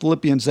of course,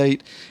 Philippians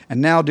 8.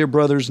 And now, dear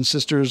brothers and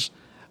sisters,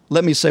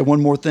 let me say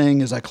one more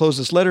thing as I close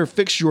this letter.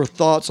 Fix your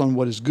thoughts on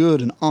what is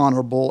good and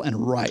honorable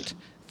and right.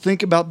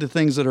 Think about the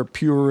things that are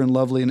pure and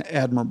lovely and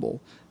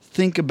admirable.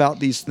 Think about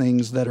these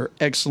things that are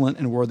excellent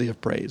and worthy of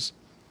praise.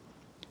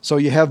 So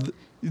you have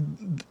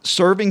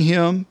serving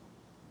Him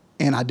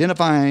and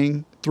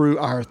identifying through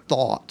our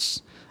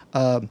thoughts.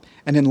 And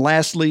then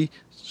lastly,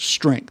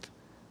 strength,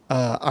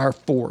 our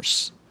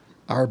force,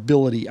 our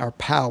ability, our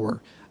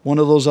power. One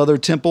of those other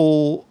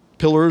temple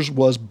pillars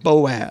was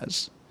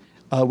Boaz,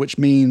 which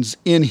means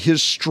in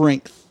his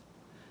strength.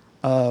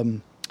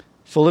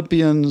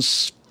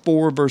 Philippians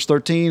 4 verse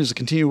 13 is a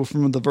continual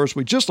from the verse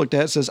we just looked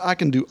at. It says, I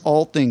can do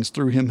all things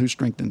through Him who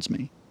strengthens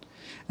me.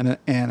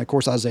 And of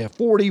course, Isaiah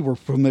 40, we're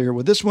familiar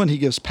with this one. He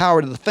gives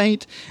power to the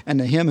faint, and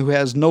to him who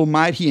has no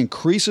might, He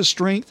increases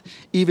strength.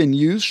 Even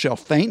youths shall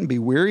faint and be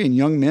weary, and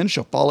young men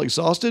shall fall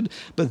exhausted.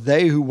 But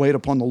they who wait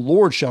upon the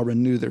Lord shall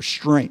renew their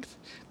strength.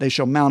 They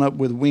shall mount up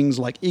with wings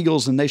like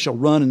eagles, and they shall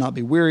run and not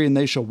be weary, and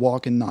they shall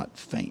walk and not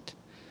faint.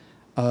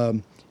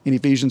 In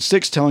Ephesians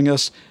 6, telling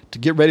us to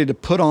get ready to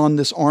put on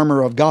this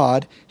armor of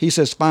God, he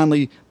says,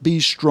 finally, be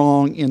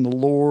strong in the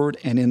Lord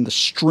and in the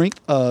strength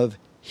of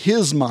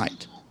His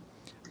might.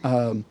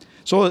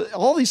 So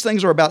all these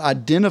things are about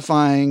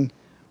identifying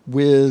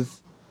with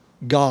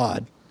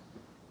God,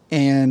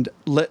 and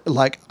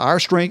like our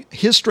strength,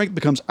 His strength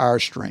becomes our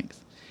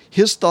strength.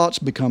 His thoughts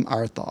become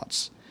our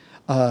thoughts.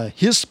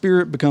 His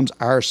spirit becomes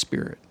our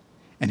spirit,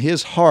 and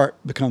His heart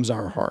becomes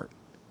our heart.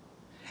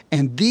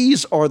 And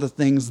these are the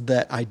things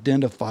that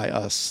identify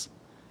us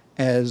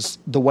as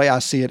the way I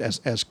see it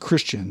as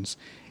Christians,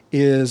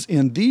 is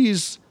in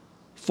these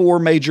four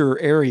major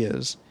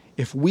areas.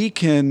 If we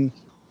can,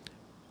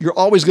 you're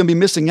always going to be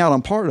missing out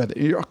on part of it.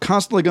 You're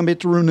constantly going to be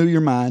able to renew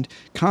your mind,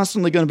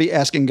 constantly going to be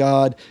asking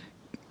God,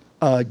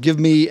 give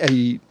me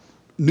a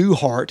new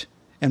heart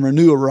and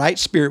renew a right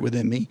spirit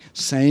within me.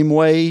 Same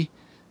way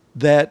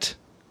that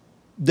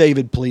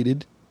David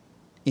pleaded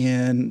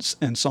in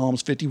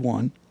Psalms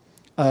 51.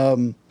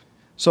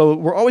 So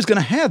we're always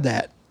going to have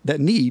that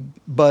need,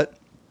 but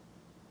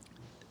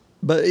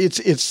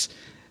it's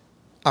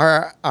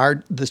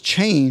the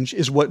change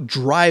is what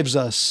drives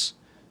us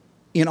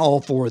in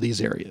all four of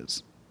these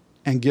areas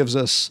and gives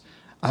us,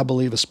 I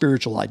believe, a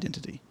spiritual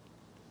identity.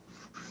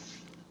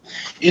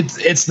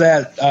 It's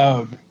that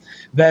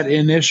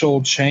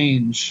initial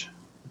change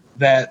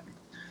that,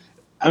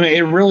 I mean,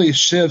 it really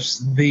shifts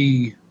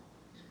the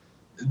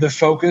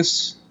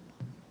focus,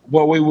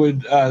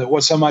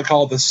 what some might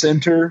call the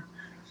center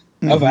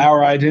of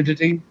our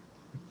identity.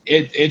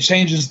 It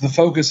changes the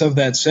focus of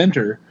that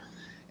center,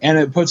 and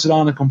it puts it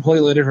on a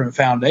completely different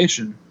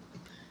foundation.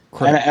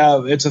 Correct.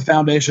 And it's a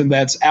foundation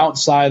that's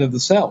outside of the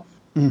self.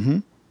 Mm-hmm.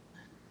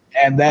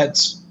 And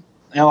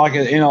like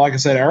I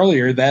said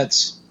earlier,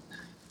 that's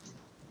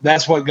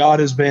what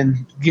God has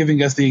been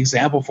giving us the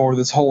example for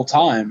this whole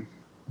time.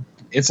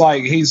 It's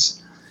like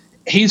He's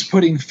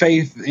putting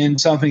faith in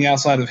something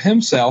outside of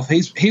Himself.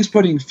 He's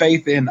putting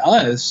faith in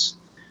us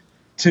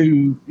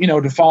to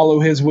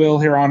follow His will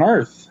here on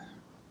earth,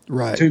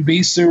 right? To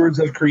be stewards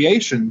of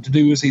creation, to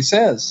do as He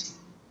says.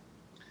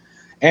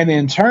 And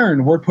in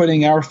turn, we're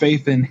putting our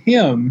faith in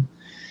Him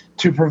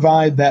to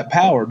provide that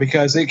power,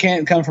 because it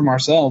can't come from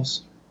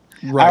ourselves.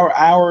 Right.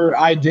 Our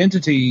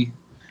identity,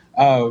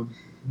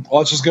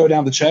 let's just go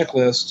down the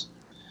checklist.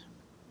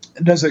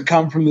 Does it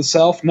come from the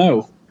self?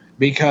 No,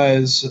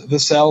 because the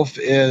self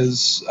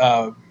is,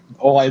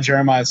 like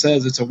Jeremiah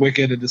says, it's a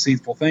wicked and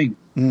deceitful thing.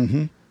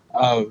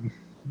 Mm-hmm.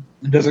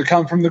 Does it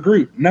come from the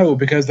group? No,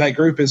 because that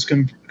group is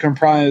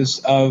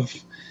comprised of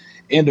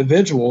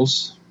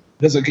individuals.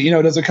 Does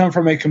it come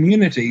from a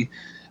community?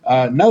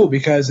 No,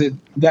 because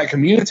that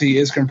community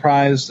is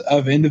comprised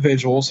of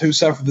individuals who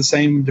suffer the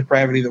same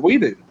depravity that we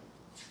do.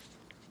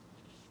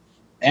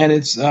 And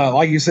it's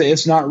like you say,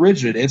 it's not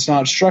rigid, it's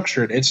not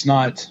structured, it's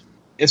not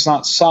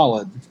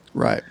solid.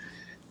 Right.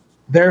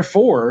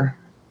 Therefore,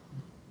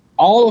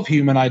 all of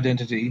human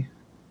identity,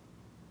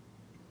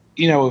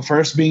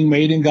 first being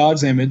made in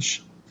God's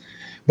image,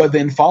 but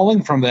then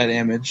falling from that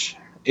image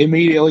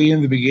immediately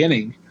in the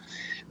beginning,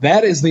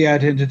 that is the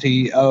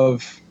identity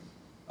of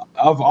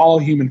all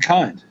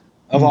humankind,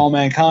 of all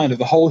mankind, of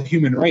the whole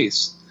human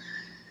race.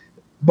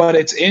 But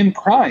it's in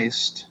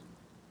Christ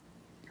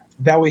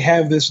that we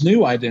have this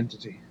new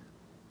identity.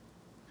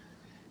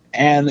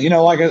 And,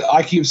 like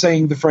I keep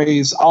saying the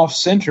phrase off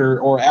center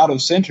or out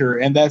of center,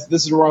 and this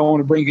is where I want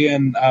to bring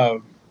in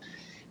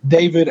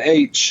David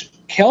H.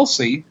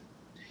 Kelsey.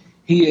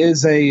 He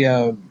is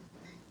a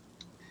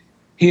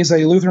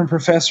Lutheran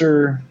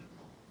professor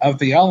of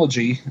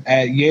theology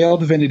at Yale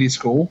Divinity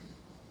School.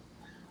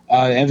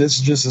 And this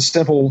is just a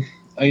simple,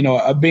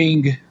 a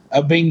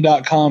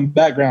Bing.com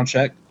background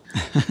check.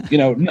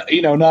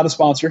 Not a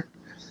sponsor.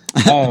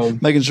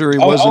 Making sure he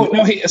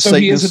wasn't.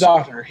 He is a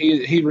doctor.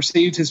 He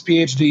received his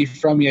PhD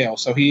from Yale,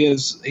 so we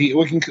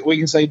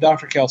can say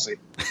Dr. Kelsey.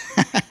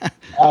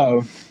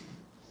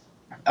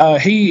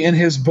 He, in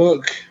his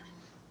book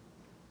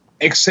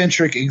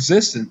Eccentric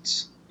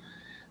Existence,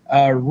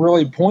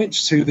 really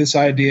points to this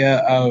idea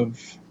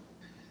of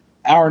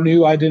our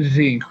new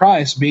identity in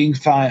Christ being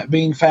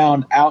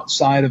found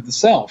outside of the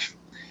self.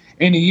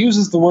 And he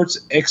uses the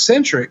words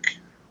eccentric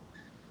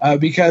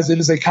because it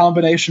is a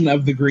combination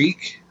of the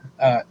Greek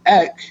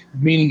ek,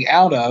 meaning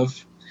out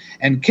of,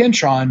 and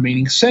kentron,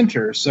 meaning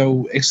center.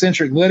 So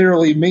eccentric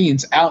literally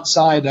means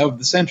outside of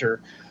the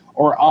center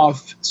or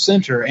off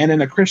center. And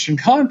in a Christian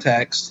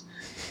context,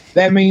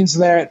 that means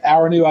that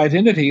our new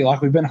identity,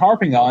 like we've been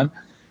harping on,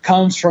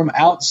 comes from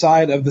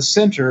outside of the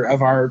center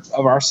of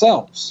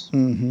ourselves.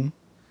 Mm-hmm.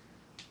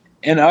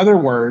 In other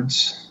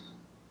words,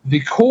 the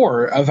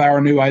core of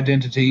our new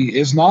identity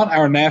is not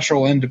our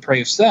natural and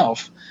depraved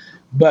self,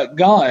 but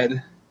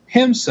God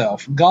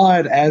Himself,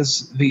 God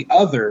as the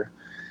other,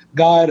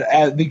 God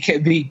as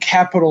the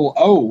capital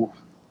O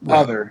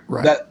other.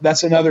 Right.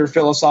 That's another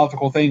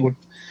philosophical thing.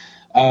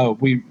 I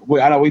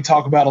know we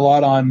talk about a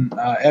lot on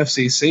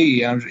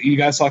FCC. You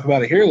guys talk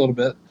about it here a little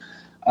bit.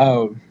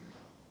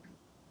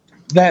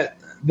 That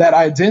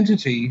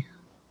identity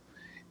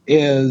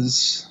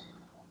is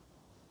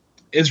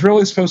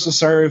really supposed to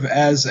serve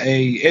as it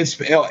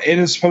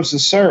is supposed to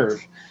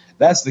serve.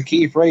 That's the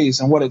key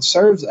phrase, and what it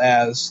serves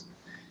as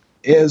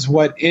is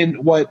what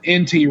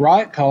N.T.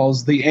 Wright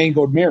calls the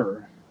angled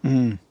mirror.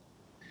 Mm.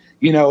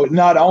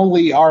 Not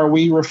only are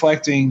we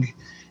reflecting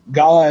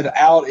God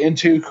out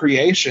into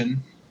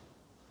creation,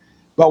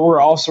 but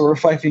we're also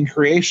reflecting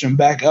creation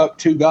back up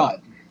to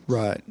God.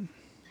 Right.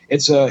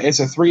 It's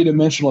a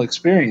three-dimensional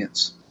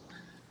experience.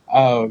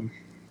 And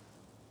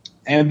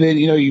then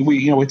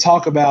we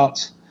talk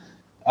about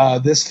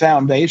this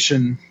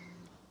foundation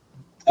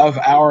of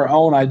our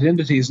own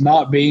identities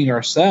not being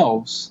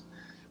ourselves,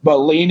 but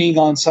leaning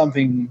on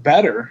something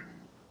better,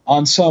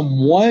 on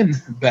someone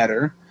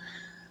better.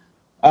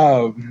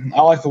 I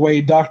like the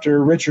way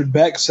Dr. Richard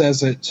Beck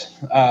says it.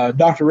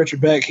 Dr. Richard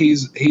Beck,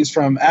 he's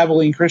from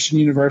Abilene Christian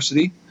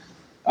University.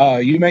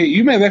 You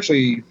may have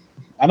actually,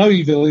 I know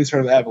you've at least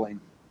heard of Abilene.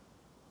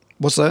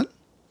 What's that?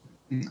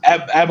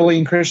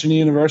 Abilene Christian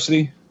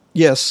University.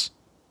 Yes.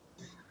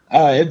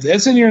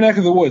 It's in your neck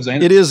of the woods,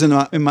 ain't it? It is in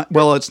my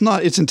well, it's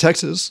not. It's in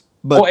Texas,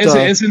 but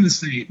it's in the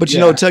state. But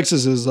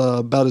Texas is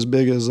about as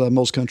big as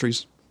most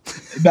countries.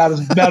 About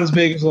as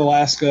big as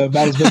Alaska,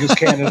 about as big as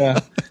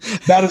Canada,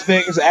 about as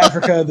big as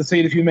Africa, the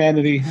seat of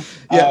humanity.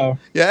 Yeah,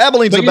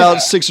 Abilene's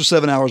about 6 or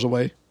 7 hours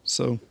away.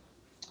 So,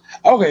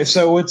 okay,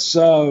 so it's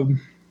I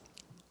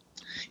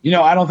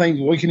don't think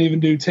we can even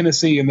do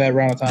Tennessee in that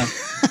round of time.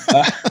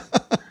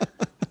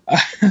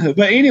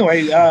 But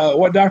anyway,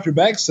 what Dr.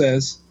 Beck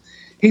says,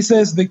 he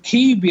says the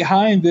key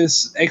behind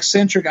this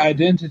eccentric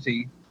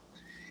identity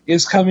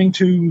is coming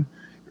to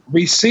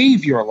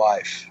receive your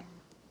life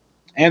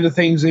and the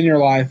things in your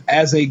life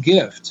as a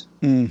gift.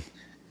 Mm.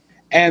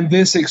 And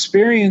this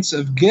experience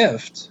of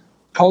gift,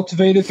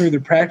 cultivated through the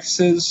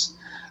practices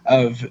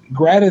of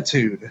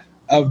gratitude,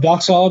 of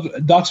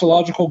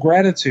doxological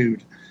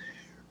gratitude,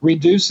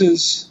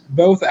 reduces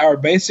both our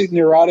basic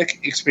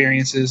neurotic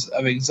experiences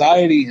of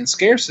anxiety and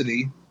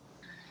scarcity,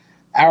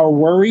 our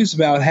worries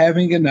about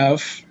having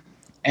enough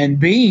and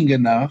being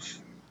enough,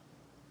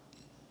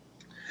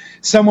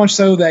 so much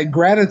so that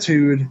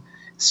gratitude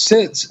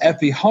sits at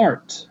the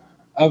heart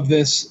of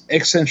this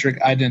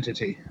eccentric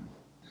identity.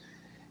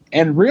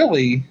 And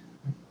really,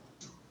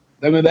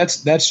 I mean,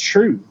 that's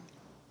true.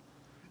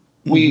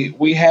 Mm-hmm.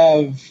 We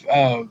have,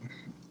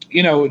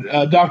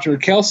 Dr.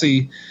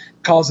 Kelsey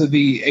calls it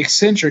the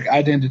eccentric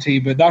identity,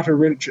 but Dr.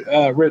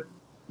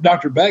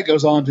 Beck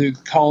goes on to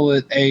call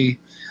it a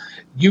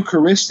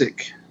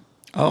Eucharistic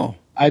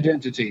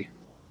identity.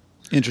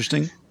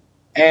 Interesting.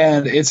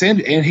 And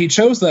and he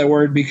chose that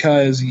word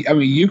because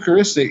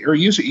Eucharistic or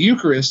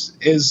Eucharist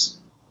is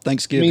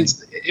Thanksgiving.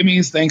 It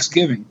means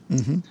Thanksgiving.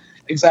 Mm-hmm.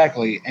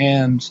 Exactly.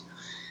 And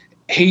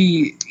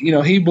he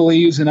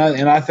believes, and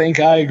I think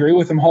I agree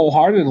with him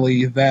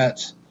wholeheartedly,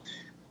 that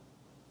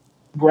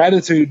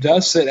gratitude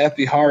does sit at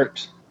the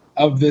heart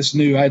of this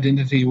new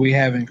identity we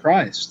have in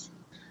Christ.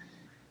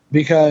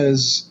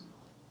 Because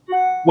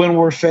when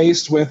we're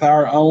faced with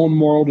our own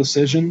moral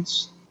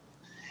decisions,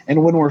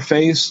 and when we're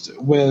faced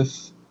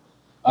with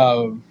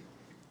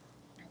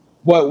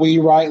what we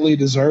rightly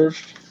deserve,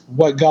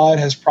 what God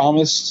has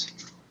promised.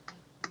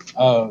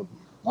 Let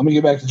me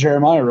get back to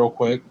Jeremiah real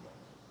quick.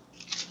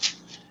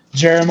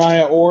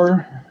 Jeremiah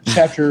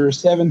chapter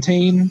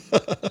 17,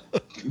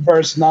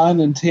 verse 9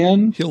 and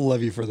 10. He'll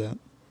love you for that.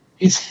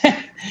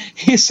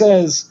 He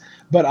says,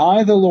 "But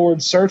I, the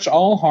Lord, search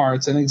all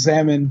hearts and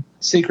examine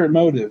secret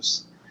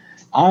motives.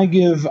 I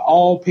give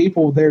all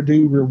people their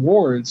due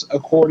rewards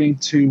according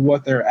to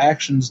what their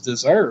actions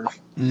deserve."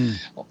 Mm.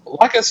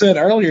 Like I said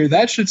earlier,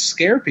 that should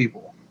scare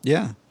people.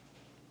 Yeah.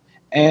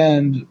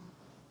 And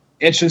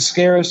it should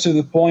scare us to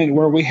the point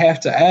where we have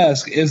to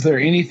ask, is there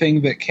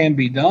anything that can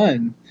be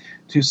done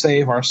to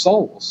save our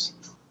souls.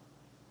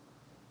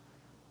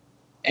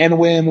 And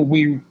when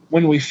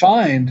we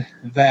find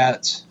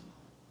that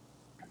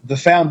the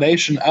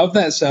foundation of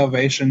that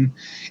salvation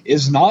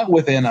is not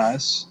within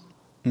us,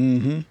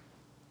 Mm-hmm.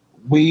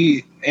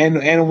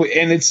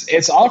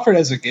 it's offered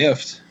as a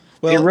gift.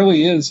 Well, it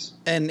really is.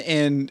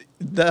 And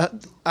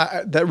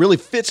that really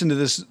fits into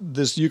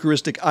this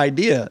Eucharistic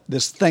idea,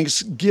 this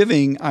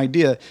Thanksgiving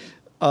idea.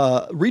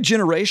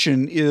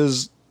 Regeneration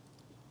is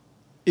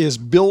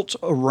built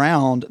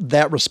around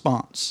that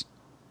response.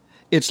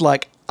 It's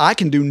like, I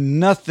can do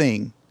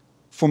nothing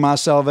for my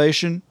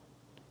salvation.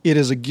 It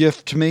is a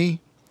gift to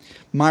me.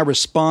 My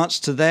response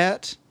to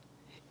that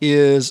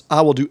is,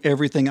 I will do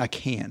everything I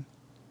can.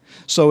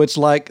 So it's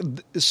like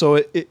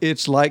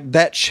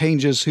that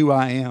changes who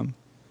I am.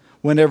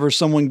 Whenever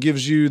someone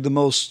gives you the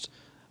most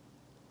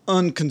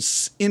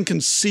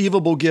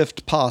inconceivable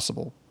gift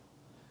possible,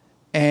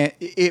 and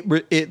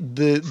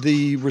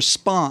the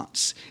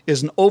response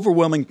is an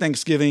overwhelming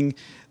thanksgiving.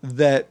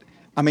 That,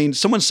 I mean,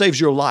 someone saves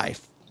your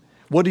life.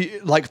 What do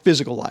you, like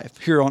physical life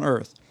here on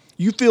earth?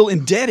 You feel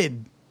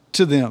indebted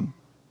to them.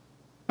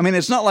 I mean,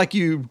 it's not like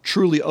you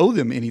truly owe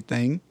them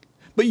anything,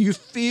 but you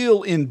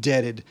feel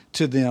indebted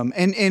to them,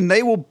 and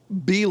they will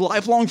be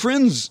lifelong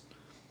friends,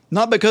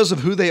 not because of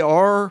who they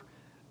are,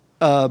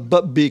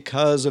 but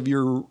because of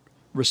your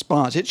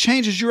response. It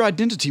changes your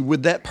identity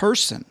with that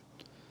person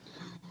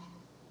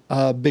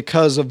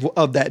because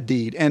of that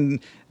deed.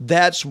 And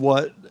that's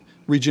what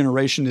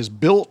regeneration is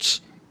built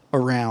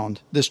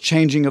around. This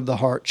changing of the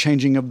heart,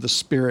 changing of the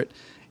spirit,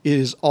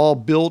 is all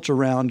built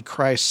around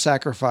Christ's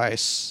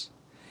sacrifice,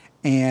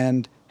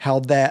 and how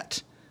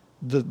that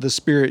the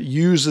Spirit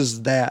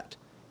uses that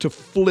to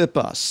flip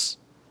us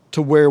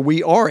to where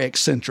we are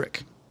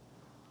eccentric.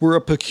 We're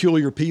a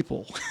peculiar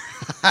people.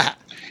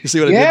 You see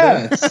what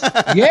I did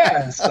there?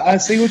 Yes, I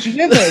see what you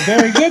did there.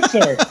 Very good,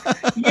 sir.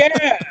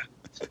 Yeah.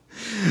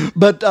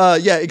 But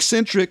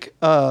eccentric.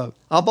 I've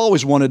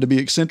always wanted to be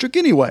eccentric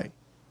anyway.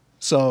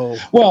 So,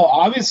 well,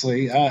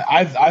 obviously,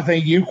 I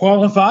think you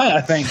qualify.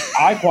 I think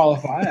I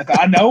qualify.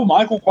 I know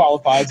Michael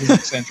qualifies as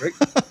eccentric.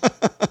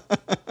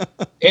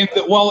 In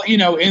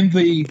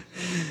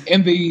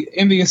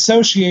the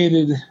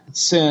associated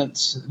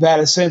sense, that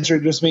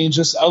eccentric just means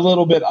just a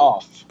little bit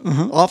off,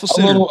 off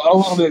center, a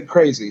little bit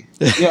crazy,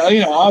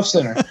 off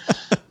center.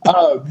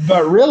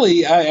 But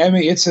really, I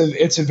mean, it's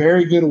a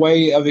very good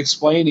way of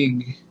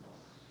explaining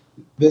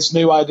this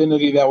new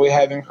identity that we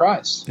have in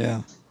Christ.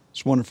 Yeah,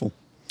 it's wonderful.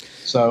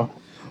 So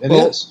it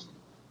is.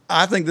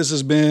 I think this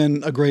has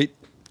been a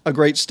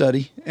great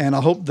study, and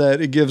I hope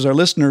that it gives our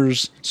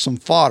listeners some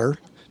fodder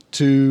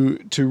to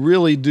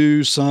really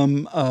do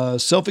some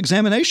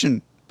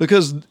self-examination,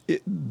 because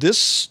this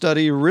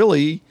study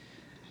really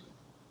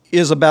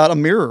is about a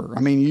mirror.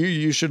 I mean,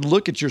 you should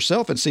look at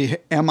yourself and see,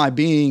 am I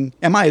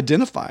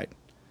identified?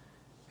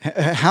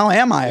 How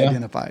am I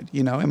identified?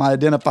 Am I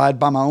identified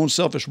by my own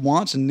selfish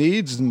wants and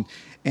needs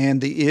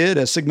and the id,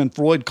 as Sigmund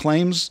Freud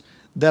claims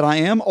that I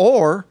am,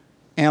 or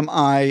am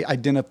I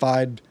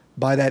identified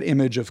by that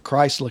image of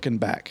Christ looking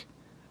back,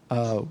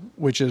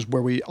 which is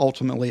where we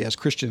ultimately, as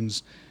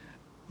Christians,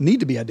 need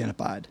to be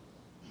identified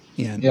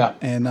in. Yeah.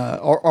 And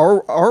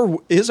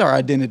is our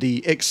identity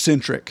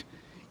eccentric?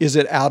 Is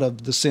it out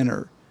of the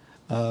center?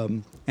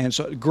 And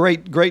so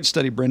great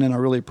study, Brendan. I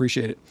really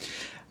appreciate it.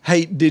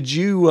 Hey, did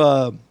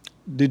you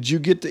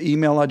get the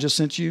email I just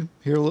sent you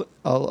here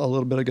a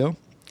little bit ago?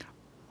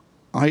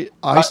 I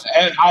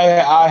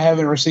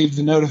haven't received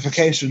the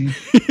notification.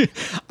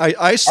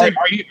 I sent.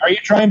 Are you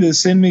trying to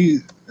send me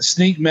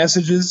sneak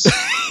messages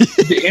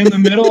in the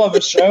middle of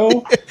a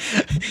show?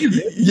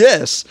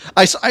 Yes,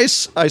 I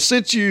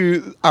sent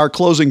you our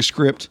closing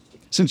script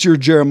since you're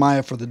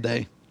Jeremiah for the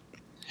day.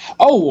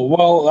 Oh,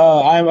 well,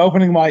 I'm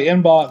opening my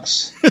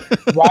inbox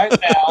right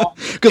now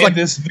in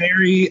this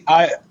very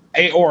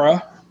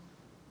aura.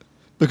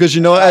 Because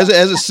as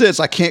it sits,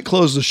 I can't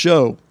close the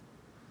show.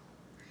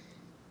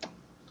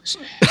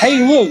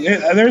 Hey, look!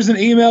 There's an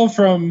email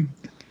from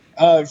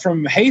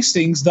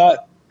Hastings.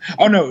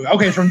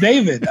 From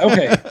David.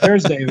 Okay,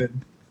 there's David.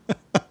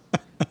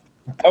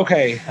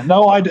 Okay,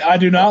 no, I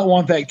do not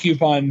want that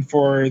coupon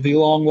for The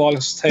Long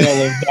Lost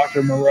Tale of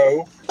Dr.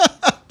 Moreau.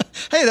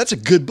 Hey, that's a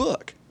good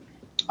book.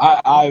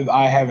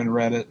 I haven't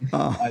read it.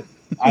 I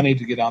need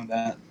to get on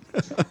that.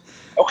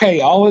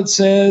 Okay, all it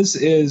says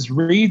is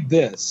read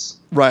this.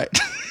 Right.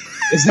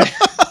 It's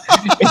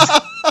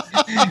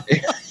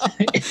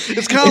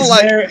kind of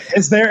like.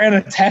 Is there an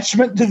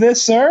attachment to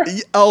this, sir?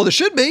 Oh, there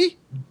should be.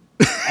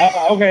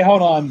 Okay,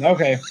 hold on.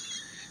 Okay.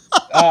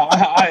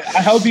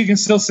 I hope you can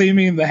still see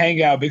me in the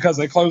Hangout because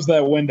I closed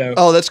that window.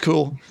 Oh, that's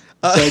cool.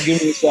 So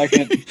give me a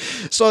second.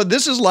 So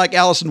this is like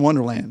Alice in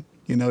Wonderland.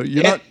 You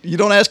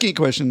don't ask any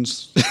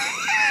questions.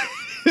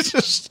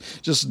 It's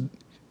just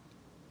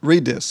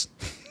read this.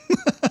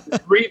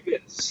 Read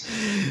this.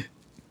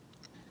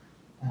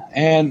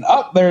 And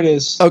there it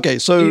is. Okay,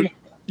 so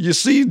you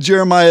see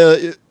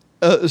Jeremiah's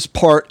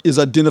part is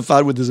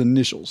identified with his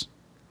initials.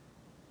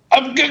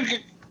 I'm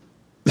good.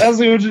 I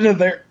see what you did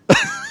there.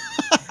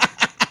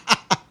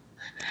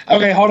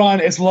 Okay, hold on.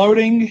 It's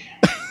loading.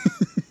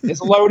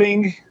 It's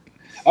loading.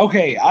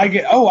 Okay, I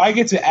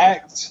get to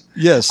act.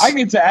 Yes. I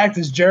get to act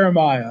as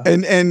Jeremiah.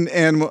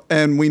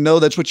 And we know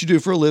that's what you do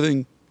for a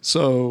living,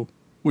 so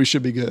we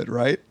should be good,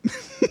 right?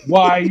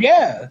 Why,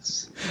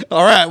 yes.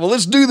 All right, well,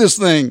 let's do this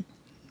thing.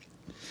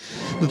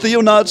 The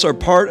Theonauts are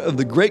part of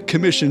the Great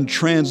Commission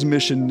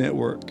Transmission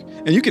Network.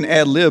 And you can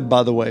ad-lib,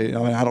 by the way. I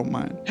mean, I don't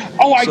mind.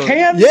 Oh, I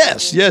can?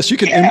 Yes, you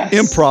can Yes.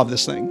 improv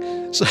this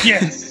thing. So,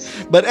 Yes.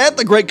 But at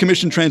the Great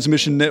Commission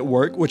Transmission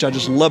Network, which I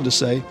just love to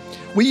say,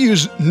 we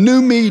use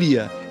new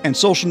media and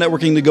social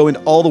networking to go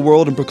into all the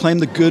world and proclaim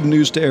the good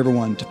news to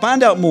everyone. To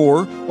find out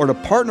more or to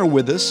partner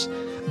with us,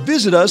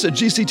 visit us at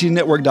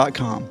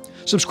gctnetwork.com.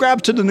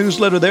 Subscribe to the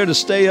newsletter there to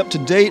stay up to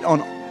date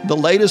on the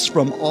latest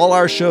from all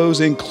our shows,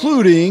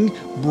 including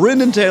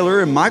Brendan Taylor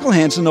and Michael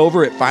Hansen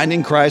over at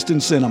Finding Christ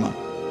in Cinema.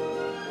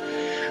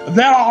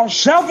 There are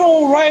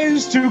several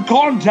ways to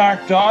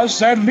contact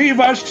us and leave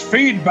us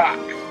feedback.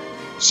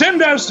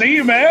 Send us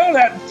email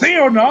at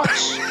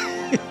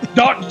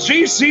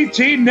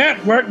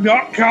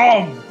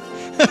theonauts.gctnetwork.com.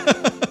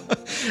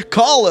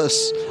 Call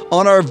us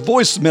on our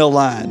voicemail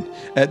line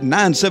at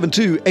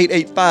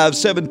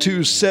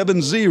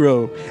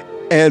 972-885-7270.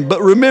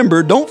 But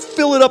remember, don't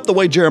fill it up the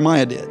way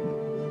Jeremiah did.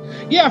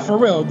 Yeah, for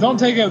real. Don't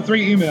take out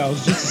 3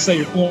 emails just to say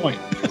your point.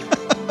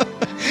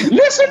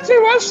 Listen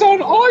to us on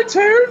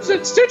iTunes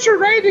and Stitcher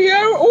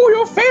Radio or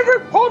your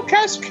favorite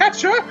podcast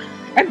catcher.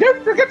 And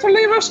don't forget to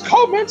leave us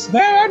comments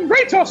there and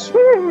rate us.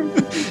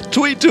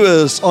 Tweet to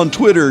us on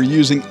Twitter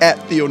using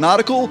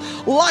 @Theonautical.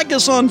 Like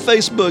us on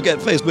Facebook at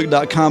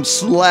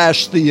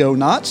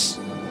facebook.com/Theonauts.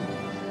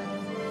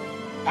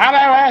 Follow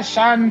us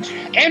on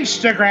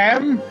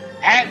Instagram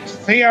at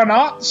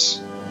Theonauts.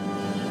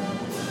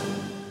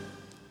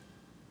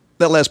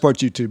 That last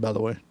part's YouTube, by the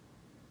way.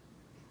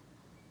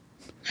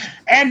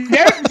 And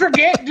don't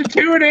forget to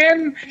tune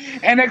in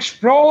and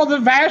explore the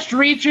vast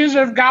reaches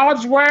of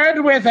God's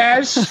Word with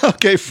us.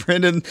 Okay,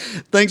 Brendan,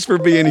 thanks for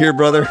being here,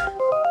 brother.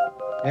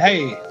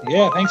 Hey,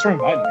 yeah, thanks for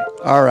inviting me.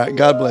 All right,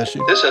 God bless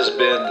you. This has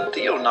been the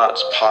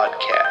Theonauts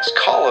Podcast.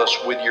 Call us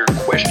with your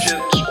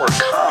questions or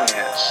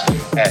comments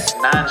at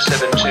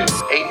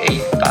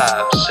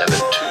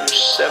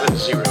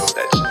 972-885-7270.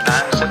 That's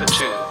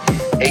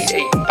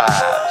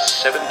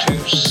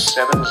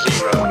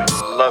 972-885-7270. We'd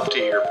love to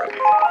hear from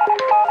you.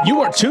 You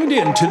are tuned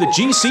in to the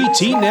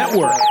GCT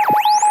Network.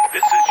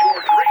 This is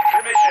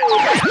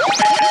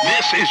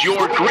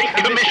your Great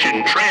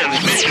Commission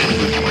transmission.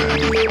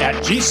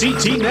 At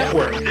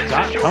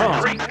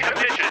GCTnetwork.com.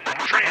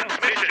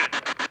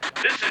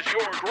 This is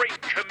your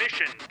Great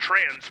Commission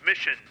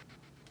transmission.